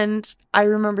 And I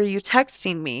remember you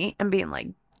texting me and being like,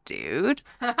 dude,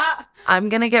 I'm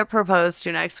gonna get proposed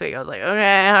to next week. I was like,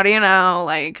 okay, how do you know?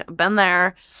 Like, been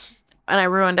there. And I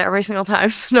ruined it every single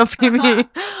time, so don't be me.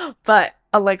 But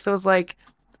Alexa was like,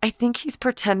 I think he's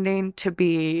pretending to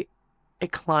be a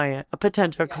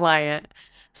potential client.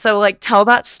 So like, tell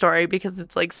that story because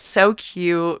it's like so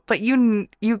cute. But you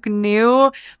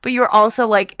knew, but you were also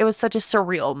like, it was such a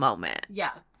surreal moment.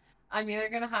 Yeah. I'm either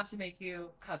gonna have to make you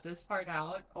cut this part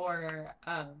out, or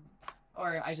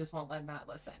I just won't let Matt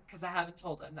listen because I haven't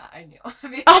told him that I knew. I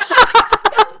mean,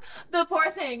 the poor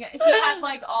thing, he had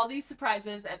like all these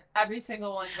surprises and every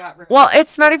single one got ruined. Well,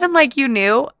 it's not even like you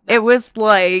knew. It was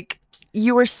like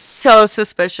you were so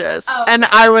suspicious, and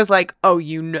I was like, "Oh,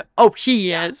 you know? Oh,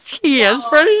 he is for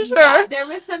sure." Yeah, there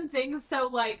was some things. So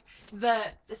like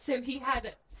so he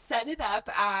had set it up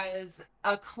as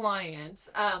a client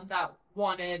that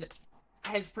wanted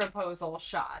his proposal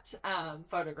shot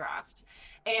photographed.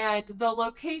 And the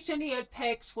location he had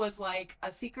picked was like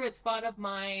a secret spot of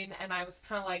mine. And I was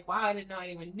kind of like, wow, I didn't know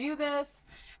anyone knew this.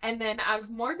 And then out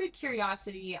of morbid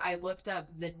curiosity, I looked up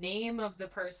the name of the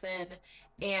person.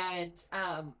 And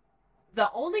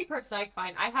the only person I could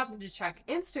find, I happened to check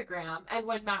Instagram. And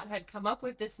when Matt had come up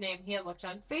with this name, he had looked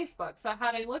on Facebook. So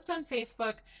had I looked on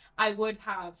Facebook, I would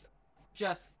have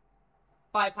just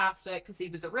bypassed it because he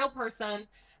was a real person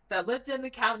that lived in the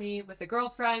county with a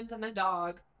girlfriend and a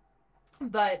dog.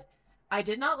 But I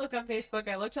did not look on Facebook.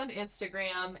 I looked on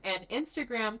Instagram, and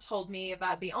Instagram told me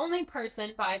that the only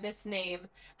person by this name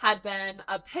had been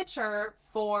a pitcher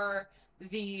for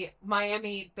the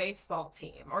Miami baseball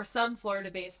team or some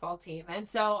Florida baseball team. And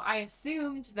so I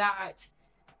assumed that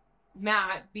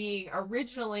Matt, being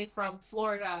originally from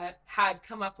Florida, had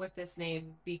come up with this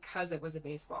name because it was a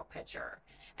baseball pitcher.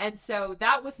 And so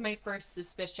that was my first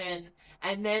suspicion.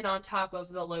 And then on top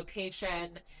of the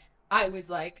location, I was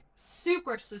like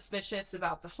super suspicious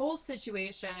about the whole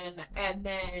situation, and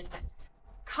then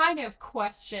kind of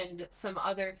questioned some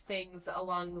other things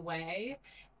along the way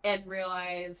and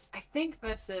realized I think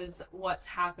this is what's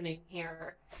happening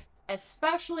here,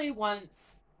 especially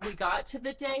once we got to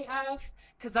the day of,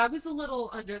 because I was a little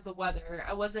under the weather.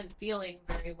 I wasn't feeling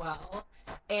very well.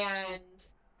 And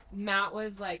Matt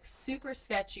was like super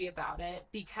sketchy about it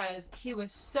because he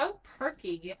was so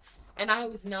perky and I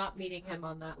was not meeting him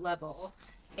on that level.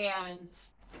 And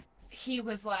he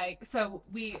was like, so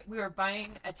we were buying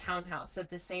a townhouse at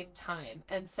the same time.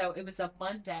 And so it was a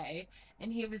Monday.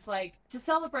 And he was like, to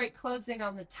celebrate closing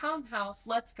on the townhouse,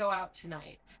 let's go out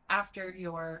tonight after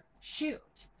your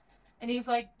shoot. And he's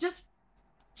like, just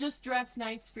dress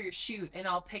nice for your shoot and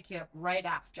I'll pick you up right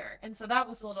after. And so that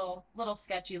was a little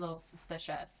sketchy, a little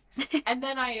suspicious. And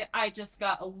then I just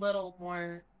got a little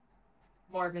more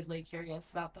morbidly curious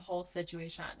about the whole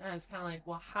situation. And I was kind of like,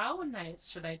 well, how nice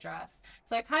should I dress?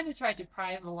 So I kind of tried to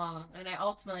pry him along, and I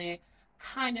ultimately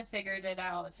kind of figured it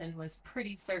out and was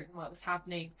pretty certain what was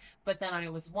happening. But then I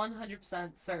was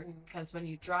 100% certain because when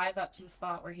you drive up to the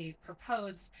spot where he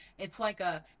proposed, it's like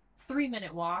a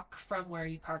 3-minute walk from where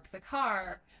you park the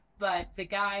car. But the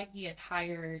guy he had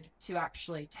hired to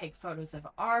actually take photos of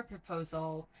our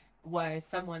proposal was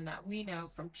someone that we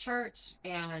know from church,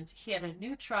 and he had a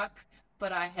new truck,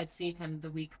 but I had seen him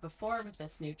the week before with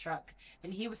this new truck,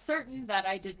 and he was certain that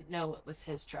I didn't know it was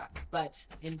his truck, but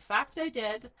in fact I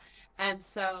did. And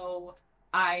so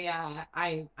I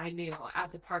knew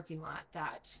at the parking lot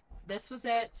that this was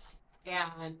it,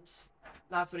 and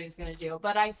that's what he was going to do.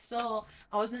 But I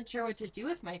wasn't sure what to do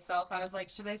with myself. I was like,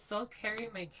 should I still carry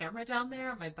my camera down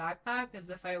there, my backpack, as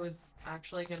if I was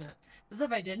actually going to, as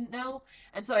if I didn't know?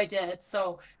 And so I did.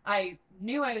 So I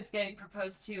knew I was getting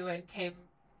proposed to and came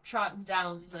trotting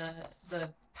down the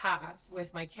path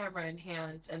with my camera in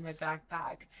hand and my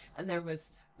backpack. And there was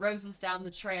roses down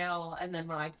the trail. And then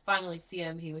when I finally see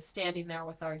him, he was standing there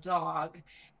with our dog.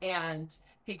 And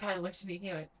he kind of looked at me. He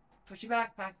went, put your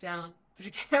backpack down. Put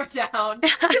your camera down.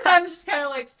 Because I was just kind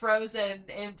of like frozen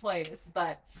in place.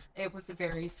 But it was a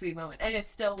very sweet moment. And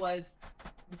it still was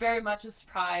very much a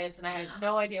surprise. And I had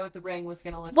no idea what the ring was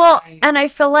going to look like. Well, and I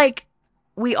feel like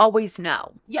we always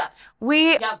know. Yes.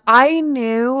 Yep. I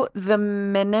knew the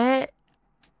minute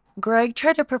Greg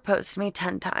tried to propose to me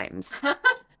 10 times.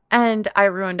 And I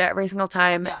ruined it every single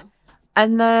time. Yeah.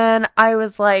 And then I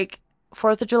was like,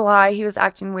 4th of July, he was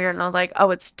acting weird. And I was like,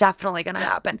 oh, it's definitely going to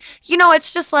happen. You know,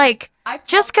 it's just like,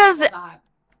 just because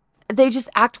they just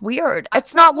act weird.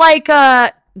 It's not like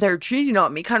they're cheating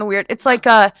on me, kind of weird. It's like,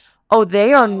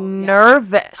 they are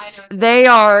nervous. They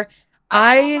are...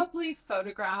 I probably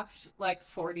photographed like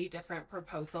 40 different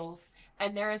proposals,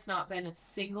 and there has not been a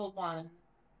single one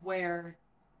where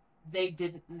they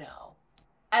didn't know.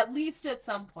 At least at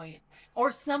some point.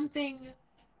 Or something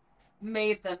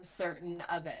made them certain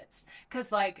of it.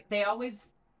 Because, like, they always,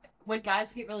 when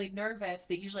guys get really nervous,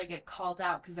 they usually get called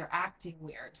out because they're acting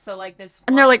weird. So, like,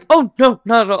 and they're like, oh, no,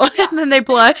 not at all. Yeah. And then they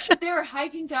blush. They were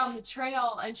hiking down the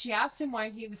trail, and she asked him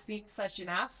why he was being such an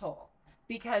asshole.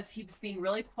 Because he was being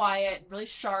really quiet and really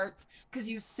sharp because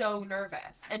he was so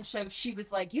nervous. And so she was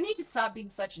like, you need to stop being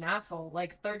such an asshole,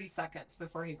 like 30 seconds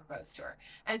before he proposed to her.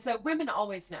 And so women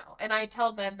always know. And I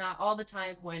tell them that all the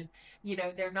time when, you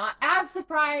know, they're not as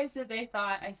surprised as they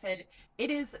thought. I said,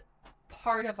 it is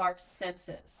part of our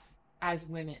senses as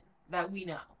women that we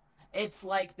know. It's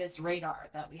like this radar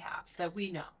that we have that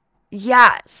we know.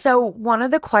 Yeah. So one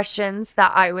of the questions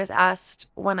that I was asked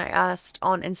when I asked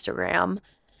on Instagram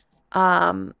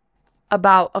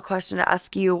about a question to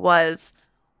ask you was,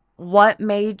 what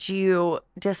made you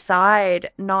decide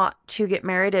not to get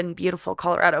married in beautiful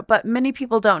Colorado? But many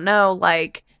people don't know,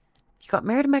 like, you got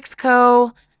married in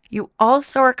Mexico. You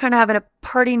also are kind of having a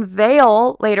parting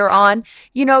veil later on,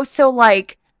 you know, so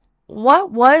like,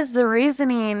 what was the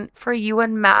reasoning for you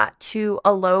and Matt to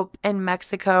elope in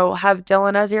Mexico, have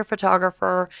Dylan as your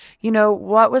photographer? You know,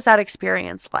 what was that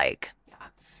experience like? Yeah.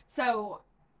 So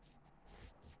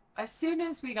as soon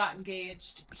as we got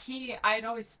engaged, I had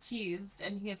always teased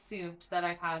and he assumed that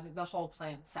I had the whole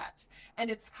plan set. And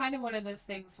it's kind of one of those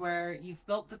things where you've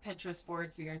built the Pinterest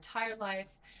board for your entire life.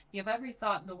 You have every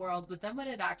thought in the world, but then when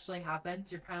it actually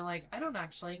happens, you're kind of like, I don't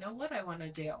actually know what I want to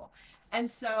do. And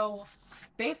so,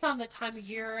 based on the time of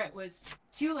year, it was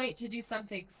too late to do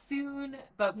something soon,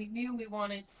 but we knew we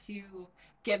wanted to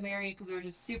get married because we were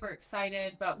just super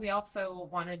excited, but we also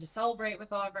wanted to celebrate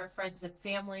with all of our friends and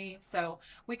family. So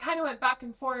we kind of went back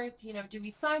and forth, do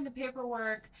we sign the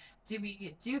paperwork? Do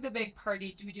we do the big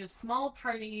party? Do we do a small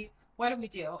party? What do we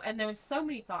do? And there's so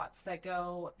many thoughts that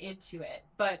go into it.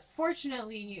 But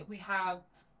fortunately, we have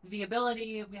the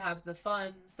ability, we have the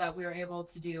funds that we were able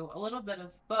to do a little bit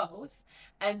of both.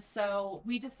 And so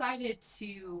we decided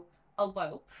to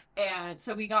elope. And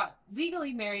so we got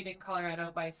legally married in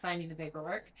Colorado by signing the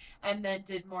paperwork, and then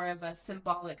did more of a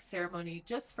symbolic ceremony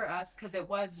just for us because it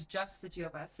was just the two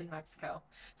of us in Mexico.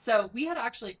 So we had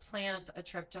actually planned a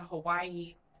trip to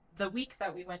Hawaii the week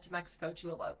that we went to Mexico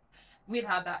to elope. We'd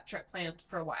had that trip planned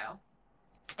for a while.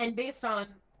 And based on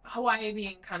Hawaii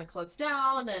being kind of closed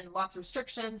down and lots of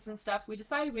restrictions and stuff, we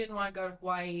decided we didn't want to go to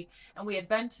Hawaii. And we had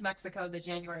been to Mexico the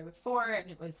January before, and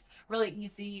it was really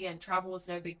easy and travel was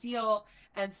no big deal.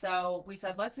 And so we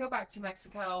said, let's go back to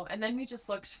Mexico. And then we just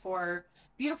looked for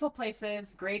beautiful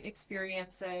places, great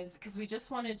experiences, because we just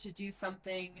wanted to do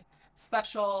something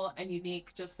special and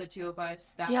unique, just the two of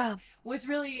us, that was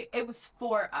really, it was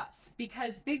for us,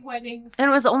 because big weddings, And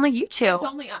it was only you two. it was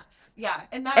only us. Yeah.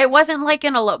 And that It wasn't like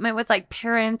an elopement with like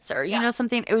parents or, Yeah.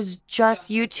 something. It was just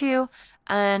you the two of us.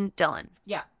 and Dylan.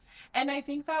 Yeah. And I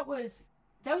think that was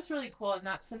really cool, and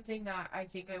that's something that I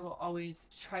think I will always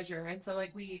treasure. And so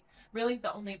we really,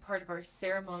 the only part of our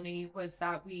ceremony was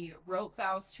that we wrote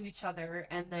vows to each other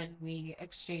and then we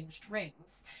exchanged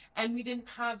rings. And we didn't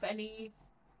have any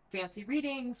fancy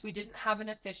readings. We didn't have an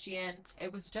officiant.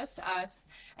 It was just us.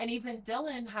 And even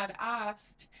Dylan had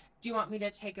asked, do you want me to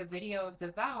take a video of the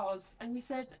vows? And we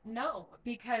said no,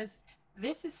 because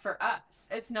this is for us.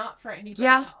 It's not for anybody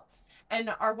else.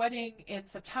 And our wedding in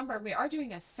September, we are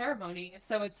doing a ceremony.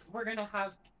 So we're going to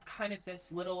have kind of this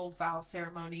little vow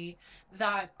ceremony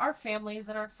that our families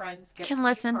and our friends can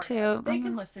listen to. They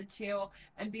can listen to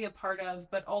and be a part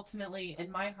of. But ultimately, in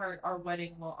my heart, our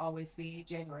wedding will always be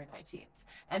January 19th.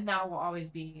 And that will always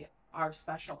be our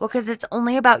special. Well, because it's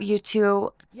only about you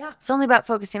two. Yeah. It's only about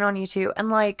focusing on you two.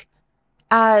 And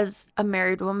as a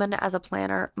married woman, as a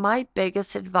planner, my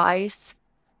biggest advice,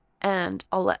 and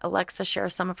I'll let Alexa share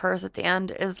some of hers at the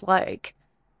end, is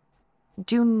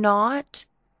do not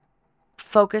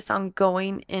focus on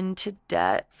going into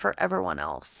debt for everyone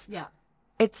else. Yeah.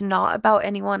 It's not about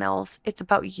anyone else. It's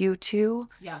about you two.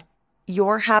 Yeah.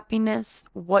 Your happiness,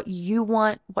 what you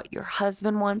want, what your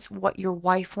husband wants, what your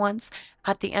wife wants.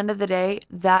 At the end of the day,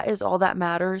 that is all that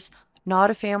matters. Not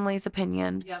a family's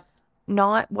opinion. Yep.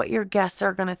 Not what your guests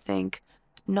are going to think.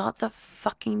 Not the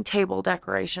fucking table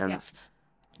decorations.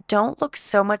 Yeah. Don't look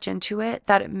so much into it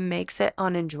that it makes it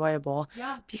unenjoyable.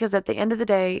 Yeah. Because at the end of the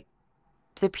day,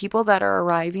 the people that are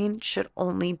arriving should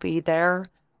only be there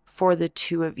for the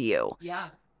two of you. Yeah.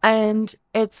 And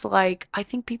it's I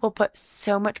think people put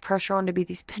so much pressure on to be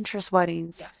these Pinterest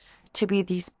weddings, yes, to be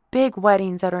these big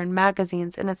weddings that are in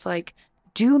magazines. And it's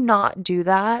do not do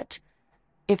that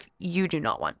if you do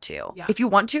not want to. Yeah. If you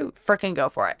want to, freaking go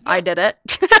for it. Yeah. I did it.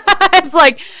 It's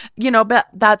but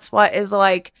that's what is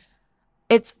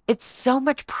it's so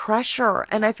much pressure.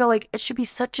 And I feel it should be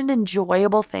such an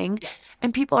enjoyable thing. Yes.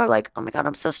 And people are oh my God,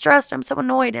 I'm so stressed. I'm so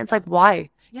annoyed. And it's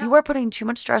why? Yeah. You are putting too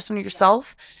much stress on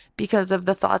yourself because of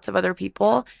the thoughts of other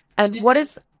people. And what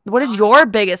is your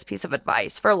biggest piece of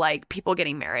advice for people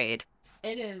getting married?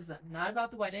 It is not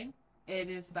about the wedding. It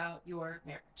is about your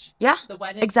marriage. Yeah. The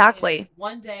wedding exactly. Is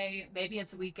one day, maybe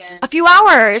it's a weekend. A few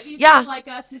hours. Maybe yeah. Like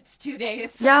us, it's 2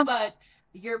 days. Yeah. But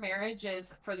your marriage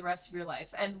is for the rest of your life.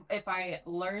 And if I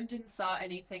learned and saw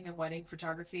anything in wedding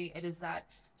photography, it is that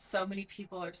so many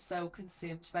people are so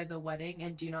consumed by the wedding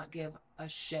and do not give a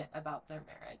shit about their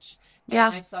marriage. Yeah.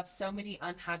 And I saw so many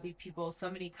unhappy people, so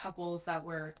many couples that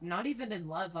were not even in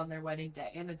love on their wedding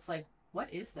day. And it's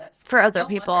what is this? For other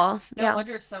people. No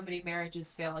wonder so many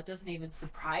marriages fail. It doesn't even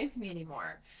surprise me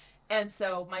anymore. And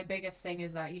so my biggest thing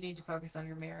is that you need to focus on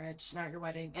your marriage, not your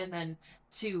wedding. And then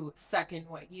to second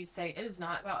what you say, it is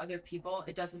not about other people.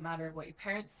 It doesn't matter what your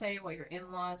parents say, what your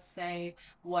in-laws say,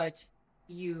 what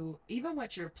your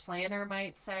planner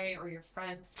might say, or your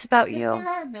friends. It's about you. There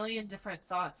are a million different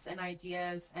thoughts and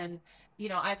ideas. And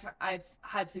I've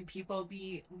had some people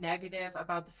be negative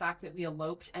about the fact that we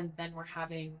eloped and then we're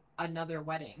having another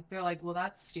wedding. They're well,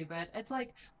 that's stupid. It's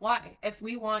why? If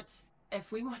we want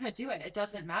if we want to do it, it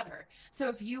doesn't matter. So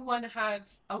if you want to have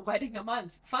a wedding a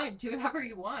month, fine, do whatever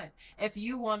you want. If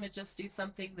you want to just do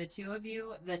something, the two of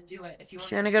you, then do it. If you want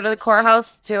If you're gonna go to the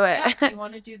courthouse, do it. yeah, if you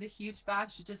want to do the huge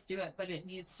bash, just do it. But it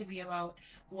needs to be about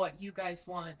what you guys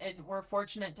want. And we're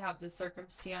fortunate to have the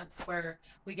circumstance where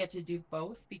we get to do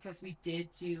both, because we did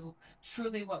do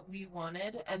truly what we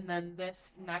wanted. And then this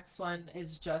next one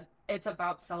is just, it's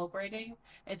about celebrating.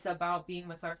 It's about being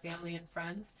with our family and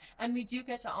friends. And we do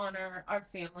get to honor our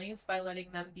families by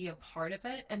letting them be a part of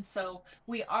it. And so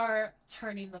we are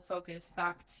turning the focus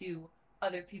back to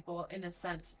other people in a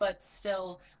sense, but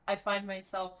still I told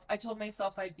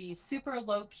myself I'd be super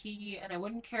low key and I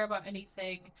wouldn't care about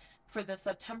anything for the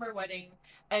September wedding.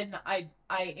 And I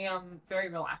am very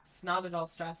relaxed, not at all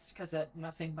stressed, because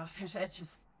nothing bothers it.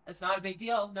 It's not a big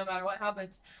deal no matter what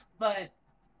happens. But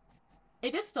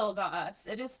it is still about us.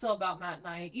 It is still about Matt and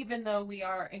I, even though we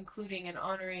are including and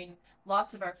honoring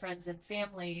lots of our friends and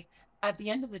family. At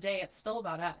the end of the day, it's still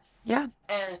about us. Yeah.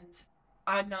 And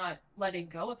I'm not letting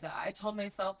go of that. I told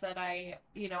myself that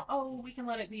we can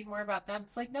let it be more about them.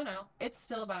 It's like, no, it's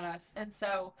still about us. And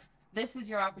so this is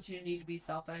your opportunity to be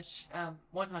selfish,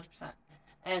 100%.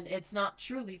 And it's not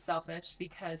truly selfish,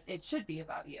 because it should be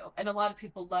about you. And a lot of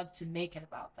people love to make it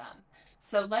about them.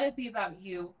 So let it be about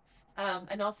you.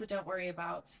 And also don't worry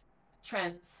about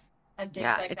trends and things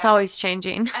like that. It's always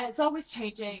changing. And it's always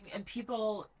changing, and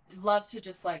people love to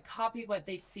just like copy what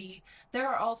they see. There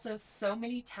are also so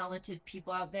many talented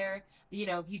people out there. You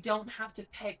don't have to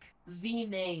pick the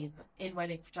name in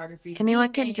wedding photography.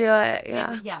 Anyone can do it.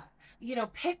 Yeah.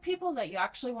 And, pick people that you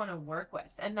actually want to work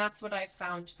with. And that's what I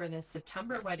found for this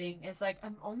September wedding, is like,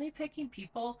 I'm only picking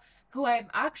people who I'm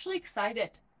actually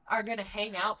excited are going to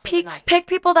hang out for the night. Pick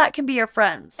people that can be your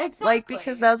friends. Exactly. Like,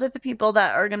 because those are the people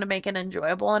that are going to make it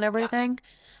enjoyable and everything. Yeah.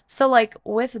 So, like,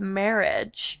 with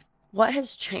marriage, what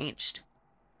has changed?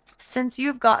 Since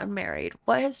you've gotten married,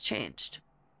 what has changed?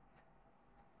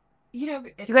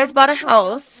 You guys bought a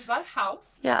house. We bought a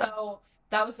house. Yeah. So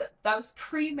that was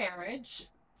pre-marriage.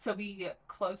 So we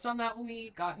closed on that when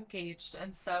we got engaged.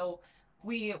 And so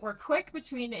we were quick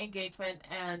between engagement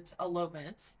and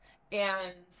elopement.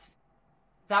 And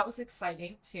that was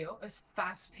exciting too. It was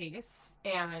fast paced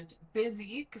and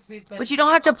busy, because we've been. But you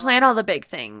don't have to plan all the big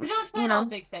things. We don't have to plan all the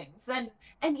big things,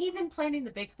 and even planning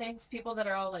the big things, people that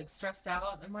are all like stressed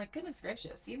out. I'm like, goodness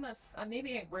gracious, you must.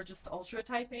 Maybe we're just ultra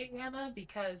type A, Anna,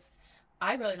 because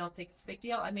I really don't think it's a big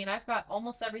deal. I mean, I've got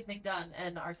almost everything done,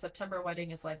 and our September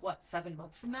wedding is like, what, 7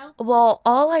 months from now? Well,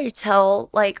 all I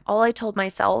told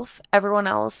myself, everyone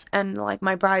else, and like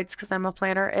my brides, because I'm a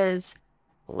planner, is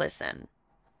listen.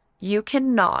 You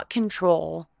cannot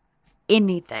control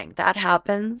anything that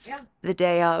happens the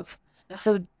day of. Yeah.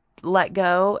 So let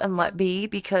go and let be,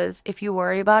 because if you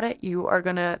worry about it, you are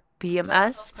going to be a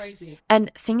mess. Crazy.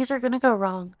 And things are going to go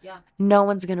wrong. Yeah. No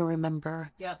one's going to remember.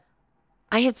 Yeah.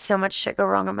 I had so much shit go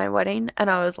wrong at my wedding, and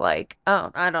I was like, oh,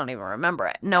 I don't even remember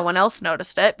it. No one else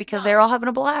noticed it, because they were all having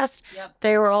a blast. Yep.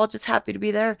 They were all just happy to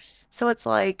be there. So it's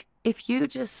like, if you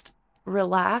just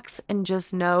relax and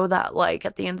just know that, like,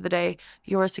 at the end of the day,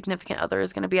 your significant other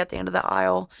is going to be at the end of the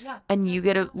aisle, and you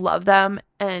get to love them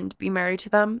and be married to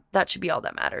them, that should be all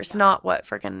that matters, not what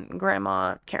freaking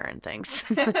Grandma Karen thinks.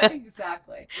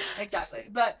 Exactly.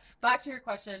 But back to your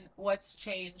question, what's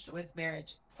changed with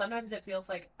marriage? Sometimes it feels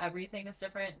like everything is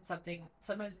different, and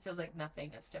sometimes it feels like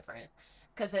nothing is different,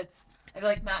 because I feel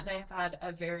like Matt and I have had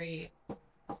a very,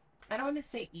 I don't want to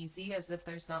say easy, as if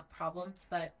there's not problems,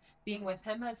 but being with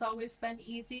him has always been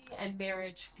easy, and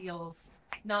marriage feels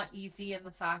not easy in the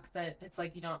fact that it's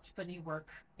like you don't have to put any work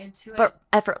into it. But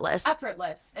effortless.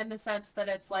 Effortless, in the sense that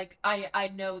it's like,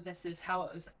 I know this is how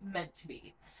it was meant to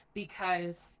be,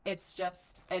 because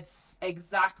it's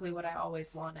exactly what I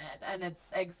always wanted, and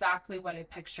it's exactly what I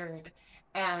pictured,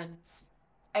 and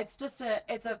it's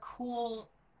a cool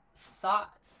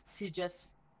thought to just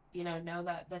know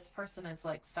that this person is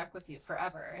like stuck with you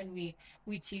forever. And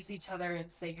we tease each other and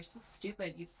say, you're so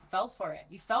stupid, you fell for it,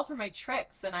 you fell for my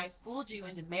tricks, and I fooled you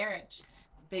into marriage,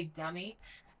 big dummy.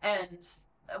 And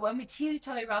when we tease each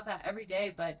other about that every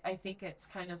day, but I think it's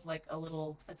kind of like a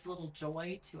little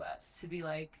joy to us to be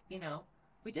like,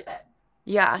 we did it.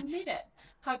 Yeah. We made it.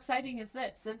 How exciting is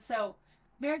this? And so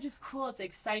marriage is cool. It's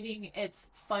exciting. It's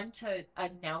fun to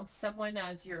announce someone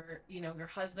as your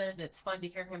husband. It's fun to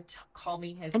hear him call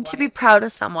me his and wife. To be proud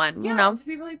of someone, to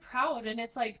be really proud. And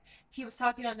it's like, he was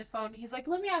talking on the phone. He's like,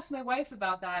 let me ask my wife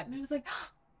about that. And I was like, oh,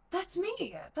 that's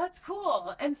me. That's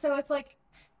cool. And so it's like,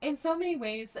 in so many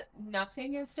ways,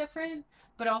 nothing is different,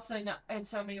 but also in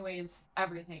so many ways,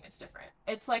 everything is different.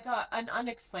 It's like an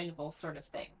unexplainable sort of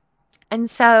thing. And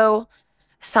so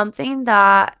something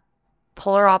that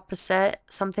polar opposite,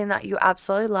 something that you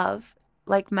absolutely love,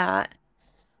 like Matt,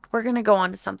 we're going to go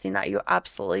on to something that you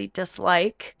absolutely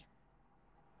dislike,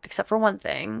 except for one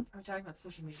thing. Are we talking about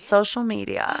social media? Social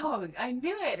media. Oh, I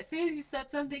knew it. As soon as you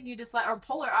said something you dislike, or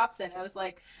polar opposite, I was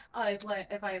like,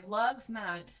 if I love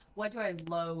Matt, what do I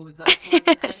loathe?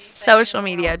 Social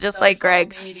media, just like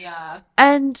Greg. Social media.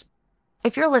 And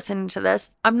if you're listening to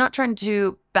this, I'm not trying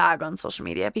to bag on social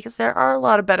media because there are a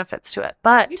lot of benefits to it.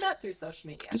 But we met through social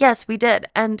media. Yes, we did.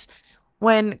 And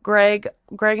when Greg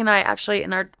and I actually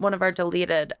in one of our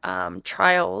deleted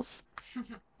trials,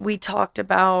 we talked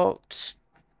about,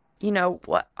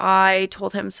 what I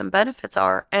told him some benefits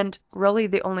are, and really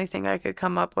the only thing I could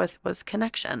come up with was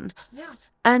connection. Yeah.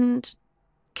 And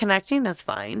connecting is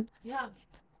fine. Yeah.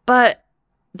 But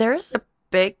there is a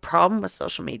big problem with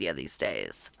social media these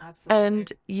days. Absolutely.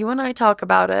 And you and I talk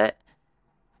about it.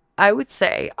 I would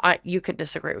say, you could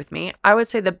disagree with me. I would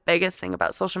say the biggest thing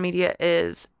about social media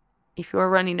is if you are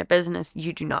running a business,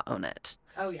 you do not own it.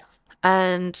 Oh, yeah.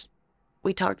 And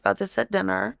we talked about this at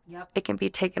dinner. Yep. It can be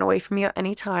taken away from you at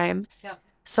any time. Yep.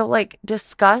 So,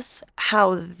 discuss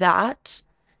how that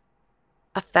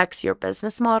affects your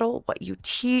business model, what you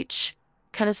teach,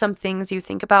 kind of some things you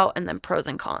think about, and then pros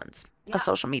and cons of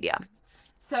social media.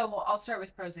 So I'll start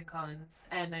with pros and cons.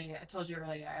 And I told you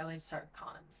earlier, I like to start with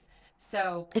cons.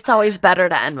 So it's always better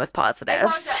to end with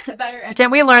positives. Better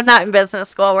Didn't we learn that in business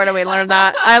school? Where did we learn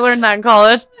that? I learned that in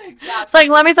college. Exactly. It's like,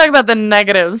 let me talk about the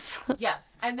negatives. Yes,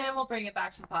 and then we'll bring it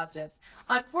back to the positives.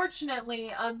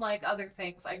 Unfortunately, unlike other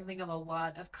things, I can think of a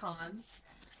lot of cons.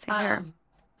 Same here.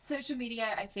 Social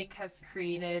media, I think, has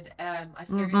created a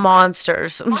series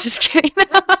monsters. I'm just kidding.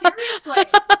 Seriously,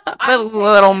 but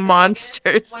little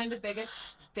monsters. One of the biggest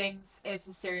things is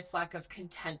a serious lack of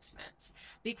contentment,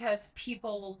 because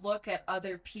people look at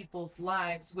other people's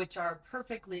lives, which are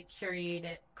perfectly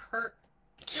curated.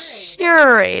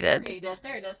 There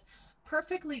it is.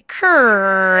 Perfectly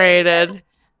curated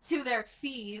to their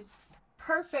feeds,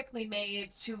 perfectly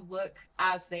made to look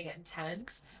as they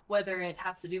intend, whether it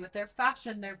has to do with their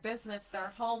fashion, their business,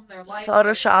 their home, their life,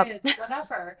 Photoshop, their kids,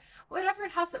 whatever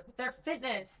it has to, their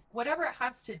fitness, whatever it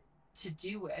has to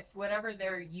do with, whatever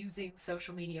they're using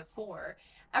social media for.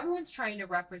 Everyone's trying to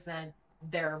represent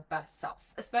their best self,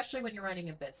 especially when you're running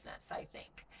a business, I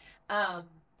think.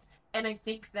 And I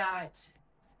think that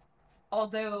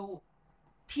although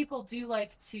people do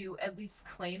like to at least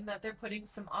claim that they're putting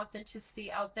some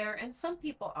authenticity out there, and some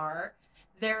people are,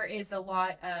 there's a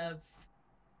lot of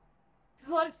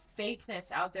fakeness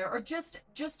out there, or just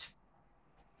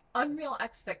unreal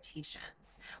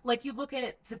expectations. Like, you look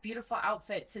at the beautiful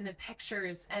outfits in the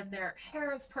pictures, and their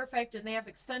hair is perfect, and they have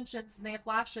extensions, and they have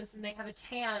lashes, and they have a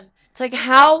tan. It's like,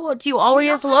 how do you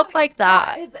always look like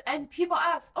that? And people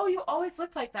ask, oh, you always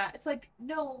look like that. It's like,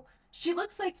 no, she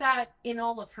looks like that in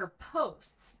all of her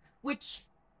posts, which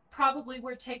probably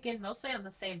were taken mostly on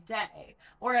the same day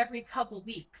or every couple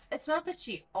weeks. It's not that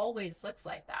she always looks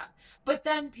like that. But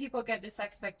then people get this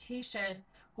expectation,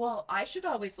 well, I should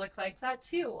always look like that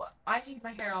too. I need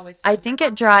my hair always. I think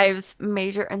it drives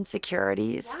major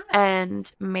insecurities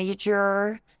and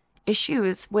major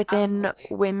issues within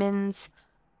women's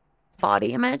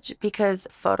body image, because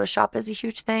Photoshop is a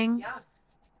huge thing. Yeah.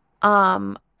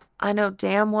 I know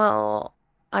damn well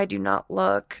I do not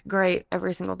look great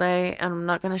every single day, and I'm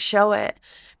not going to show it,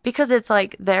 because it's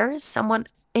like, there is someone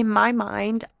in my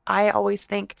mind. I always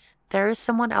think there is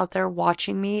someone out there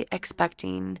watching me,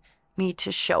 expecting me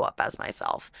to show up as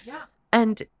myself. Yeah.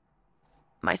 And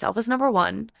myself is number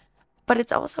one, but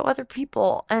it's also other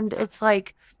people. And it's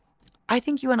like, I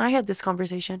think you and I had this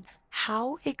conversation.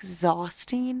 How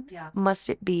exhausting must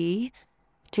it be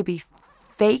to be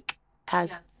fake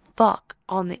as fuck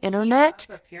on the internet,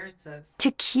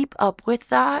 to keep up with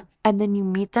that, and then you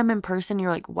meet them in person,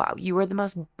 you're like, wow, you are the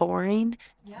most boring,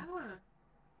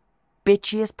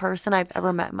 bitchiest person I've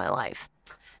ever met in my life.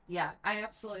 Yeah, I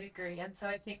absolutely agree. And so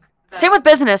I think same with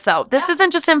business, though. This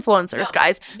isn't just influencers,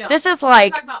 guys. No. This is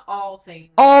like, we're talking about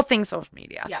all things social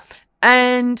media. Yeah.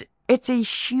 And it's a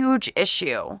huge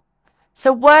issue.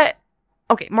 So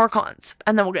more cons,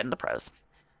 and then we'll get into pros.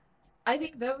 I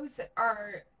think those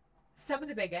are some of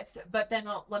the biggest, but then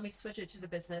let me switch it to the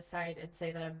business side and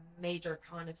say that a major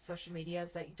con of social media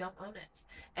is that you don't own it.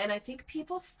 And I think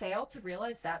people fail to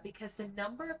realize that, because the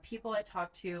number of people I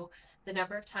talk to, the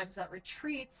number of times at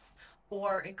retreats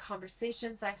or in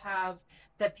conversations I have,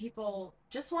 that people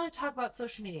just want to talk about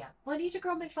social media. Well, I need to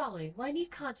grow my following. Well, I need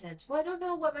content. Well, I don't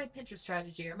know what my Pinterest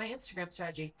strategy or my Instagram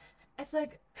strategy. It's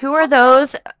like, who are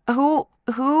those? Who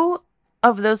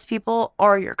of those people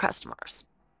are your customers?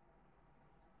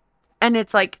 And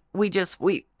it's like,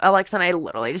 Alexa and I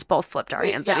literally just both flipped our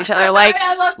hands at each other.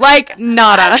 I love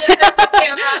nada.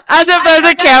 As if there's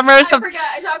a camera. I forget.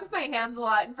 I talk with my hands a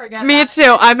lot and forget. Me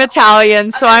too. I'm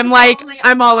Italian, so I'm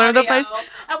all over the place.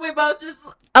 And we both just.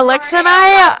 Alexa and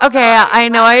I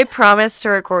know I promised to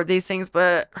record these things,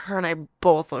 but her and I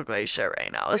both look like shit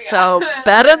right now. So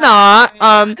better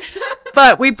not.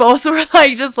 But we both were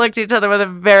like, just looked at each other with a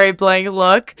very blank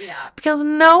look. Yeah. Because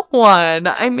no one.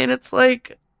 I mean, it's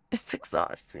like, it's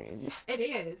exhausting. It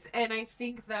is. And I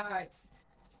think that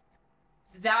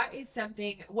is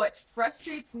something, what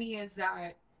frustrates me is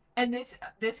that, and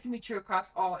this can be true across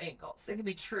all angles. It can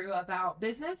be true about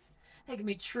business. It can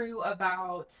be true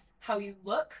about how you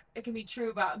look. It can be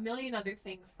true about a million other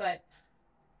things. But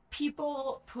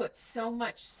people put so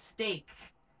much stake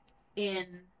in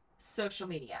social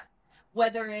media.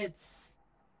 Whether it's,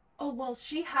 oh, well,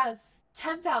 she has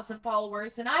 10,000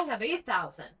 followers and I have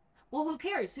 8,000. Well, who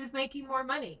cares? Who's making more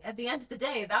money? At the end of the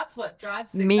day, that's what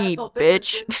drives successful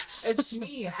businesses. Bitch. It's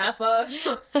me, heifer.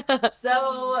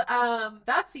 So,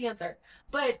 that's the answer.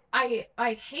 But I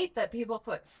hate that people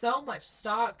put so much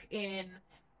stock in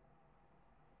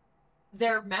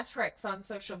their metrics on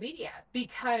social media,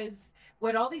 because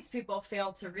what all these people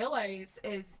fail to realize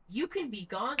is you can be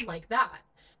gone like that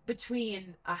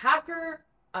between a hacker,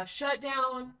 a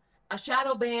shutdown, a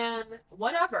shadow ban,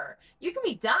 whatever. You can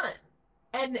be done.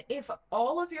 And if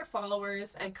all of your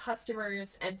followers and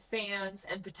customers and fans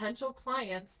and potential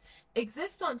clients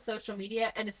exist on social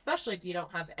media, and especially if you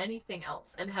don't have anything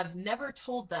else and have never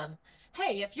told them,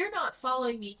 hey, if you're not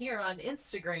following me here on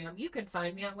Instagram, you can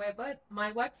find me on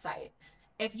my website.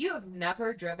 If you have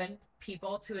never driven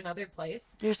people to another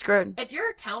place, you're screwed. If your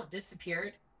account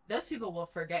disappeared, those people will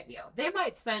forget you. They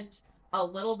might spend a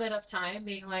little bit of time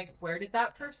being like, where did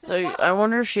that person go? I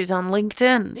wonder if she's on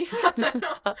LinkedIn. Maybe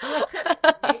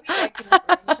I can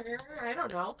find her. I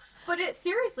don't know. But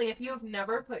seriously, if you have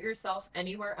never put yourself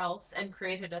anywhere else and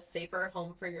created a safer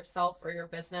home for yourself or your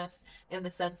business in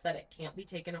the sense that it can't be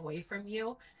taken away from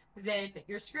you, then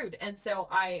you're screwed. And so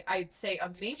I'd say a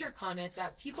major con is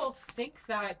that people think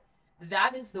that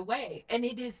is the way. And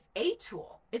it is a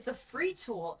tool. It's a free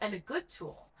tool and a good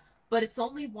tool. But it's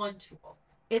only one tool.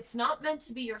 It's not meant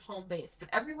to be your home base, but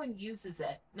everyone uses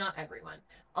it. Not everyone.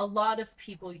 A lot of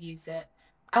people use it.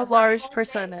 A large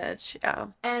percentage, yeah.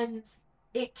 And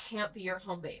it can't be your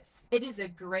home base. It is a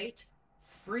great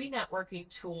free networking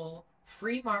tool,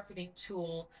 free marketing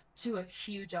tool to a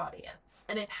huge audience.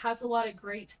 And it has a lot of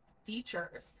great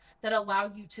features that allow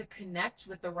you to connect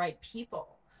with the right people.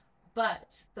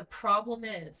 But the problem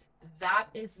is that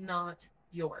is not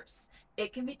yours.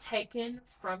 It can be taken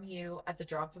from you at the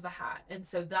drop of a hat. And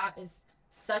so that is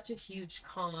such a huge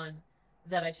con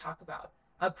that I talk about.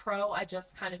 A pro I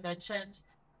just kind of mentioned,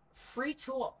 free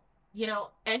tool. You know,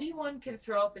 anyone can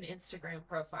throw up an Instagram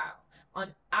profile on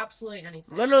absolutely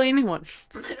anything. Literally anyone.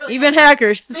 Even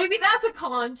hackers. Maybe that's a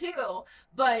con too.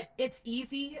 But it's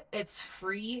easy. It's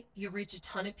free. You reach a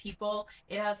ton of people.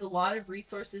 It has a lot of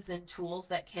resources and tools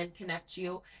that can connect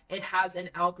you. It has an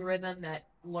algorithm that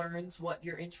learns what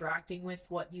you're interacting with,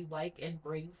 what you like, and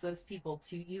brings those people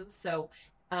to you. So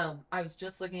I was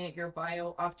just looking at your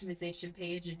bio optimization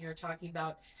page, and you're talking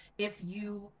about if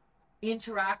you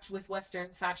interact with Western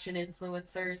fashion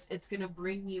influencers, it's going to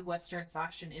bring you Western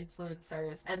fashion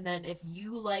influencers. And then if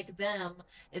you like them,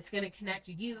 it's going to connect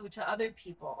you to other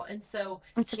people. And so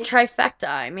it's a trifecta.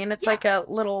 I mean, it's like a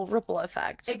little ripple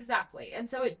effect. Exactly. And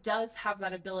so it does have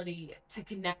that ability to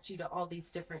connect you to all these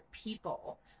different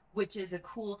people, which is a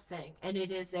cool thing. And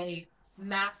it is a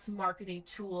mass marketing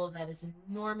tool that is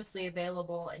enormously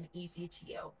available and easy to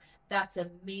you. That's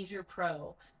a major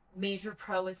pro. Major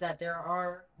pro is that there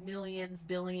are millions,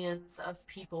 billions of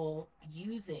people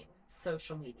using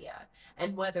social media.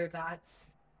 And whether that's,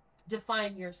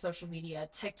 define your social media,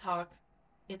 TikTok,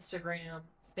 Instagram,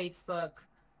 Facebook,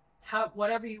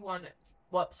 whatever you want,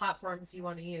 what platforms you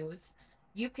want to use,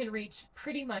 you can reach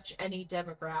pretty much any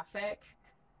demographic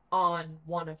on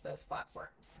one of those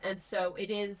platforms. And so it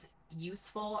is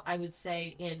useful, I would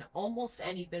say, in almost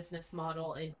any business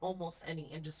model, in almost any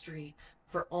industry,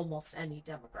 for almost any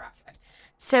demographic.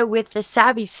 So with the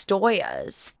Savvy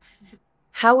Stoias,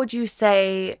 how would you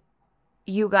say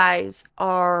you guys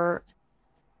are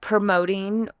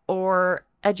promoting or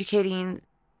educating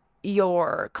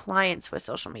your clients with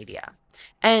social media?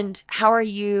 And how are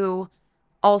you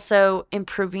also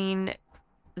improving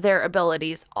their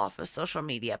abilities off of social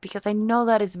media? Because I know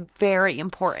that is very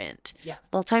important. Yeah.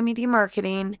 Multimedia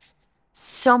marketing,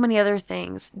 so many other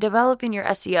things, developing your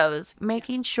SEOs,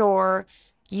 making sure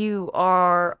you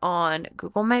are on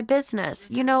Google My Business,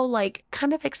 like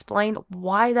kind of explain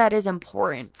why that is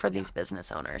important for these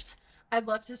business owners. I'd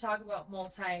love to talk about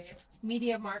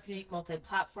multimedia marketing,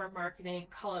 multi-platform marketing,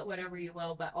 call it whatever you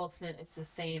will, but ultimately it's the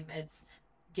same. It's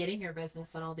getting your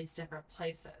business on all these different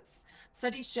places.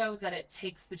 Studies show that it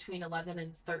takes between 11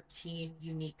 and 13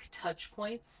 unique touch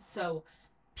points. So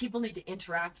people need to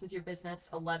interact with your business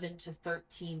 11 to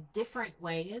 13 different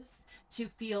ways to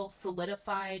feel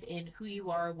solidified in who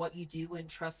you are, what you do, and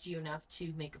trust you enough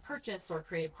to make a purchase or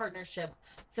create a partnership,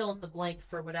 fill in the blank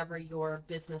for whatever your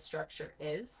business structure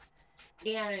is.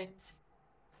 And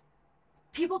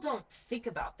people don't think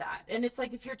about that. And it's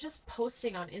like if you're just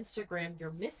posting on Instagram,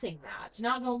 you're missing that.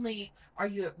 Not only are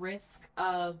you at risk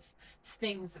of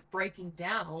things breaking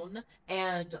down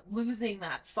and losing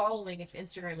that following if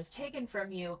Instagram is taken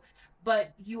from you,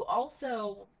 but you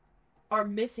also are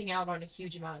missing out on a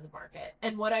huge amount of the market.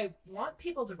 And what I want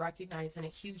people to recognize, and a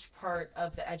huge part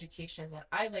of the education that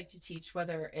I like to teach,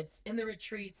 whether it's in the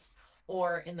retreats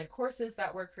or in the courses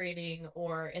that we're creating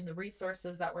or in the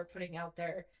resources that we're putting out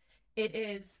there, it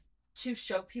is to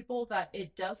show people that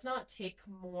it does not take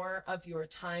more of your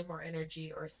time or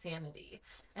energy or sanity.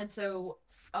 And so,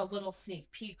 a little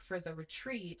sneak peek for the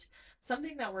retreat,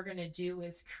 something that we're going to do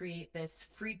is create this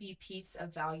freebie piece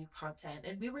of value content.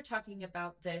 And we were talking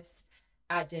about this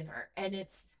at dinner, and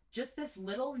it's just this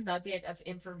little nugget of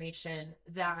information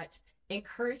that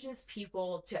encourages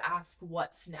people to ask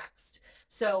what's next.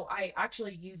 So I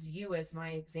actually use you as my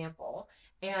example.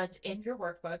 And in your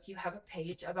workbook, you have a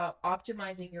page about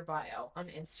optimizing your bio on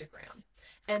Instagram.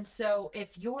 And so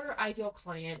if your ideal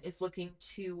client is looking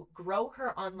to grow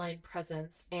her online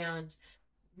presence and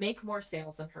make more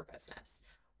sales in her business,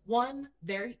 one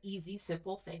very easy,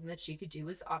 simple thing that she could do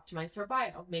is optimize her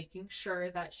bio, making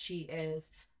sure that she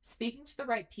is speaking to the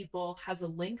right people, has a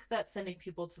link that's sending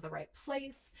people to the right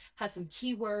place, has some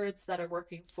keywords that are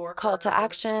working for Call to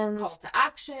actions. Call to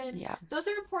action. Yeah. Those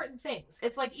are important things.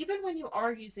 It's like even when you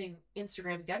are using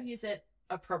Instagram, you got to use it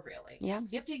appropriately. Yeah.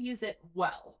 You have to use it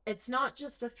well. It's not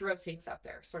just to throw things out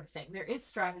there sort of thing. There is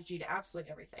strategy to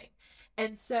absolutely everything.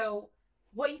 And so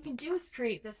what you can do is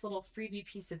create this little freebie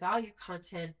piece of value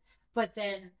content, but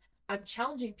then I'm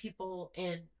challenging people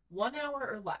in 1 hour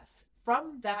or less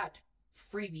from that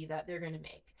freebie that they're going to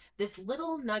make. This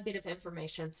little nugget of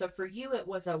information. So for you, it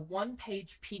was a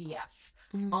 1-page PDF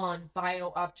on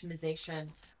bio optimization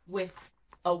with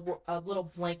a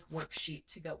little blank worksheet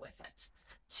to go with it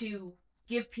to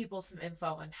give people some info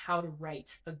on how to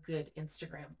write a good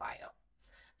Instagram bio.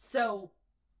 So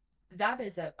that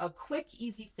is a quick,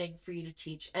 easy thing for you to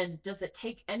teach. And does it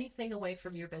take anything away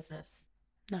from your business?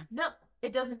 No,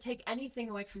 it doesn't take anything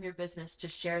away from your business to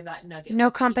share that nugget. No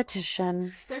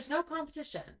competition. There's no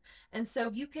competition. And so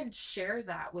you can share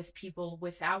that with people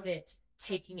without it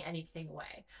taking anything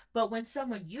away. But when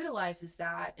someone utilizes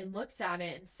that and looks at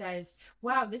it and says,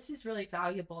 wow, this is really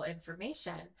valuable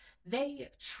information, they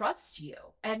trust you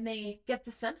and they get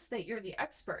the sense that you're the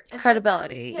expert. And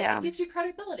credibility. So now, it gives you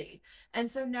credibility. And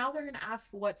so now they're going to ask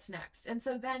what's next. And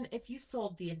so then if you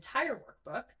sold the entire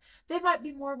workbook, they might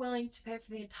be more willing to pay for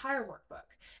the entire workbook.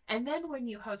 And then when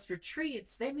you host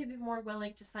retreats, they may be more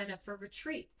willing to sign up for a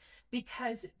retreat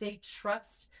because they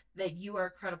trust that you are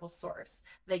a credible source,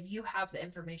 that you have the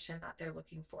information that they're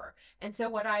looking for. And so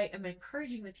what I am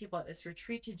encouraging the people at this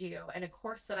retreat to do, and a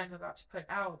course that I'm about to put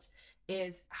out,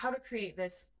 is how to create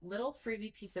this little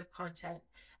freebie piece of content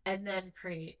and then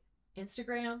create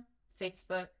Instagram,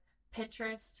 Facebook,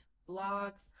 Pinterest,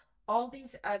 blogs, all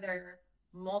these other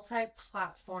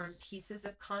multi-platform pieces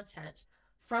of content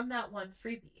from that one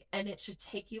freebie. And it should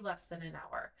take you less than an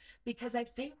hour. Because I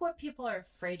think what people are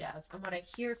afraid of, and what I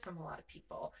hear from a lot of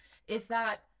people, is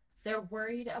that they're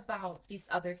worried about these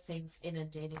other things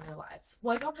inundating their lives.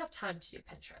 Well, I don't have time to do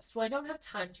Pinterest. Well, I don't have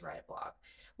time to write a blog.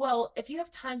 Well, if you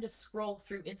have time to scroll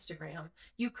through Instagram,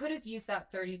 you could have used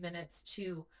that 30 minutes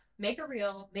to make a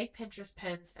reel, make Pinterest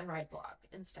pins, and write a blog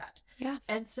instead. Yeah.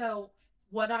 And so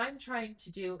what I'm trying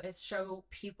to do is show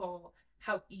people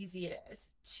how easy it is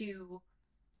to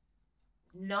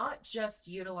not just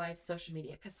utilize social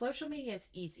media, because social media is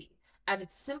easy. At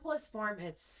its simplest form,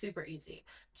 it's super easy.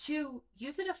 To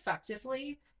use it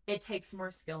effectively, it takes more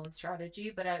skill and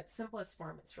strategy, but at its simplest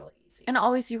form, it's really easy. And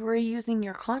always you're reusing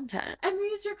your content. And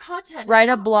reuse your content. Write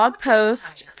a blog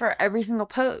post for every single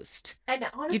post. And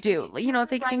honestly, you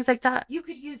do, things like that. You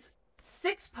could use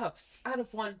 6 posts out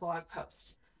of one blog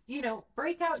post.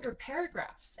 Break out your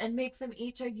paragraphs and make them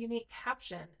each a unique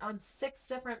caption on 6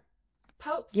 different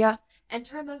posts. Yeah. and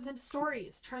turn those into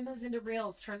stories, turn those into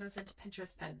reels, turn those into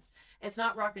Pinterest pins. It's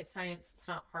not rocket science, it's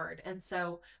not hard. And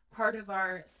so part of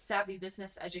our savvy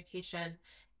business education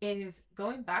is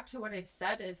going back to what I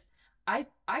said is I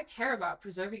care about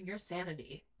preserving your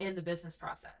sanity in the business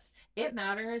process. It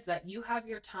matters that you have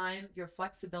your time, your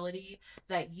flexibility,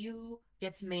 that you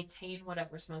get to maintain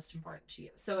whatever's most important to you.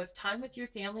 So if time with your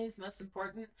family is most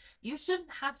important, you shouldn't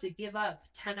have to give up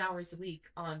 10 hours a week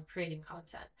on creating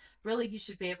content. Really, you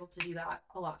should be able to do that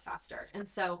a lot faster. And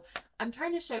so I'm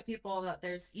trying to show people that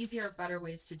there's easier, better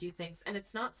ways to do things. And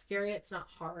it's not scary, it's not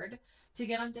hard to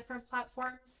get on different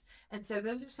platforms. And so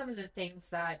those are some of the things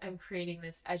that I'm creating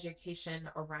this education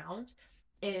around,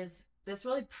 is this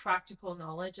really practical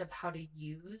knowledge of how to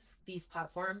use these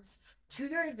platforms to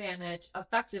your advantage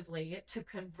effectively to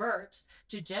convert,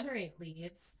 to generate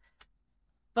leads,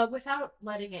 but without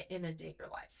letting it inundate your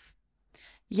life.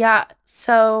 Yeah.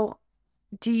 So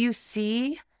do you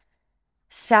see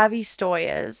Savvy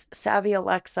Stoya's, Savvy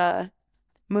Alexa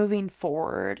moving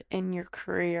forward in your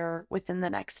career within the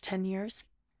next 10 years?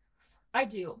 I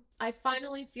do. I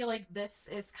finally feel like this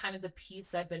is kind of the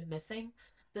piece I've been missing.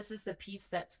 This is the piece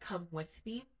that's come with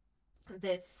me,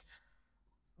 this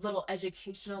little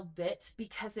educational bit,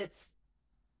 because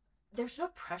there's no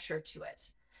pressure to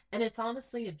it. And it's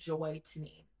honestly a joy to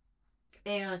me.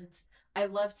 And I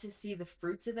love to see the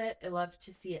fruits of it. I love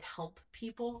to see it help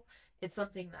people. It's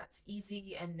something that's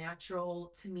easy and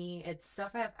natural to me. It's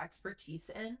stuff I have expertise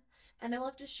in, and I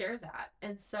love to share that.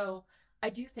 And so I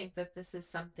do think that this is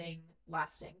something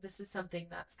lasting. This is something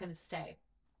that's going to stay.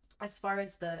 As far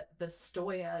as the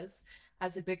Stoyas,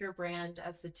 as a bigger brand,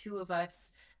 as the two of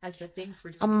us, as the things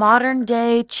we're doing. A modern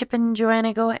day Chip and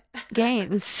Joanna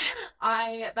Gaines.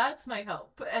 That's my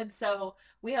hope. And so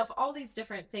we have all these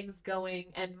different things going,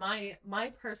 and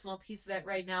my personal piece of it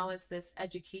right now is this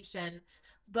education,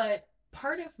 but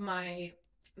part of my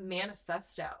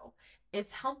manifesto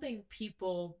is helping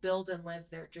people build and live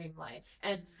their dream life.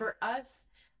 And for us,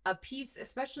 a piece,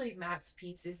 especially Matt's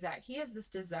piece, is that he has this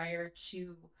desire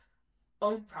to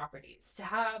own properties, to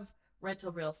have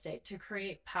rental real estate, to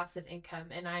create passive income.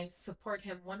 And I support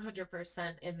him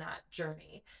 100% in that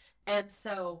journey. And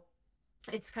so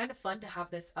it's kind of fun to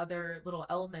have this other little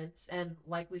element. And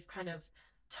like we've kind of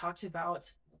talked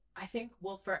about, I think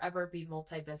we'll forever be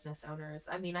multi-business owners.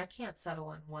 I mean, I can't settle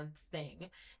on one thing.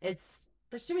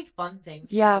 There's too many fun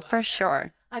things. Yeah, for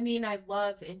sure. I mean, I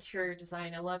love interior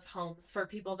design. I love homes. For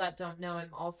people that don't know,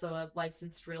 I'm also a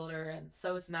licensed realtor, and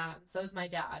so is Matt, and so is my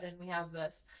dad. And we have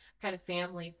this kind of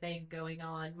family thing going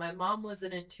on. My mom was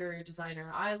an interior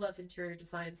designer. I love interior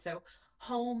design. So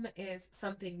home is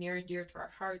something near and dear to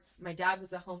our hearts. My dad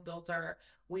was a home builder.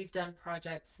 We've done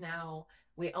projects now.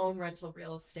 We own rental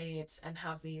real estate and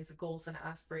have these goals and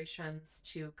aspirations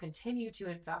to continue to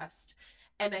invest.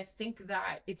 And I think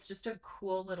that it's just a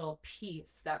cool little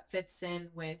piece that fits in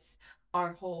with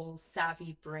our whole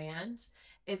savvy brand,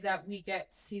 is that we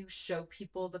get to show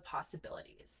people the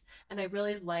possibilities. And I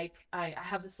really I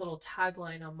have this little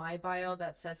tagline on my bio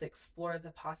that says explore the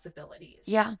possibilities.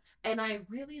 Yeah. And I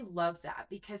really love that,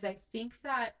 because I think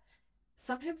that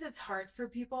sometimes it's hard for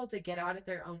people to get out of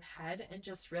their own head and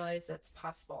just realize it's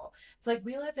possible. It's like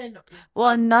we live in,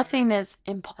 well, nothing is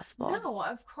impossible. No,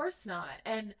 of course not.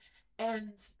 And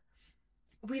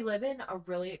we live in a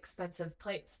really expensive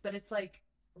place, but it's like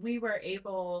we were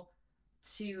able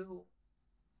to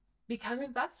become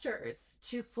investors,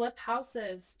 to flip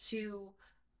houses, to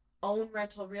own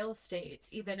rental real estate,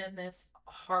 even in this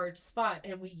hard spot.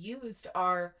 And we used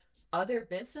our other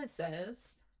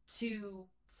businesses to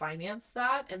finance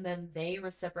that, and then they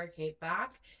reciprocate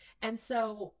back. And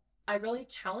so I really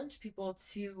challenge people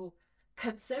to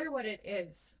consider what it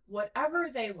is, whatever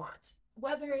they want,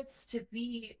 whether it's to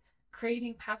be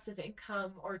creating passive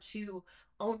income, or to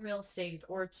own real estate,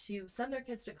 or to send their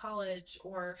kids to college,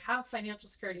 or have financial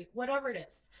security, whatever it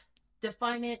is.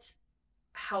 Define it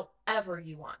however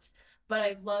you want. But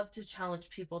I love to challenge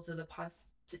people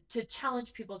to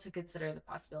challenge people to consider the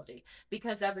possibility,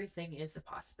 because everything is a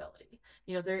possibility.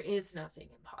 There is nothing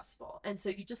impossible. And so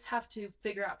you just have to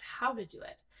figure out how to do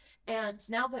it. And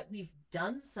now that we've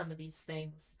done some of these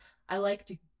things, I like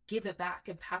to give it back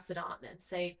and pass it on and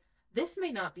say, this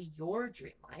may not be your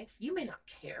dream life. You may not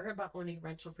care about owning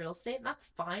rental real estate, and that's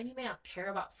fine. You may not care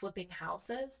about flipping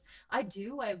houses. I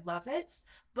do. I love it.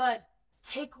 But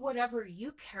take whatever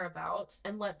you care about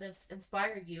and let this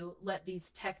inspire you. Let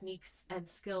these techniques and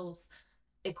skills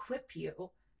equip you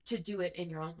to do it in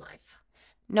your own life.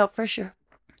 No, for sure.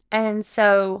 And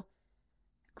so,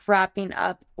 wrapping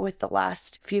up with the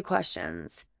last few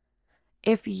questions,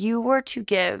 if you were to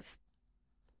give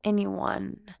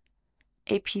anyone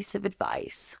a piece of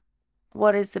advice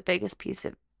what is the biggest piece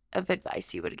of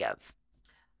advice you would give?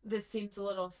 This seems a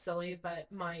little silly, but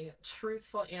my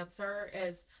truthful answer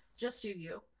is just do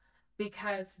you.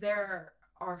 Because there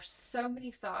are so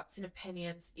many thoughts and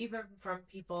opinions, even from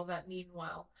people that mean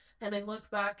well. And I look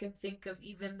back and think of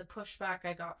even the pushback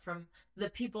I got from the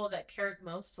people that cared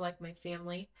most, like my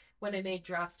family, when I made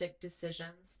drastic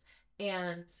decisions.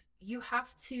 And you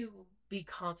have to be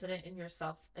confident in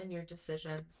yourself and your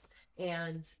decisions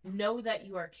and know that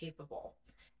you are capable.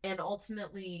 And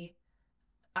ultimately,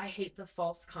 I hate the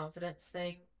false confidence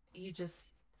thing. You just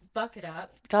buck it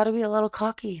up, Gotta be a little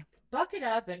cocky. buck it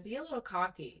up and be a little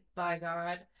cocky, by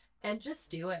God, and just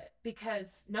do it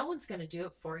because no one's going to do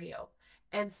it for you.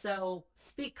 And so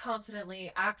speak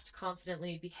confidently, act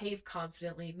confidently, behave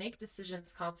confidently, make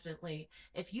decisions confidently.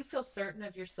 If you feel certain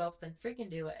of yourself, then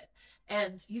freaking do it.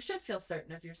 And you should feel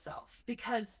certain of yourself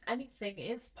because anything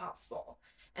is possible.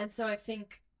 And so I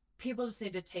think people just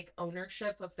need to take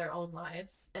ownership of their own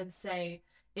lives and say,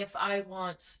 if I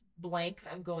want blank,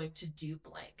 I'm going to do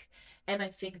blank. And I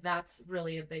think that's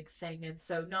really a big thing. And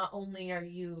so not only are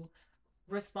you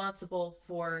responsible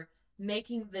for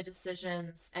making the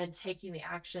decisions and taking the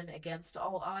action against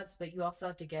all odds, but you also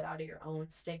have to get out of your own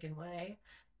stinking way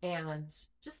and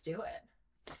just do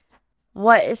it.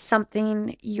 What is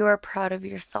something you're proud of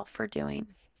yourself for doing?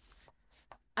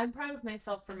 I'm proud of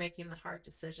myself for making the hard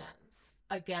decisions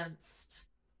against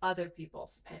other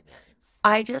people's opinions.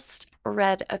 I just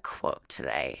read a quote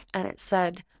today and it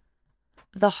said,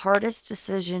 the hardest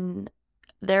decision,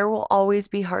 there will always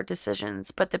be hard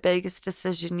decisions, but the biggest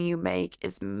decision you make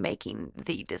is making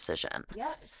the decision.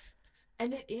 Yes.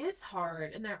 And it is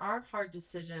hard, and there are hard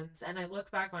decisions. And I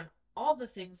look back on all the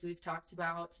things we've talked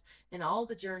about and all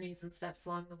the journeys and steps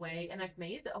along the way, and I've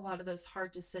made a lot of those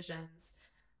hard decisions.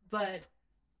 But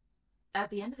at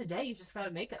the end of the day, you just got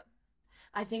to make them.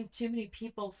 I think too many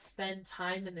people spend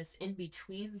time in this in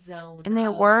between zone. And they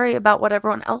worry about what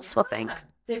everyone else will think.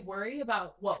 They worry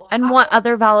about what will and happen. want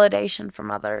other validation from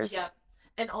others. Yep.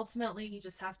 And ultimately, you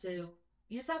just have to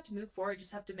move forward. You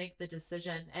just have to make the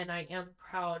decision. And I am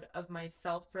proud of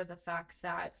myself for the fact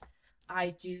that I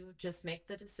do just make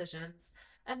the decisions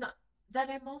and that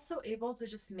I'm also able to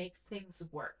just make things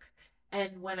work.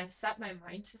 And when I set my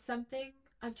mind to something,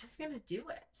 I'm just going to do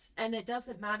it. And it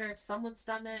doesn't matter if someone's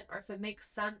done it or if it makes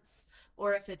sense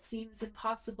or if it seems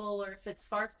impossible or if it's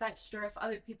far-fetched or if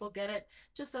other people get it.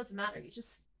 It just doesn't matter. You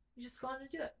just go on and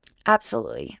do it.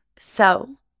 Absolutely.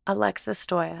 So, Alexa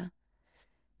Stoia,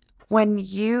 when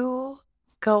you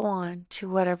go on to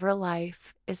whatever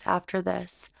life is after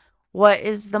this, what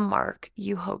is the mark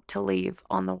you hope to leave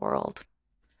on the world?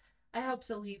 I hope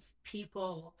to leave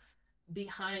people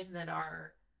behind that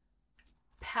are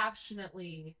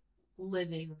passionately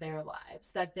living their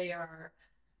lives, that they are,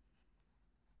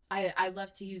 I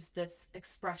love to use this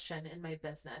expression in my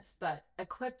business, but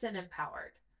equipped and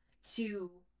empowered to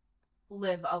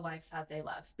live a life that they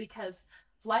love because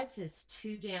life is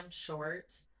too damn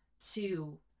short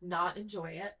to not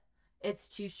enjoy it. It's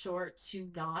too short to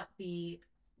not be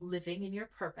living in your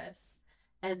purpose.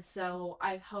 And so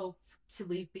I hope to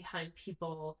leave behind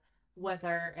people,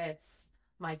 whether it's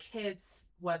my kids,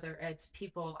 whether it's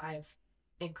people I've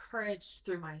encouraged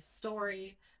through my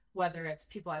story, whether it's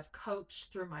people I've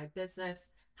coached through my business,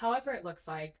 however it looks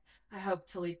like, I hope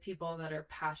to leave people that are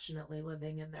passionately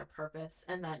living in their purpose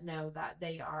and that know that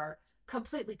they are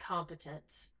completely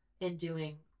competent in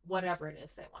doing whatever it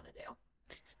is they want to do.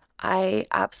 I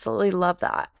absolutely love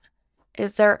that.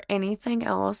 Is there anything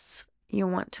else you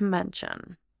want to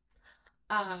mention?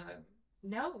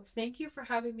 No, thank you for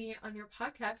having me on your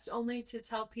podcast. Only to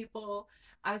tell people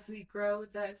as we grow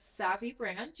the Savvy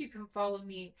brand, you can follow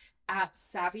me at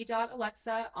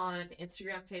savvy.alexa on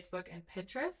Instagram, Facebook, and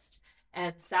Pinterest.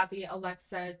 And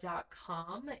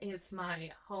savvyalexa.com is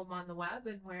my home on the web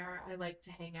and where I like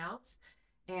to hang out.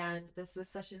 And this was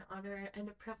such an honor and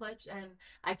a privilege. And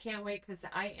I can't wait because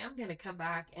I am going to come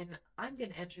back and I'm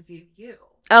going to interview you.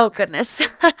 Oh, goodness.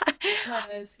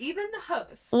 Because even the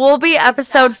host. We'll be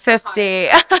episode 50.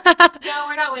 No,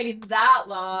 we're not waiting that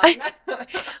long.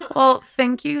 Well,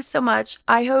 thank you so much.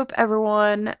 I hope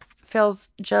everyone feels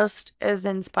just as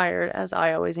inspired as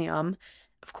I always am.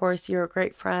 Of course, you're a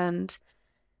great friend,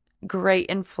 great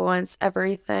influence,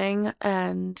 everything.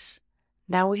 And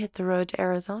now we hit the road to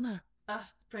Arizona.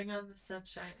 Bring on the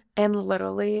sunshine. And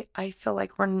literally, I feel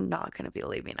like we're not going to be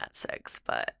leaving at 6,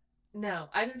 but No,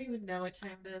 I don't even know what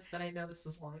time it is, but I know this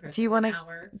was longer Do you than want an to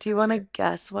hour. do you want to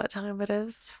guess what time it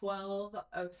is?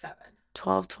 12:07.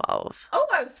 12:12. Oh,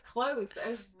 I was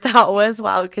close. That was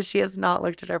wow, because she has not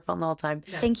looked at her phone the whole time.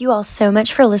 No. Thank you all so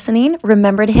much for listening.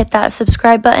 Remember to hit that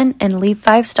subscribe button and leave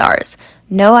 5 stars.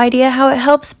 No idea how it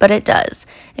helps, but it does.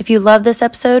 If you love this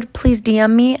episode, please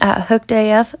DM me at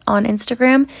HookedAF on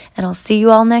Instagram, and I'll see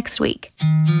you all next week.